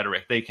populist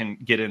rhetoric, they can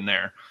get in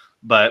there.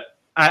 But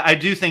I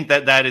do think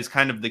that is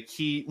kind of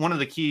one of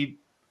the key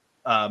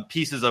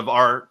pieces of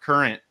our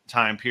current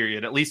time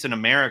period, at least in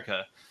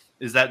America,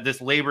 is that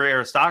this labor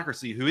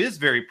aristocracy, who is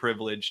very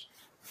privileged,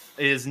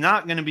 is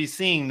not going to be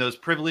seeing those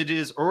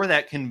privileges or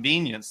that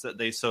convenience that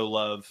they so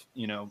love,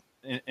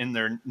 in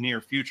their near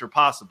future,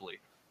 possibly.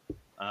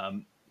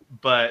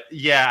 But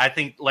yeah, I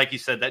think, like you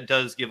said, that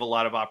does give a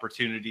lot of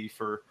opportunity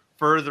for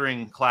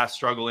furthering class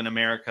struggle in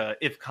America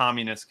if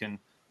communists can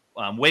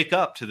wake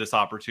up to this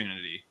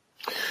opportunity.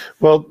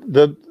 Well,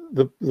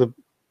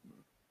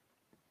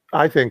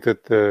 I think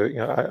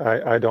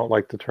that I don't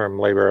like the term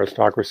labor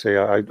aristocracy.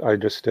 I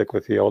just stick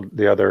with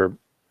the other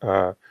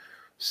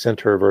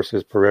center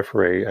versus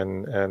periphery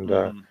and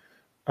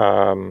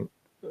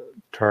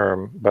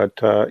term. But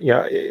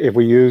if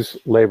we use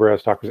labor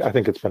aristocracy, I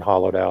think it's been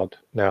hollowed out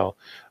now.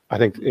 I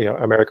think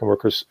American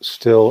workers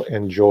still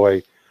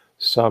enjoy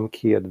some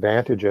key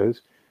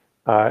advantages,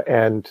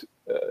 and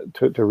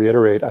to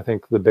reiterate, I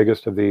think the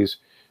biggest of these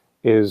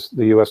is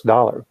the U.S.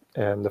 dollar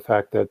and the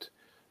fact that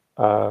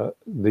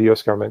the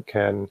U.S. government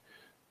can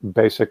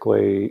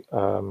basically,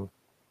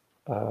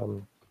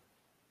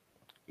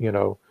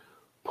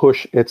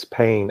 push its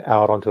pain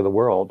out onto the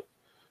world.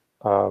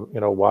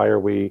 Why are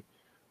we,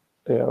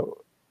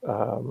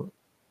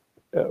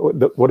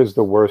 what is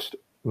the worst,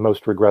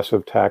 most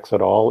regressive tax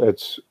at all?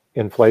 It's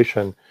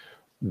inflation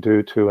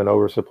due to an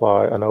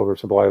oversupply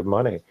of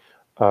money.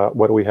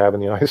 What do we have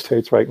in the United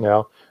States right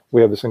now?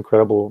 We have this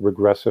incredible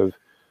regressive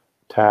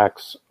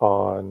tax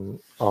on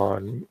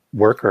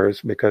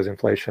workers because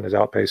inflation is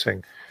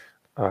outpacing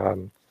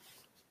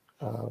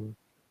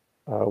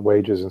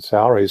wages and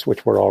salaries,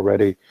 which were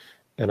already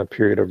in a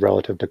period of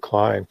relative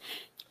decline.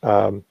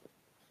 But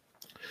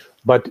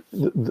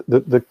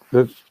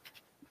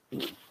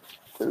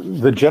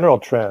the general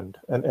trend,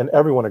 and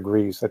everyone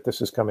agrees that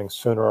this is coming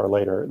sooner or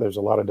later, there's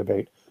a lot of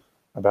debate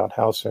about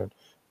how soon,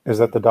 is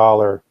that the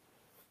dollar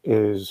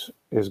is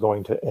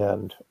going to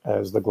end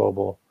as the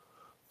global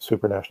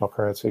supranational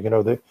currency.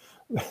 The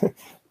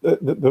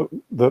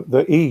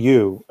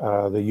EU,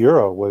 the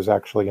euro was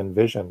actually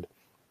envisioned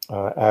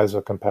as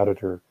a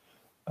competitor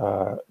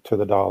to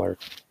the dollar,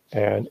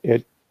 and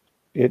it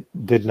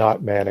did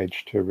not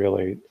manage to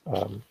really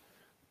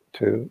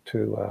to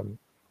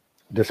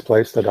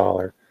displace the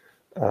dollar.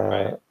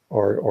 Right.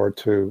 or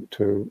to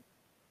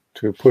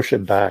push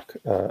it back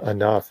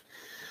enough.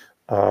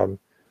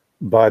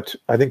 But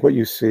I think what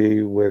you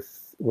see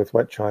with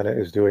what China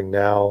is doing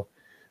now,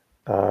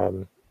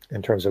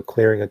 in terms of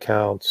clearing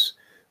accounts,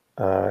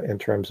 in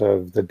terms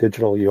of the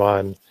digital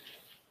yuan,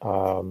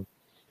 um,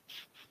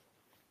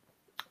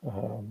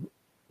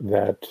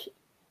 that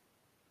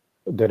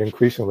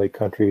increasingly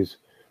countries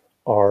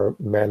are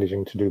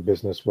managing to do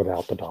business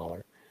without the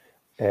dollar,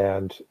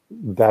 and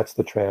that's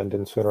the trend.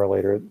 And sooner or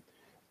later,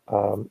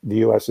 the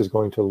U.S. is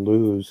going to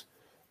lose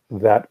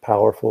that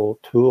powerful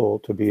tool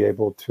to be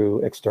able to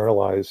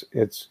externalize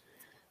its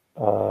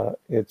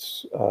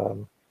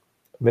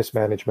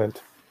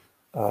mismanagement,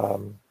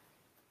 um,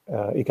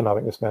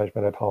 economic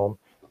mismanagement at home,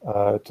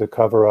 to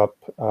cover up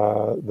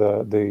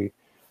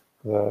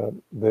the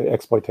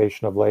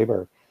exploitation of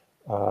labor,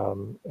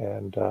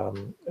 and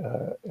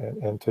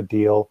to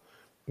deal,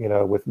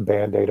 with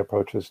band-aid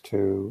approaches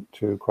to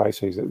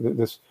crises.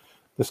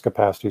 This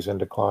capacity is in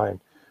decline,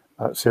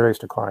 serious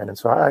decline, and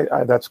so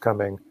I that's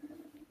coming.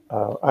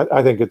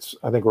 I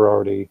think we're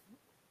already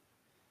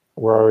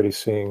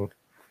seeing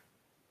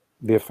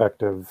the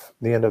effect of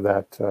the end of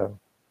that.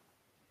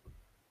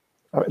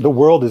 The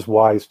world is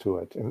wise to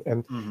it,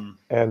 Hmm.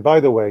 and by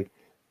the way,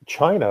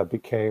 China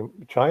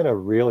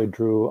really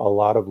drew a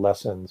lot of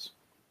lessons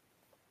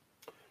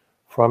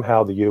from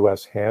how the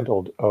U.S.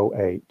 handled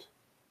 '08,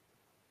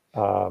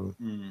 um,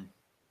 Mm.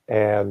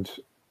 and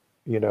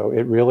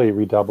it really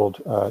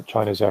redoubled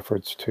China's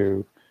efforts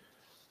to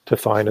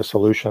find a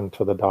solution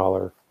to the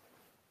dollar,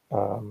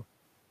 um,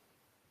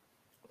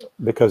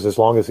 because as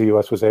long as the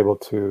U.S. was able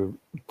to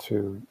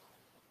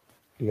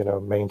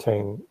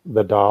maintain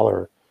the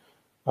dollar,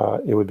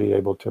 it would be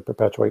able to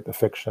perpetuate the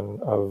fiction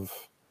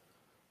of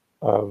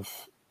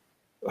of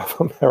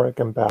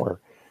American power.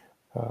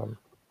 Um,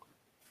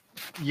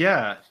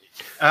 Yeah,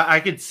 I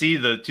could see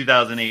the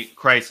 2008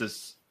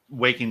 crisis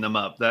waking them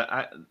up.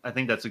 I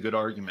think that's a good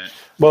argument.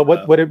 well,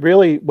 Uh, what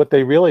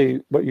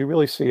you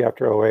really see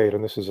after '08,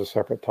 and this is a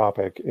separate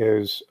topic,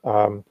 is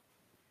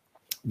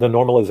the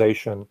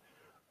normalization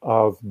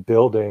of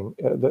building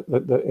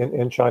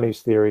in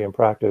Chinese theory and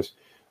practice,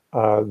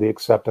 the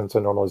acceptance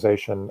and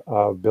normalization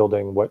of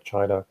building what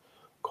China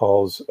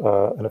calls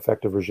an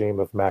effective regime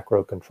of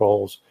macro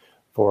controls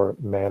for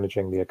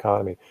managing the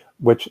economy,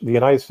 which the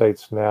United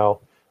States now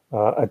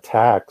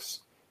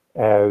attacks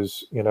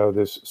as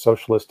this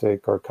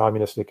socialistic or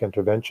communistic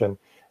intervention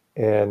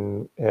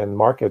in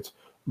markets,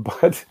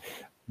 but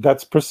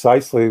that's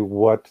precisely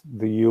what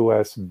the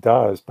U.S.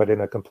 does, but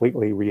in a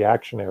completely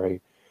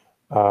reactionary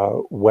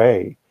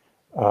way,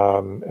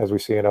 as we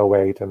see in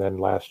 '08 and then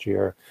last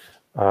year.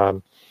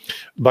 Um,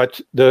 but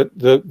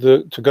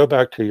the to go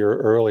back to your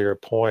earlier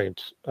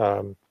point,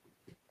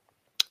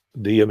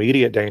 the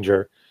immediate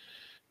danger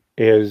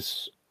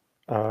is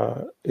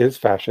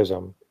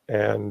fascism,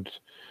 and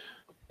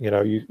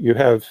you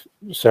have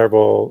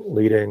several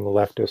leading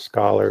leftist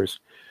scholars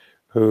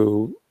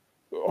who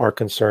are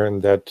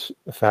concerned that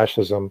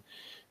fascism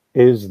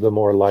is the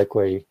more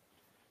likely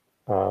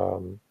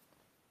um,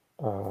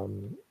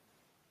 um,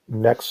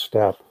 next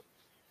step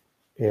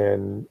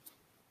in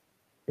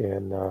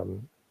in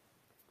um,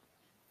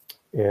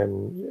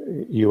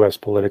 in U.S.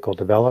 political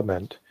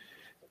development,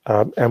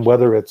 and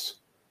whether it's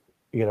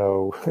you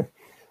know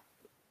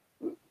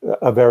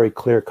a very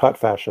clear-cut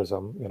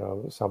fascism,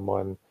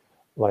 someone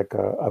like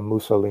a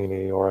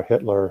Mussolini or a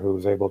Hitler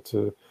who's able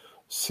to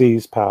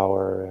seize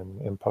power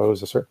and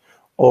impose a certain,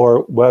 or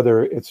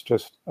whether it's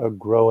just a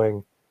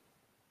growing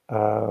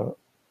uh,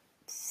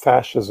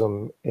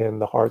 fascism in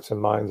the hearts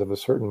and minds of a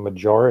certain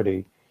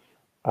majority,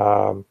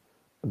 um,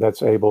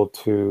 that's able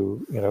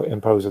to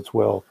impose its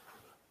will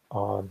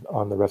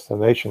on the rest of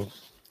the nation.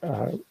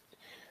 Uh,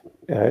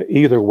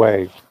 Either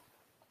way,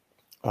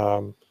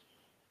 um,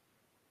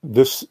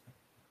 this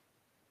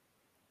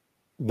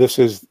this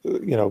is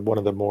one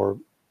of the more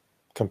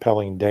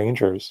compelling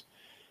dangers,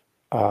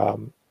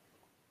 um,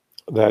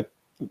 that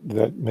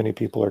many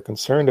people are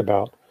concerned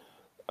about.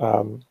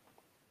 Um,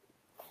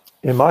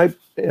 in my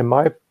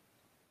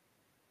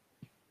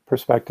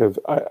perspective,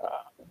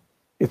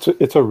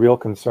 it's a real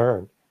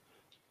concern,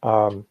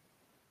 um,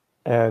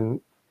 and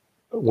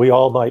we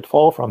all might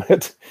fall from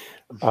it.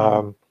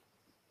 Um,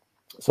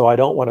 so I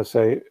don't want to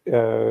say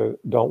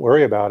don't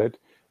worry about it,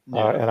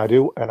 yeah. and I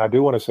do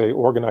want to say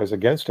organize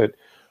against it.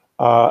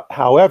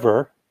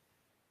 However,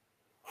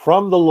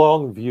 from the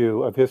long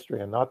view of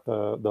history, and not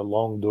the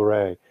longue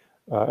durée,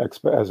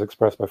 as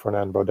expressed by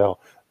Fernand Braudel,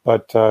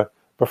 but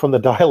from the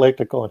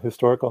dialectical and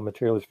historical and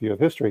materialist view of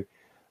history,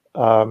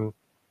 um,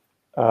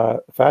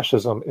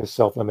 fascism is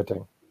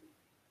self-limiting.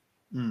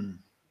 Mm.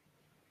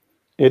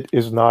 It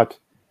is not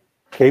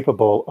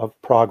capable of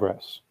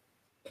progress.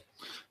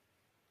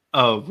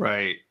 Oh,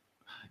 right.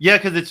 Yeah,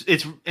 because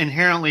it's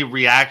inherently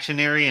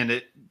reactionary, and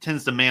it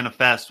tends to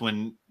manifest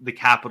when the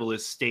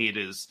capitalist state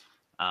is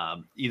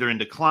either in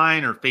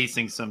decline or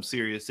facing some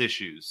serious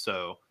issues.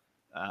 So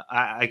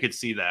I could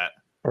see that.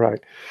 Right.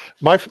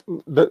 My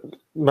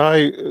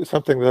my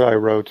something that I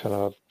wrote in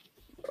an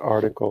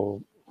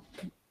article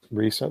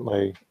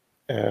recently,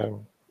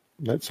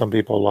 that some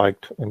people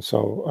liked, and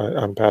so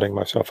I'm patting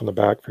myself on the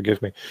back,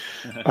 forgive me,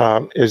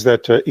 is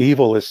that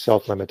evil is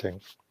self-limiting.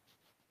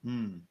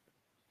 Hmm.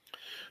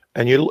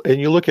 And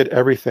you look at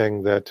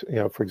everything that,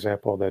 for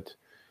example, that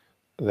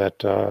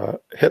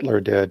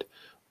Hitler did,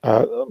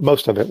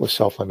 most of it was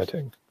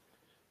self-limiting.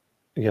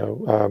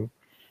 You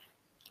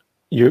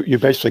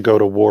basically go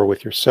to war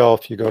with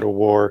yourself, you go to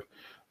war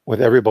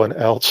with everyone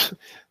else.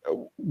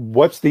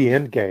 What's the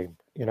end game?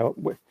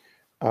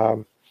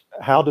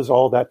 How does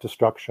all that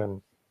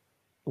destruction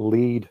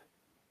lead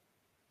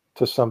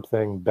to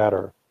something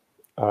better?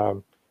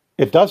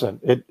 It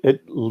doesn't.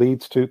 It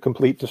leads to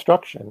complete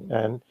destruction,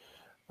 and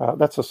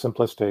that's a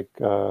simplistic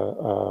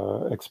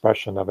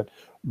expression of it.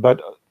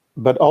 But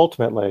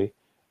ultimately,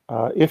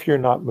 if you're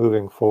not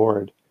moving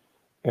forward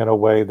in a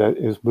way that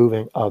is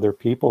moving other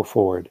people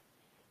forward,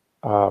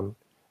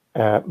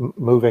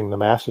 moving the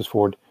masses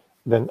forward,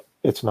 then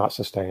it's not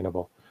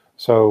sustainable.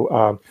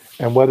 So,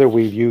 and whether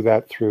we view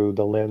that through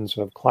the lens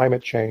of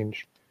climate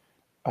change,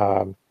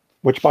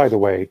 which, by the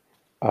way,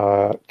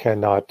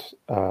 cannot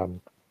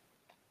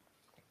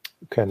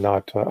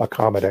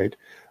accommodate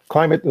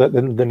climate.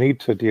 The need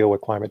to deal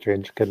with climate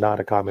change cannot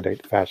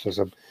accommodate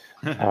fascism.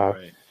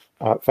 Right.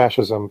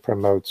 Fascism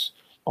promotes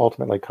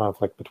ultimately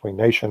conflict between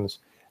nations,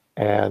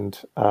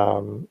 and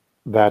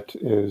that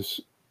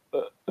is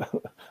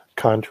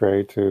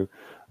contrary to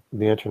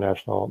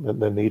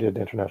the needed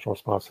international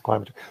response to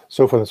climate change.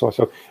 So forth and so on.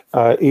 So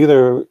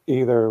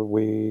either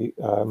we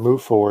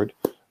move forward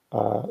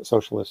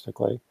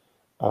socialistically,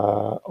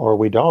 or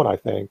we don't. I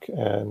think,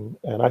 and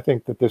I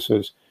think that this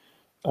is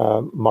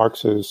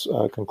Marx's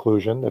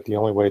conclusion that the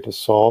only way to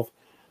solve,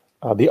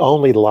 the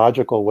only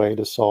logical way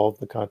to solve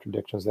the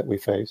contradictions that we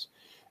face,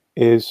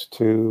 is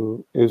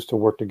to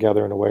work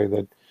together in a way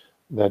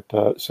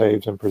that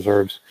saves and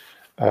preserves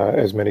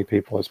as many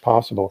people as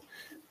possible.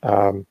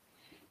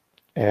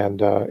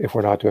 And if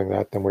we're not doing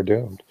that, then we're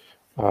doomed.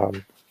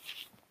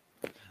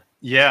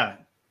 Yeah.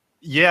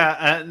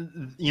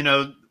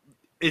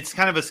 It's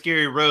kind of a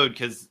scary road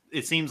because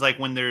it seems like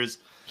when there's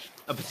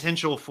a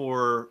potential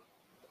for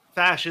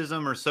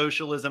fascism or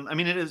socialism, I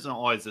mean, it isn't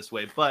always this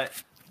way, but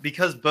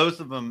because both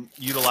of them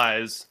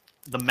utilize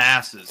the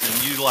masses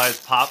and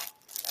utilize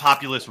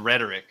populist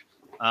rhetoric,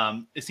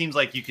 it seems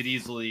like you could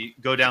easily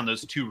go down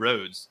those two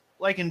roads.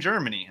 Like in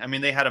Germany, I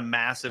mean, they had a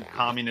massive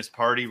communist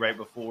party right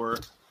before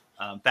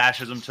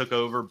fascism took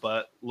over,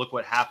 but look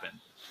what happened.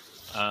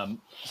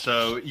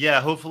 So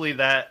yeah, hopefully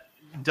that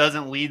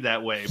doesn't lead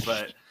that way,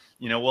 but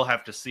we'll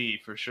have to see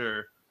for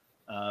sure.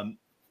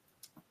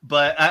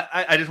 But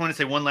I just want to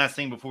say one last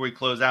thing before we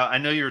close out. I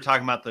know you were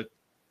talking about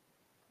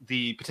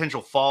the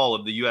potential fall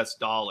of the U.S.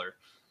 dollar.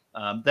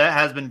 That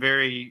has been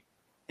very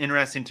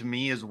interesting to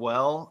me as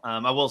well.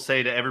 I will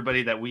say to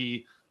everybody that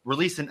we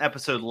released an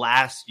episode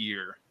last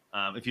year.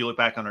 If you look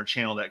back on our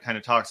channel, that kind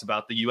of talks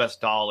about the U.S.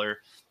 dollar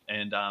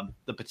and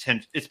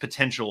its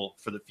potential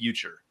for the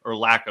future, or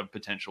lack of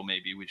potential,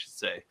 maybe we should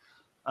say.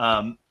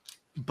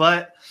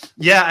 But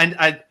yeah, and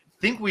I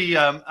think we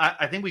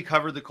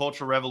covered the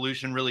Cultural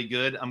Revolution really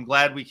good. I'm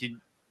glad we could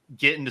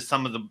get into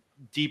some of the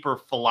deeper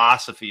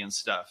philosophy and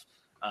stuff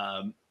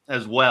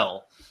as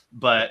well.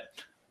 But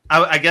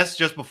I guess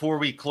just before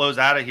we close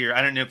out of here,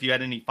 I don't know if you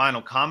had any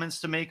final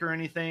comments to make or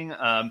anything.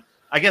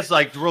 I guess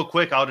like real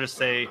quick, I'll just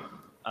say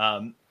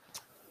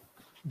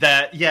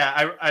that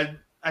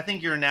I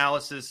think your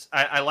analysis.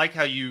 I like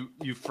how you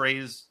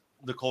phrase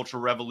the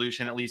Cultural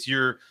Revolution, at least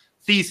your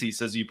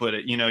thesis, as you put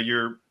it.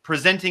 You're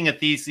presenting a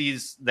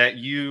thesis that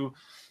you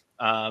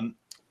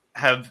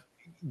have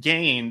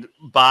gained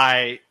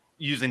by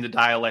using the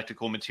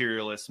dialectical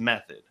materialist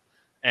method.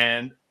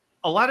 And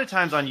a lot of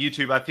times on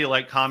YouTube, I feel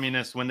like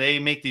communists, when they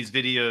make these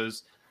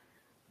videos,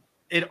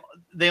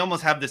 they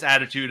almost have this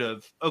attitude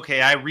of,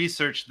 okay, I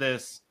researched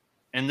this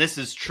and this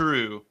is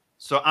true,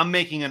 so I'm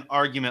making an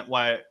argument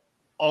why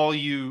all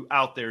you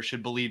out there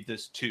should believe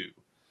this too.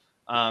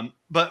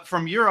 But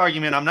from your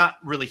argument, I'm not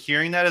really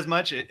hearing that as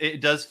much. It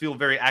does feel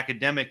very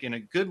academic in a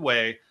good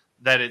way,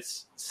 that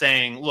it's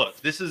saying, look,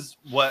 this is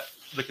what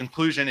the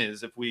conclusion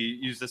is if we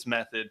use this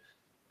method,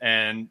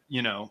 and,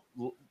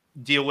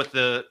 deal with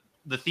the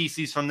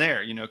theses from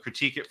there,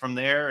 critique it from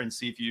there and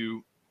see if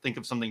you think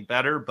of something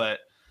better. But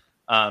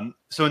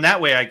so in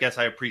that way, I guess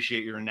I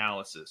appreciate your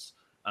analysis.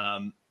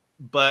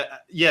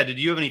 But yeah, did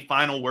you have any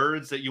final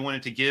words that you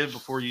wanted to give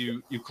before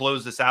you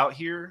close this out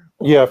here?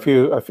 Yeah,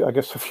 I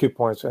guess a few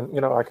points,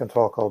 and I can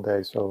talk all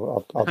day,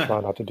 so I'll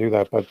try not to do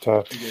that. But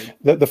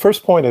the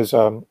first point is,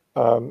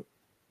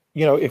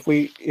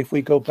 if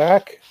we go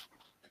back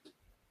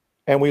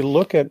and we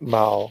look at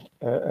Mao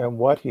and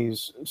what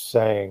he's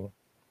saying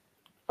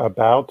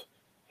about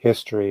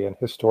history and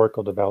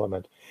historical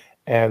development,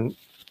 and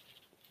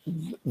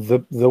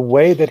the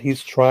way that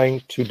he's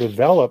trying to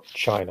develop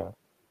China,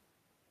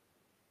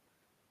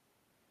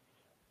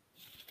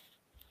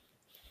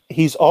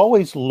 he's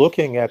always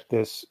looking at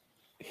this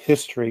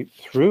history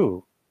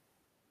through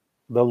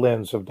the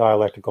lens of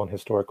dialectical and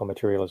historical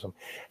materialism.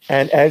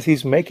 And as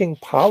he's making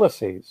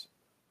policies,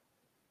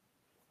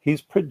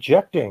 he's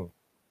projecting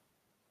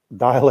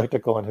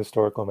dialectical and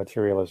historical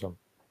materialism.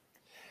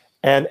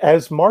 And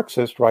as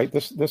Marxists, right,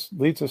 this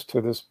leads us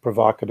to this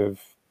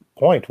provocative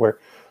point where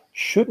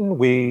shouldn't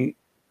we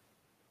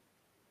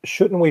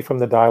from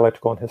the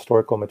dialectical and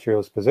historical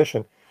materialist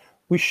position,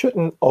 we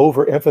shouldn't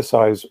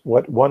overemphasize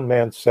what one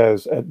man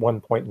says at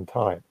one point in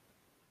time.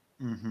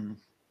 Mm-hmm.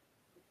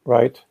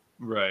 Right?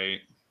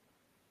 Right.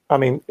 I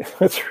mean,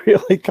 it's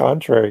really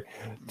contrary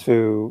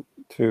to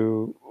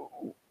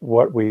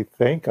what we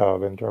think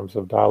of in terms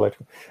of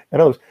dialectical.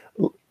 In other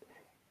words,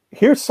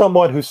 here's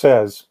someone who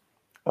says,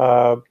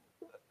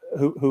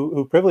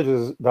 who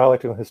privileges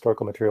dialectical and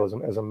historical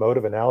materialism as a mode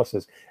of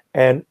analysis,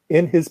 and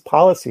in his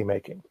policy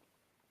making.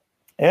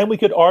 And we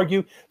could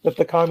argue that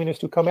the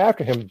communists who come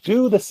after him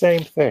do the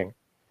same thing.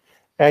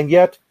 And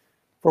yet,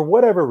 for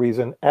whatever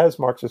reason, as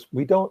Marxists,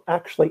 we don't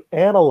actually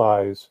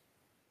analyze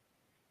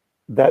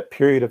that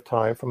period of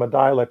time from a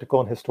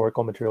dialectical and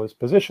historical materialist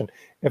position.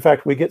 In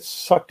fact, we get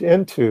sucked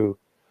into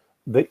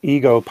the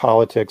ego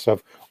politics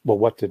of, well,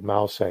 what did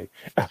Mao say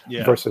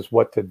versus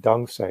what did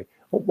Deng say?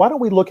 Well, why don't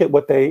we look at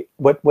what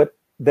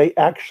they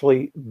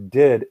actually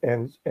did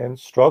and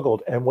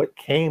struggled and what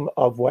came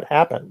of what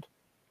happened?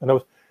 And that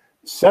was,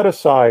 set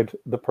aside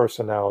the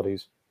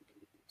personalities,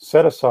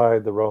 set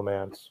aside the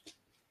romance,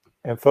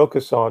 and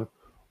focus on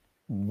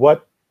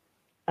what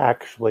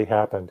actually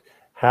happened.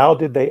 How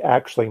did they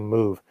actually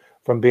move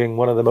from being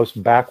one of the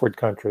most backward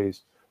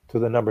countries to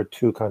the number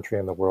 2 country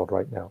in the world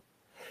right now?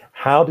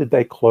 How did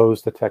they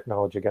close the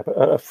technology gap?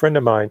 A friend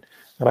of mine,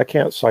 and I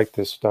can't cite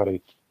this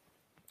study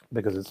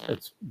because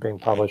it's being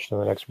published in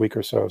the next week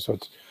or so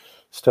it's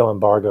still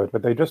embargoed,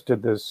 but they just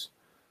did this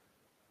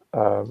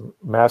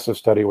massive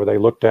study where they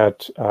looked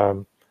at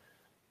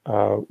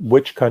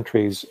which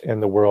countries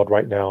in the world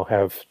right now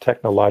have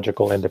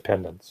technological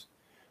independence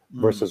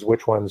versus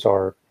which ones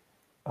are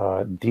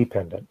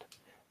dependent.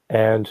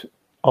 And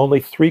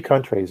only 3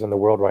 countries in the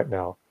world right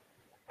now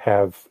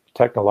have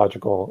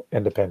technological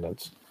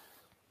independence.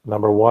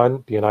 Number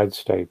 1, the United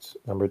States.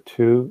 Number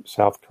 2,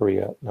 South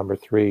Korea. Number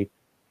 3,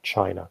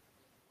 China.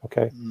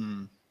 Okay?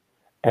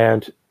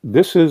 And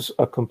this is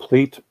a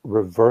complete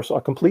reversal,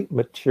 a complete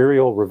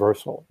material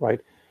reversal, right?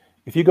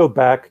 If you go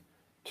back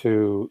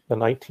to the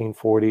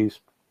 1940s,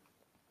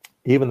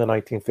 even the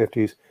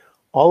 1950s,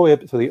 all the way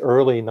up to the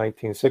early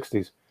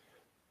 1960s,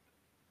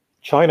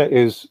 China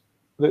is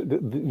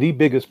the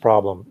biggest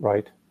problem,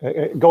 right?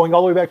 Going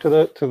all the way back to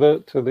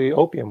the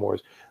opium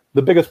wars,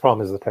 the biggest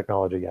problem is the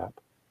technology gap.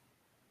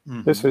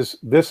 This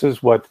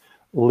is what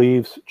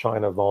leaves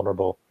China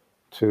vulnerable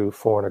to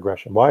foreign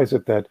aggression. Why is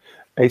it that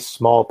a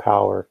small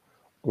power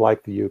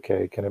like the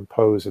UK can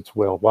impose its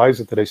will? Why is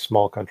it that a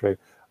small country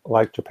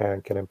like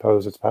Japan can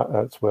impose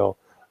its will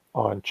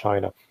on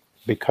China?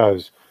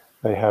 Because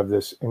they have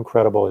this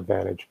incredible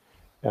advantage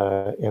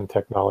in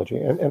technology.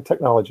 And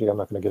technology, I'm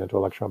not going to get into a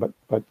lecture on,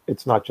 but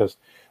it's not just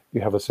you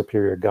have a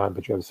superior gun,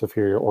 but you have a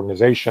superior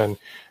organization,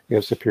 you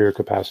have superior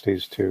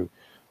capacities to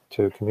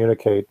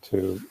communicate,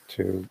 to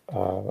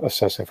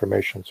assess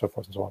information, so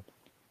forth and so on.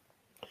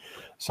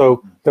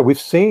 So that we've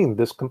seen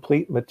this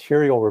complete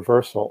material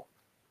reversal.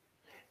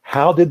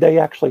 How did they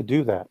actually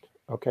do that?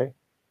 Okay.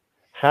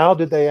 How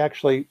did they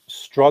actually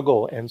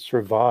struggle and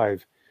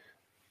survive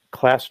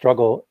class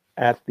struggle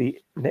at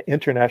the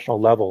international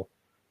level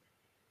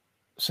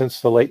since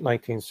the late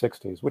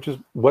 1960s, which is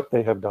what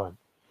they have done?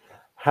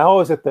 How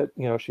is it that,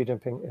 Xi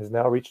Jinping has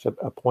now reached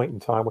a point in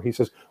time where he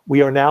says,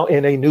 we are now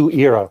in a new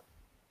era,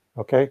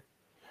 okay?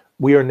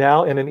 We are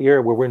now in an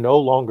era where we're no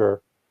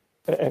longer,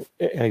 and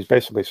he's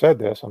basically said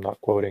this, I'm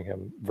not quoting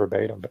him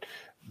verbatim,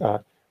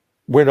 but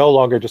we're no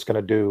longer just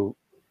going to do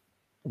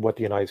what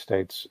the United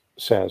States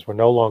says. We're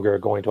no longer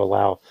going to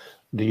allow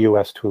the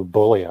U.S. to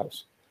bully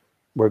us.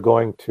 We're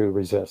going to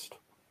resist,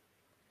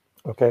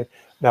 okay?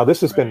 Now,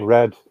 this has been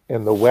read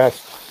in the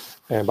West,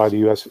 and by the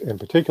U.S. in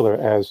particular,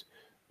 as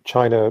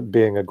China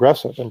being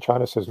aggressive. And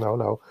China says,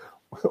 no,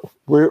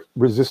 we're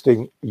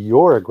resisting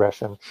your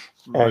aggression,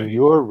 and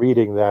you're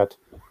reading that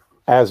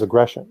as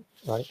aggression,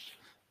 right?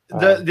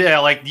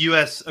 Like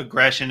U.S.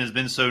 aggression has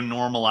been so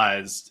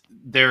normalized,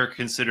 they're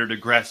considered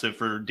aggressive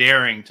for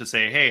daring to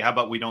say, hey, how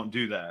about we don't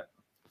do that?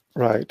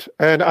 Right.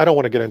 And I don't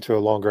want to get into a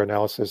longer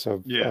analysis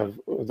of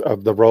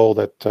the role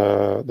that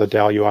the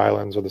Diaoyu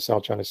Islands or the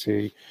South China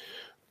Sea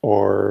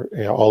or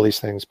all these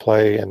things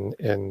play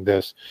in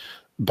this.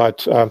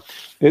 But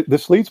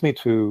this leads me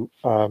to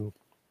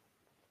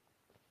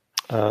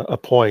a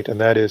point, and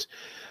that is,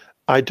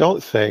 I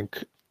don't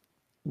think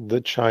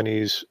the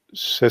Chinese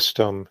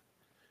system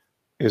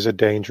is a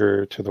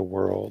danger to the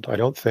world. I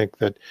don't think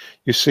that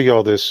you see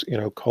all this,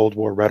 Cold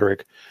War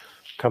rhetoric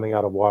coming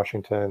out of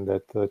Washington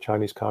that the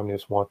Chinese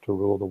communists want to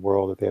rule the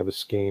world, that they have a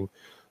scheme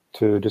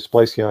to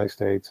displace the United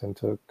States and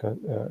to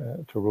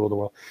rule the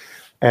world.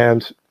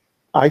 And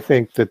I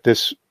think that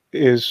this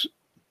is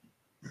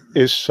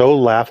so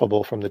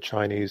laughable from the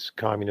Chinese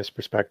communist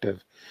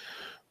perspective,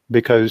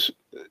 because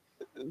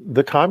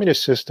the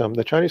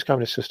Chinese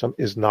communist system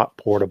is not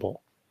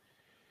portable.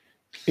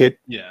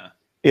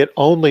 It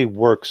only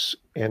works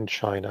in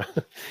China.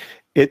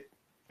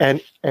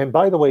 And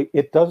by the way,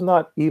 it does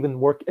not even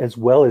work as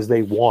well as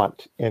they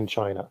want in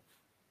China.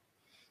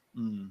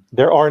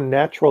 There are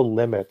natural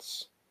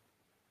limits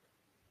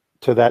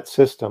to that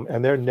system,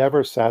 and they're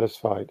never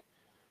satisfied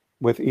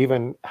with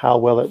even how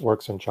well it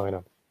works in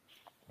China.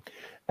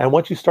 And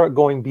once you start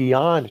going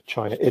beyond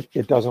China,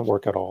 it doesn't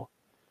work at all.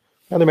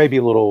 Now there may be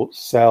little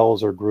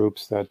cells or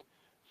groups that,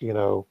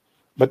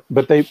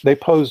 but they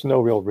pose no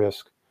real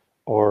risk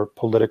or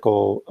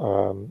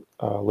political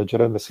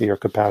legitimacy or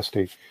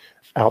capacity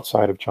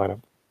outside of China.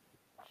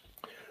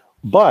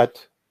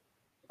 But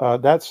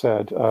that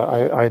said,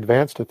 I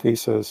advanced a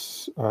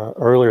thesis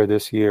earlier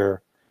this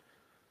year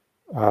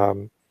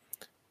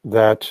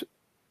that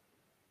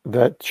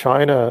the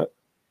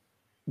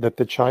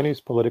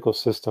Chinese political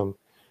system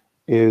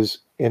is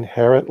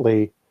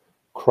inherently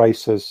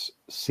crisis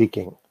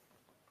seeking.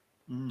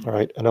 All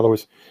right. In other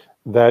words,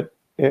 that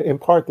in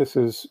part this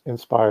is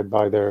inspired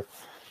by their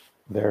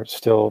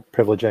still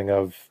privileging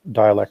of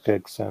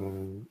dialectics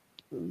and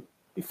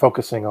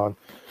focusing on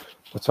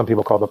what some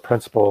people call the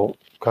principal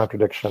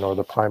contradiction or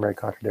the primary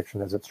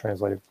contradiction as it's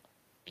translated.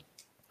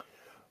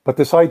 But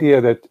this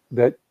idea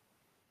that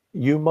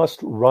you must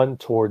run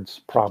towards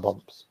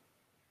problems.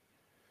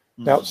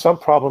 Now, some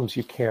problems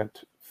you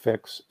can't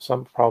fix,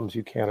 some problems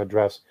you can't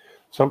address,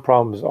 some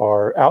problems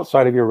are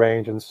outside of your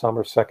range and some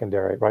are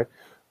secondary, right?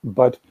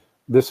 But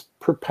this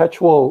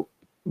perpetual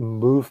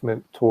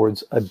movement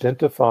towards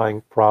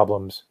identifying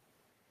problems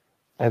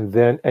and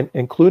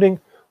including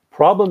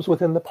problems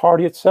within the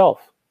party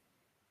itself,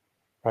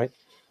 right?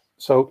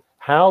 So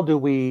how do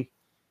we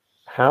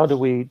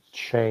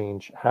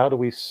change, how do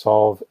we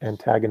solve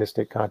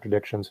antagonistic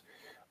contradictions,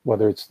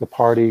 whether it's the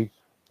party,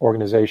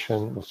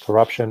 organization with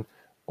corruption,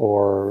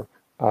 or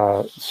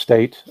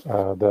state,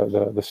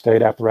 the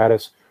state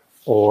apparatus,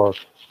 or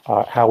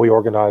how we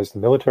organize the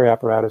military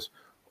apparatus,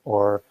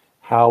 or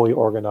how we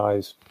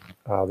organize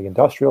the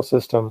industrial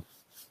system.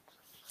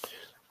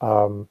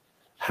 I mean,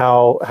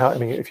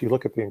 if you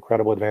look at the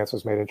incredible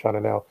advances made in China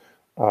now,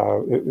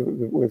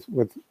 with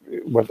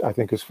what I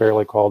think is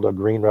fairly called a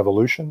green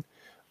revolution,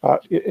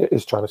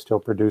 is China still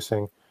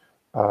producing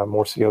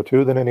more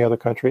CO2 than any other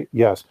country?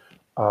 Yes.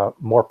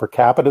 More per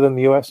capita than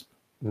the U.S.?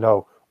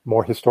 No.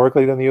 More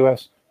historically than the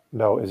U.S.?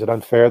 No. Is it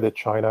unfair that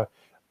China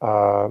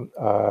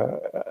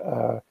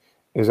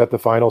is at the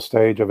final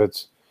stage of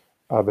its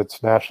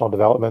national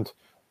development,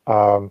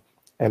 and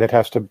it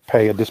has to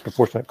pay a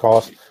disproportionate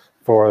cost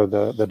for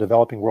the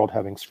developing world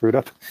having screwed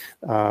up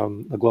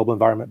the global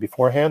environment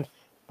beforehand?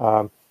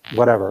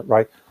 Whatever,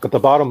 right? But the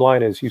bottom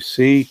line is you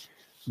see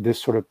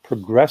this sort of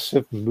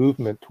progressive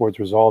movement towards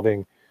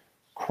resolving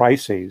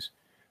crises,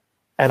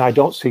 and I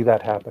don't see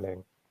that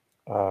happening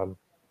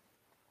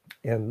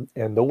in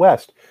the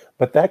West.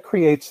 But that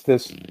creates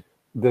this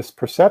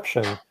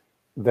perception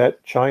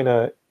that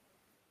China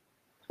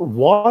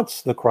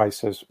wants the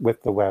crisis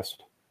with the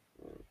West,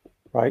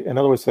 right? In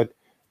other words, that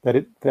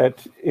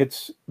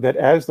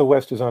as the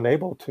West is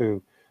unable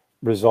to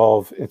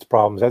resolve its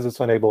problems, as it's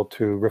unable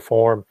to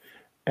reform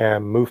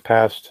and move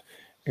past,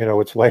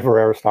 its labor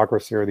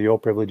aristocracy or the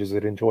old privileges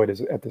it enjoyed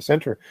at the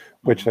center,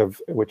 which have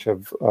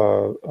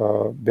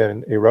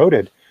been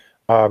eroded,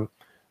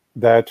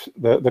 that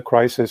the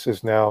crisis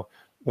is now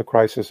the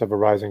crisis of a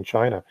rising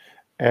China.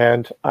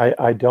 And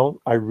I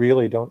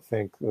really don't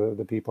think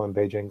the people in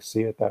Beijing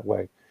see it that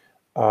way.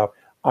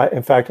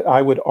 In fact,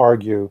 I would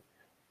argue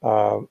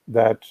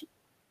that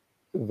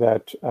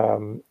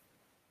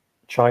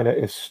China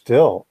is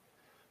still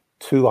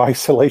too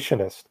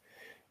isolationist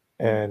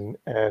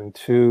and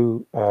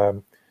too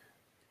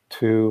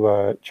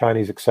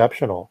Chinese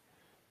exceptional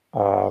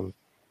in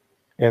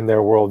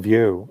their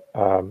worldview,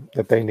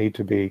 that they need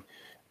to be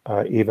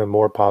even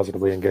more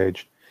positively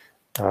engaged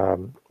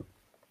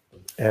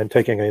and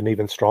taking an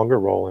even stronger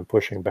role in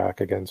pushing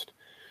back against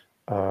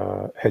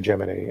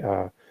hegemony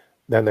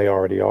than they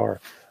already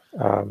are.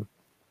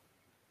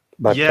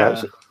 But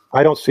yeah.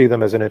 I don't see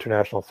them as an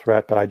international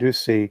threat, but I do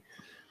see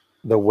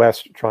the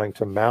West trying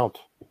to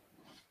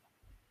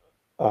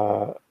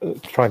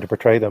trying to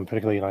portray them,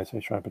 particularly the United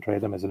States, trying to portray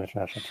them as an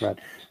international threat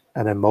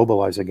and then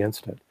mobilize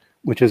against it,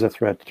 which is a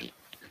threat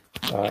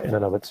in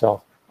and of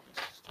itself.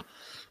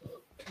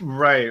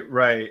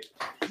 Right.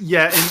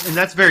 Yeah, and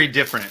that's very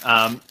different.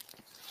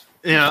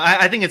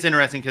 I think it's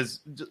interesting because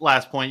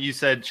last point, you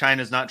said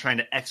China's not trying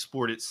to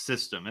export its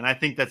system. And I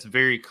think that's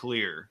very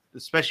clear,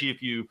 especially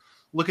if you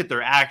look at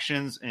their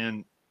actions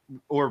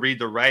or read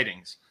their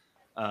writings.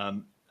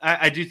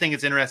 I do think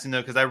it's interesting,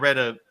 though, because I read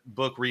a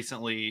book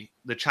recently,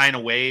 The China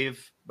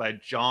Wave by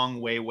Zhang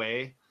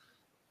Weiwei,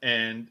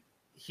 and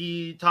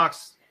he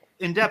talks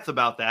in depth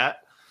about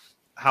that,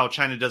 how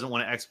China doesn't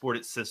want to export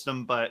its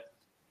system. But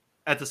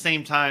at the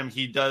same time,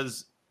 he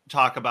does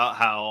talk about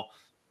how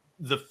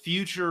the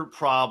future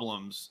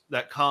problems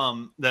that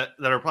are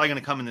probably going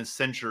to come in this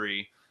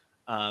century,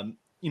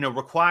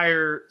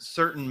 require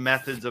certain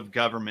methods of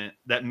government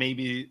that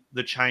maybe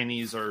the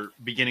Chinese are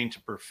beginning to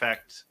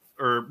perfect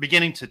or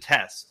beginning to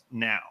test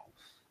now.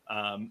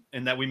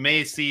 And that we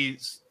may see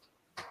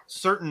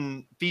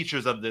certain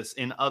features of this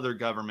in other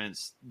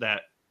governments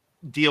that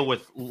deal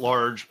with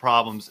large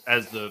problems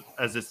as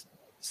this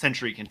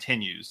century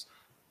continues.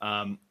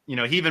 You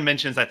know, he even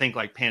mentions, I think,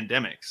 like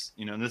pandemics,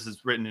 you know, and this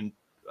is written in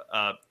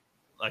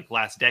like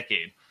last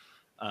decade.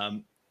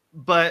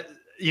 But,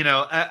 you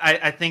know,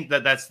 I think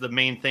that that's the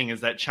main thing,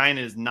 is that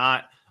China is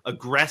not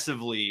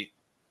aggressively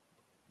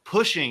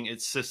pushing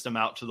its system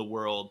out to the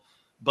world,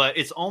 but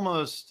it's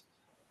almost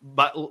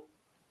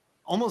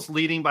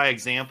leading by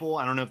example.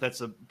 I don't know if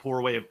that's a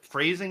poor way of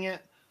phrasing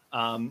it,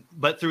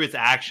 but through its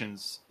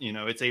actions, you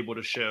know, it's able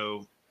to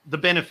show the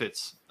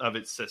benefits of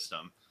its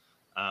system.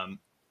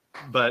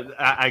 But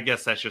I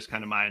guess that's just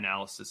kind of my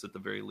analysis at the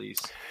very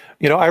least.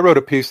 You know, I wrote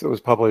a piece that was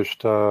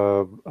published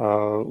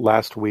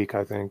last week,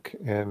 I think,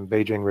 in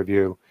Beijing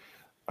Review.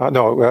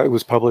 No, it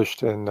was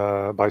published in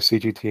by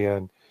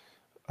CGTN,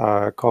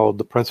 called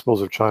 "The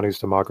Principles of Chinese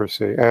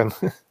Democracy," and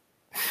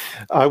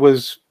I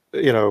was,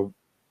 you know,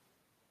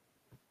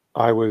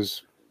 I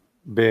was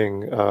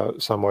being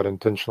somewhat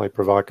intentionally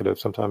provocative.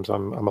 Sometimes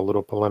I'm a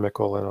little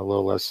polemical and a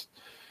little less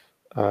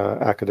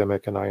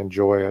academic, and I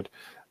enjoy it.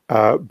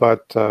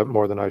 But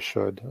more than I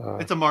should.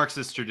 It's a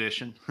Marxist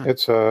tradition.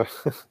 it's a,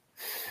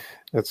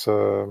 I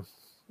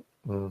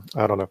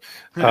don't know.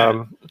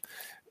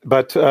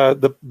 But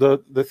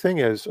the thing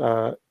is,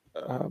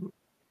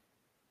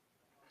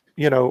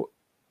 you know,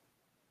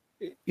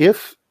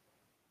 if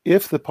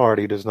the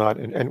party does not,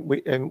 and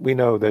we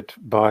know that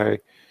by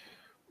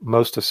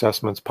most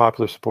assessments,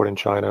 popular support in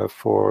China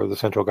for the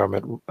central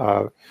government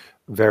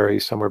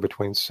varies somewhere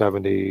between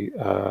 70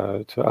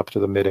 to up to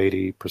the mid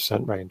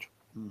 80% range.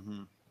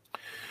 Mm-hmm.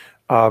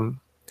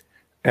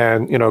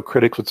 And, you know,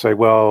 critics would say,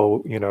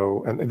 well, you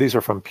know, and these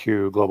are from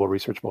Pew Global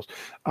Research Polls.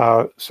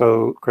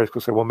 So critics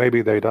would say, well,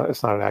 maybe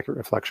it's not an accurate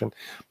reflection.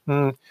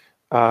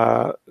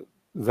 That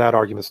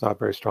argument's not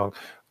very strong.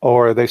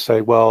 Or they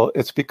say, well,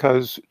 it's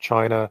because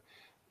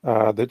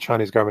the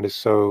Chinese government is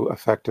so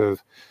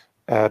effective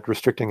at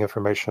restricting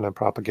information and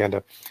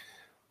propaganda.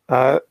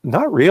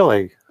 Not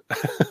really.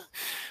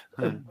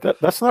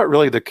 That's not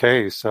really the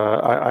case.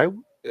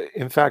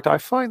 In fact, I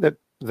find that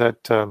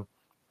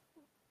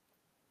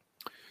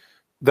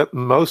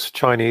most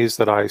Chinese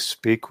that I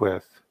speak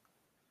with,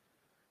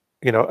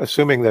 you know,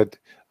 assuming that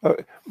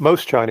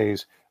most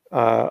Chinese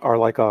are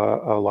like a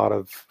lot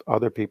of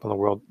other people in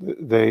the world,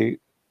 they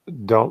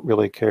don't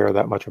really care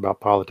that much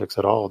about politics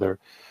at all.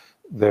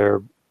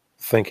 They're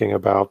thinking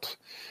about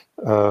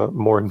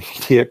more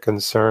immediate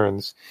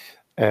concerns,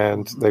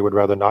 and they would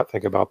rather not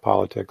think about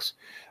politics.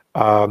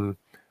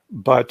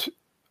 But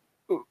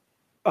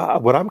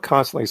what I'm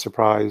constantly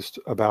surprised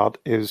about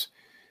is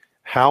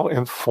how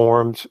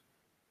informed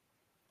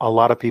a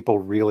lot of people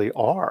really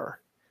are.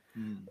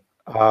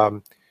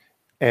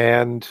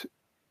 And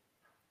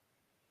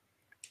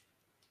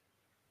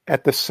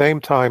at the same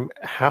time,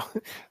 how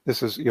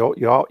this is, you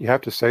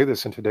have to say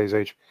this in today's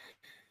age,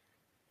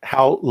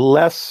 how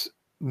less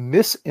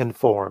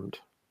misinformed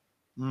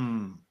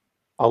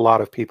a lot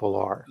of people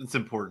are. It's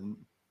important.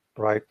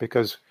 Right?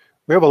 Because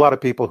we have a lot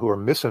of people who are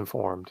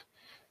misinformed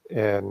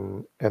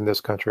in this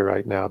country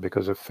right now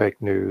because of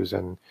fake news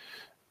and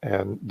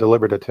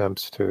deliberate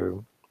attempts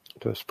to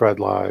spread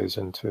lies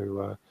and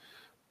to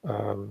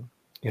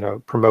you know,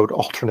 promote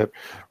alternate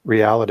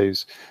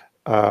realities.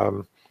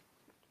 But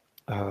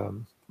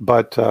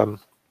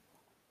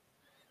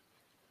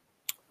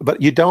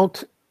you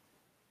don't.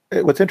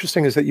 What's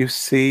interesting is that you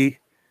see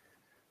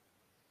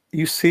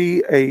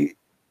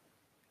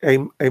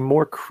a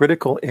more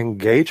critical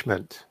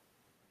engagement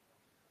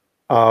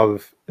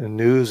of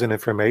news and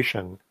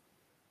information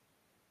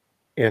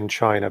in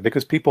China,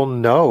 because people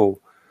know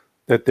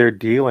that they're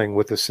dealing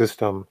with a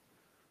system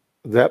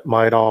that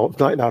might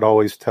not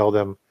always tell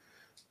them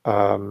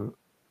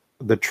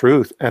the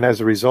truth, and as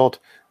a result,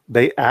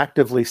 they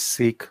actively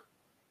seek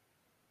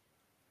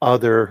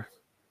other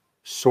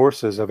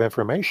sources of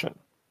information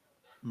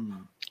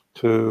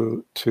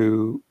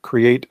to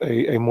create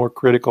a more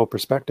critical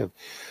perspective.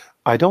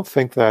 I don't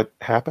think that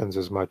happens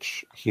as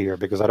much here,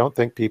 because I don't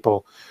think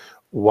people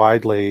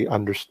widely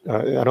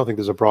understand. I don't think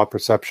there's a broad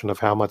perception of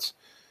how much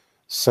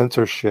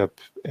censorship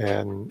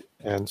and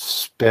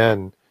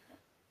spin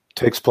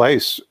takes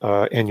place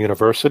in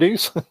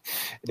universities,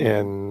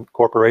 in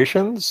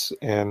corporations,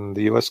 in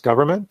the U.S.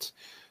 government,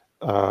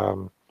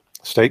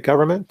 state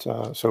government,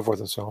 so forth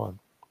and so on.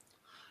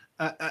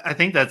 I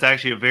think that's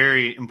actually a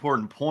very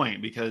important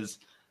point, because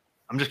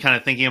I'm just kind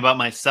of thinking about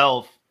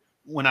myself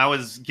when I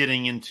was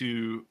becoming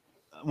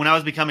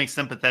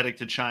sympathetic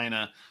to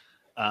China.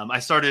 I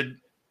started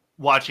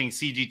watching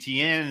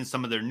CGTN and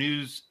some of their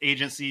news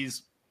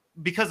agencies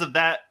because of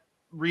that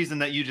reason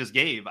that you just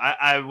gave.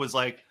 I was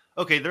like,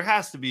 okay, there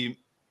has to be,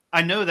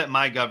 I know that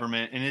my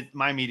government and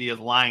my media is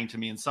lying to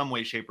me in some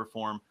way, shape, or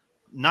form.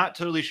 Not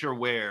totally sure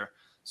where.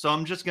 So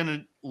I'm just going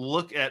to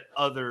look at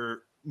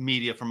other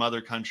media from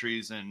other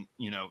countries and,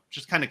 you know,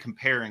 just kind of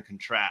compare and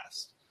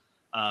contrast.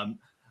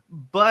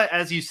 But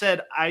as you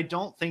said, I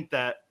don't think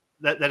that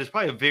is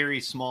probably a very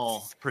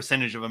small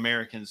percentage of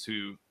Americans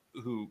who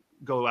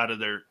go out of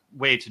their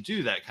way to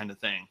do that kind of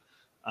thing.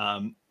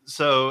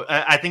 So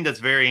I think that's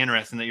very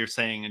interesting that you're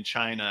saying in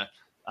China,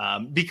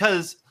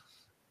 because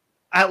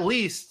at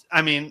least,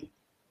 I mean,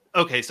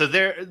 okay, so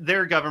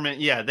their government,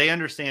 yeah, they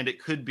understand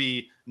it could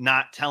be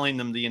not telling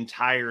them the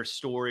entire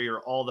story or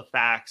all the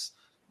facts,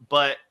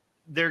 but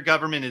their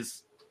government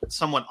is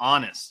somewhat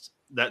honest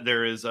that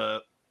there is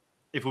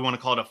if we want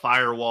to call it a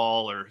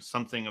firewall or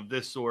something of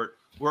this sort,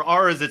 where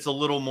ours, it's a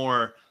little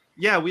more,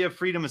 yeah, we have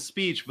freedom of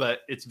speech,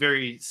 but it's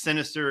very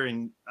sinister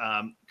and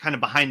kind of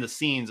behind the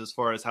scenes as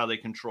far as how they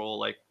control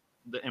like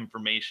the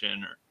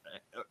information,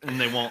 and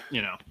they won't,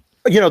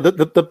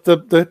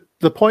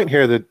 the point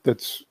here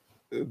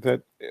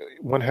that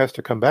one has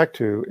to come back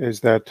to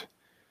is that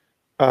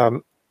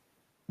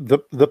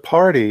the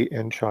party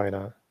in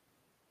China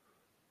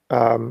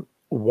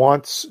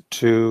wants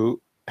to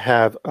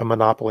have a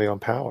monopoly on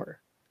power,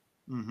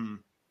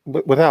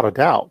 without a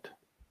doubt.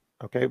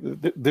 Okay,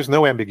 there's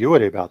no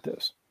ambiguity about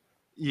this.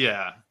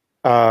 Yeah.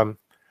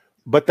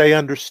 But they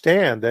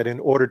understand that in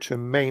order to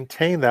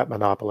maintain that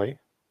monopoly,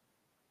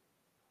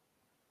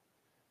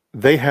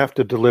 they have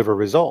to deliver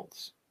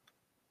results.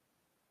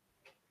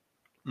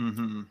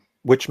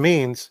 Which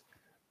means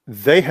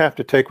they have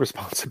to take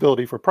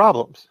responsibility for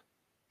problems.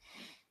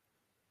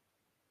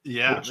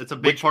 Yeah, it's a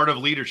big part of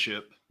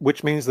leadership.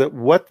 Which means that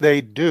what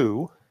they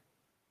do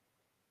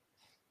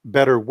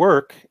better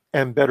work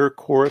and better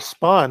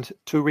correspond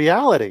to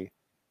reality,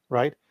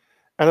 right?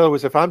 In other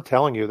words, if I'm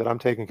telling you that I'm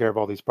taking care of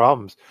all these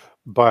problems,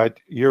 but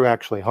you're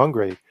actually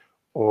hungry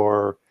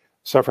or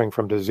suffering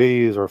from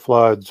disease or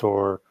floods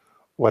or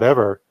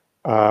whatever,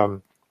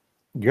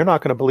 you're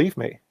not going to believe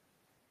me.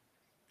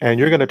 And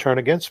you're going to turn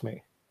against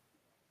me,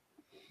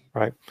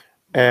 right?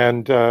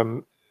 And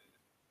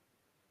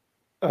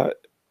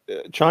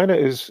China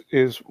is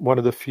one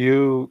of the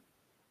few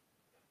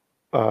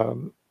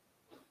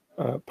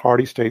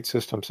party state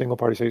systems, single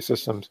party state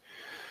systems,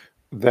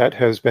 that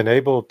has been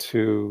able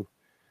to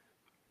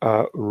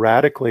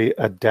radically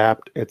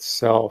adapt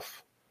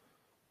itself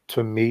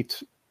to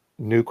meet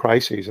new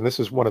crises. And this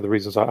is one of the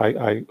reasons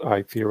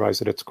I theorize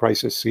that it's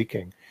crisis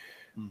seeking.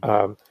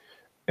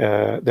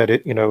 That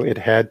it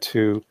had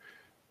to,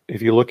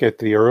 if you look at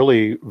the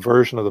early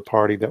version of the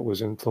party that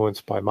was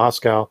influenced by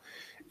Moscow,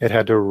 it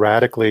had to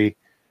radically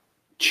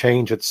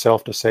change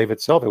itself to save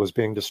itself. It was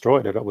being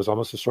destroyed. It was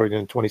almost destroyed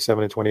in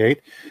 27 and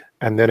 28,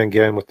 and then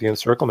again with the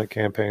encirclement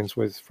campaigns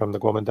from the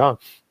Kuomintang.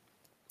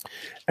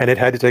 And it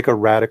had to take it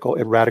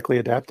radically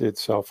adapted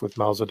itself with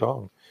Mao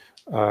Zedong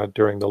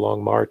during the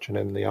Long March and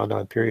in the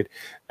Yan'an period.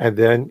 And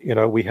then,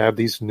 we have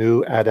these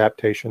new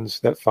adaptations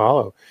that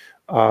follow.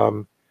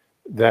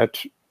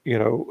 That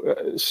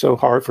so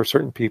hard for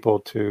certain people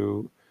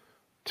to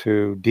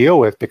deal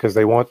with because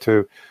they want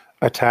to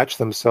attach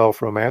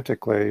themselves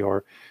romantically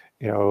or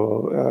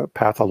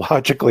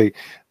pathologically.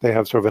 They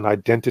have sort of an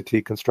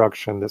identity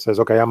construction that says,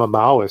 okay, I'm a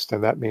Maoist,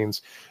 and that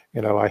means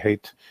I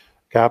hate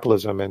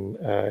capitalism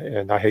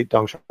and I hate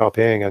Deng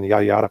Xiaoping and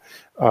yada yada.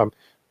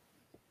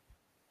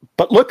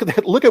 But look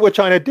at what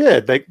China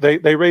did.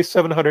 They raised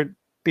 700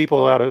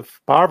 people out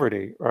of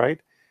poverty, right?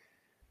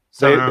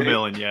 700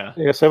 million, yeah.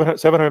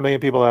 700 million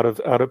people out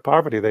of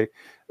poverty. That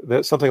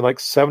something like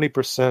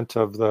 70%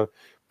 of the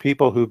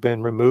people who've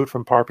been removed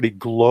from poverty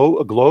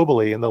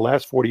globally in the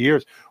last 40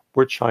 years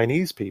were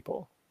Chinese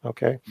people.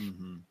 Okay.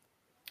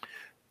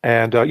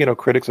 And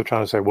critics of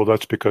China say, well,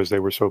 that's because they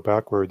were so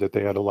backward that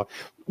they had a lot.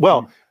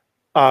 Well,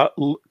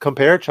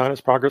 compare China's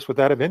progress with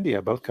that of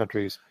India. Both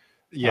countries,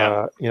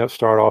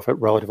 start off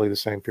at relatively the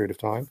same period of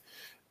time.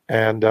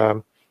 And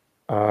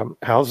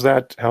how's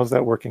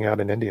that working out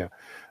in India?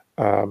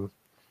 That's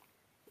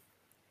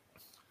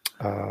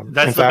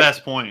the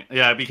best point.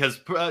 Yeah, because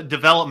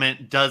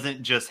development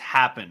doesn't just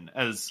happen,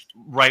 as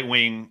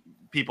right-wing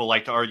people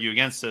like to argue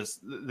against us.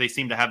 They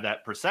seem to have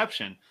that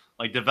perception.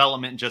 Like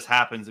development just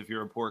happens if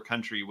you're a poor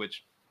country,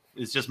 which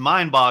is just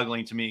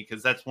mind-boggling to me,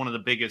 because that's one of the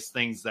biggest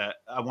things that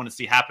I want to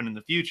see happen in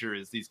the future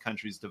is these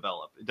countries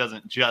develop. It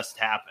doesn't just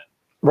happen.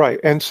 Right.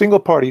 And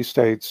single-party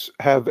states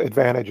have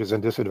advantages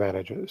and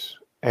disadvantages.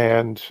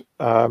 And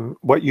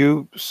what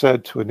you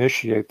said to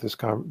initiate this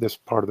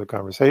part of the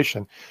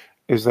conversation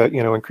is that,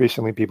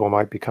 increasingly people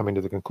might be coming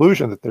to the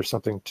conclusion that there's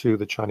something to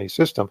the Chinese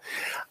system.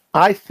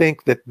 I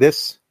think that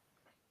this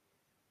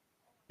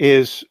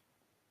is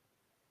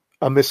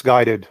a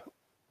misguided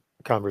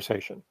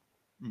conversation.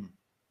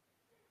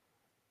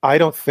 I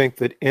don't think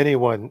that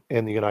anyone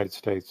in the United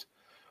States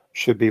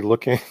should be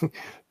looking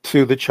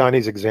to the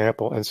Chinese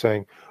example and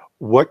saying,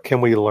 what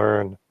can we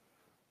learn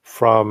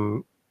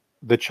from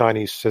the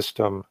Chinese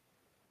system,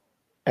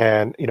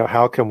 and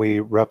how can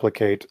we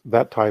replicate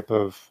that type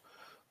of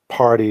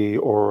party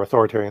or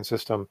authoritarian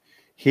system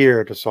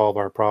here to solve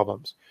our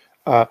problems?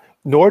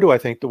 Nor do I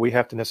think that we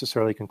have to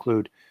necessarily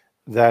conclude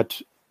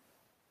that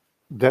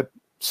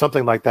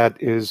something like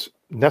that is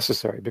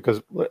necessary,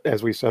 because,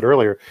 as we said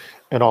earlier,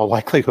 in all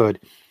likelihood,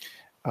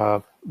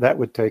 that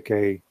would take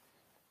a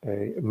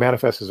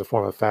manifest as a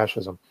form of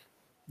fascism.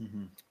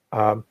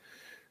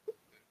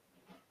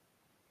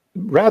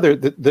 Rather,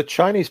 the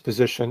Chinese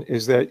position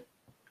is that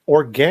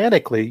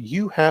organically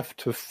you have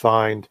to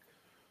find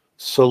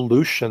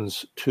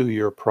solutions to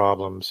your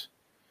problems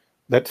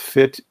that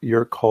fit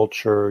your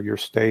culture, your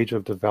stage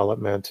of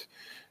development,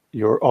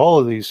 your all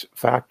of these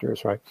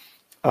factors, right?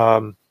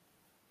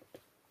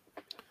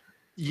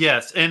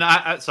 Yes, and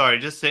I sorry,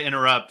 just to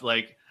interrupt,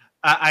 like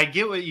I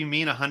get what you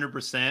mean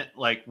 100%.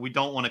 Like we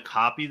don't want to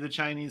copy the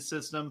Chinese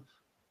system.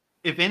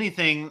 If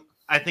anything,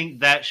 I think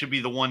that should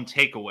be the one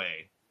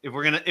takeaway. If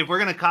we're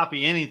gonna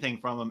copy anything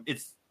from them,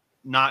 it's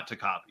not to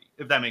copy,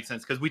 if that makes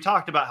sense. Because we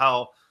talked about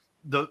how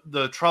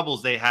the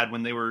troubles they had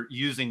when they were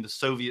using the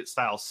Soviet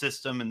style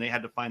system and they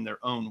had to find their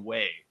own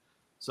way.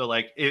 So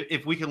like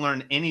if we can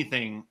learn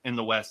anything in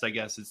the West, I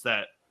guess it's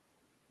that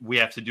we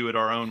have to do it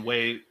our own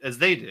way as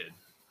they did.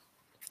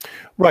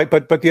 Right,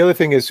 but the other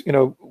thing is,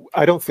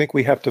 I don't think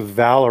we have to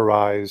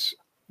valorize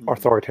Mm.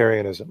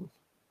 authoritarianism.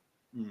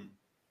 Mm.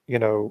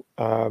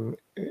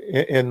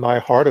 In my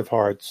heart of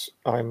hearts,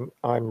 I'm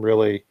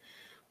really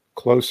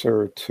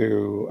closer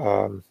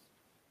to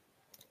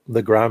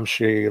the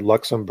Gramsci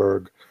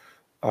Luxemburg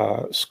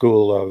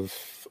school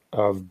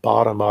of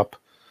bottom up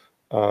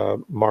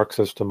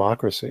Marxist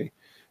democracy,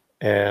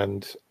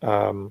 and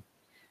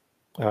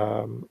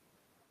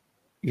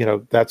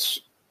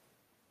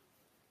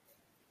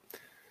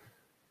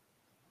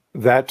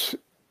that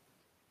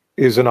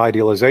is an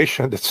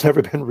idealization that's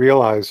never been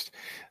realized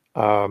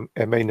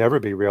and may never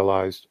be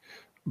realized.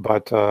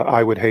 But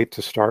I would hate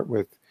to start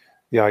with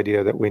the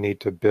idea that we need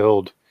to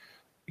build,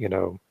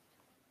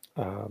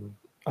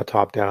 a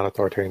top-down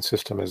authoritarian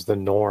system as the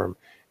norm,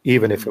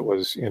 even if it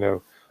was,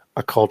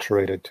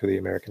 acculturated to the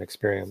American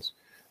experience.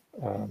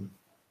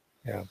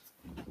 Yeah.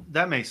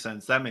 That makes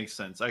sense. I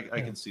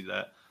can see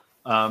that.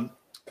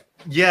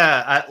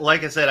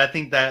 Like I said, I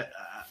think that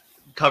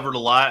covered a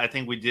lot. I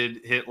think we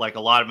did hit like a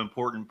lot of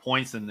important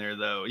points in there,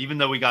 though. Even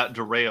though we got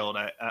derailed,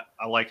 I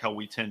like how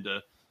we tend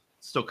to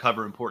still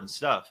cover important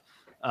stuff.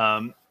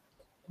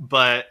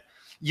 But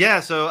yeah,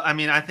 so I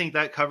mean, I think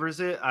that covers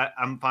it.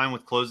 I'm fine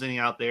with closing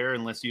out there,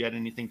 unless you had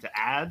anything to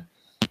add.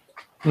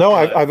 No,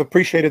 I've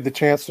appreciated the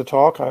chance to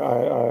talk.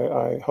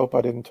 I hope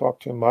I didn't talk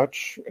too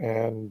much,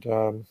 and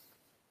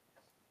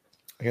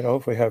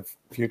if we have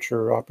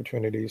future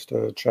opportunities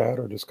to chat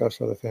or discuss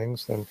other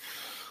things, then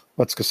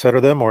let's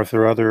consider them. Or if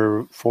there are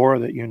other fora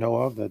that you know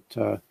of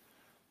that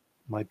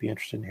might be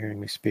interested in hearing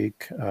me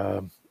speak,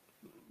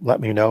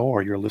 let me know,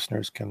 or your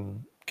listeners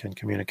can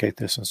communicate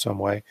this in some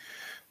way.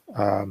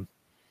 I'm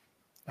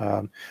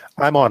on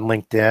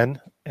LinkedIn,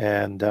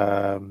 and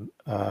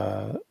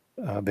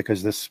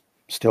because this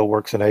still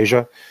works in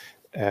Asia,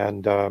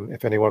 and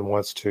if anyone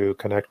wants to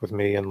connect with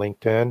me in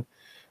LinkedIn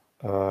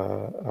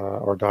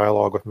or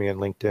dialogue with me in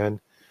LinkedIn,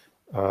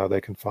 they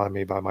can find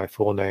me by my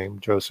full name,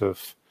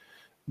 Joseph,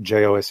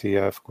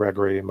 Josef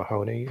Gregory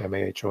Mahoney,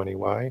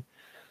 Mahoney,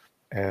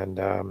 and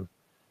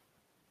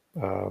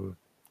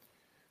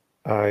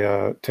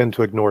I tend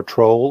to ignore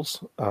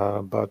trolls,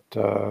 but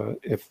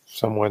if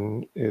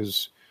someone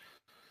is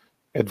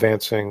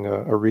advancing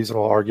a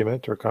reasonable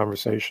argument or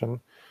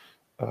conversation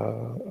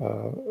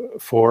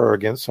for or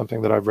against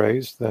something that I've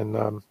raised,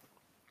 then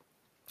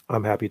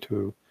I'm happy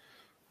to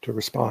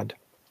respond.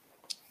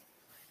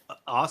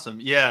 Awesome.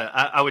 Yeah,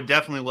 I would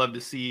definitely love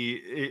to see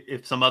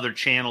if some other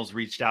channels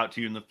reached out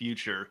to you in the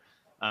future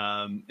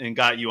and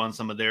got you on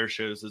some of their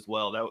shows as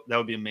well. That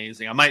would be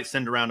amazing. I might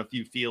send around a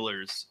few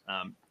feelers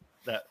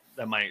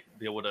that might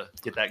be able to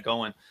get that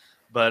going.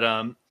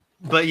 But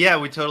yeah,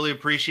 we totally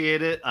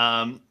appreciate it.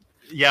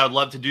 Yeah, I'd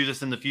love to do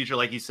this in the future.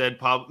 Like you said,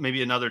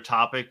 maybe another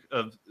topic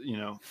of,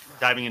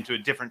 diving into a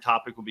different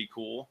topic would be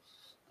cool.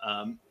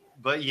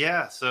 But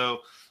yeah, so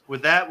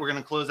with that, we're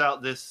going to close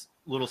out this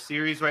little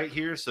series right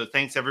here. So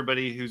thanks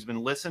everybody who's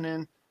been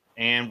listening,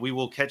 and we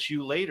will catch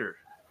you later.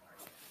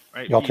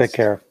 All right. Y'all take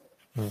care.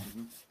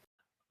 Mm-hmm.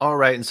 All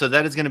right. And so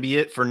that is going to be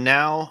it for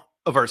now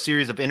of our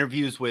series of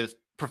interviews with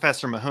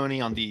Professor Mahoney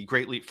on the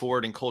Great Leap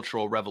Forward and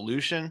Cultural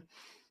Revolution.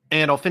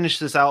 And I'll finish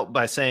this out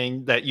by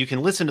saying that you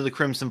can listen to the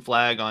Crimson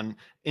Flag on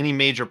any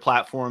major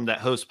platform that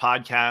hosts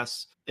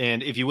podcasts.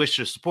 And if you wish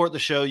to support the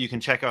show, you can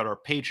check out our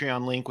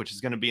Patreon link, which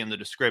is going to be in the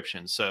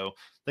description. So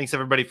thanks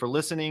everybody for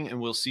listening, and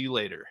we'll see you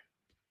later.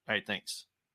 All right, thanks.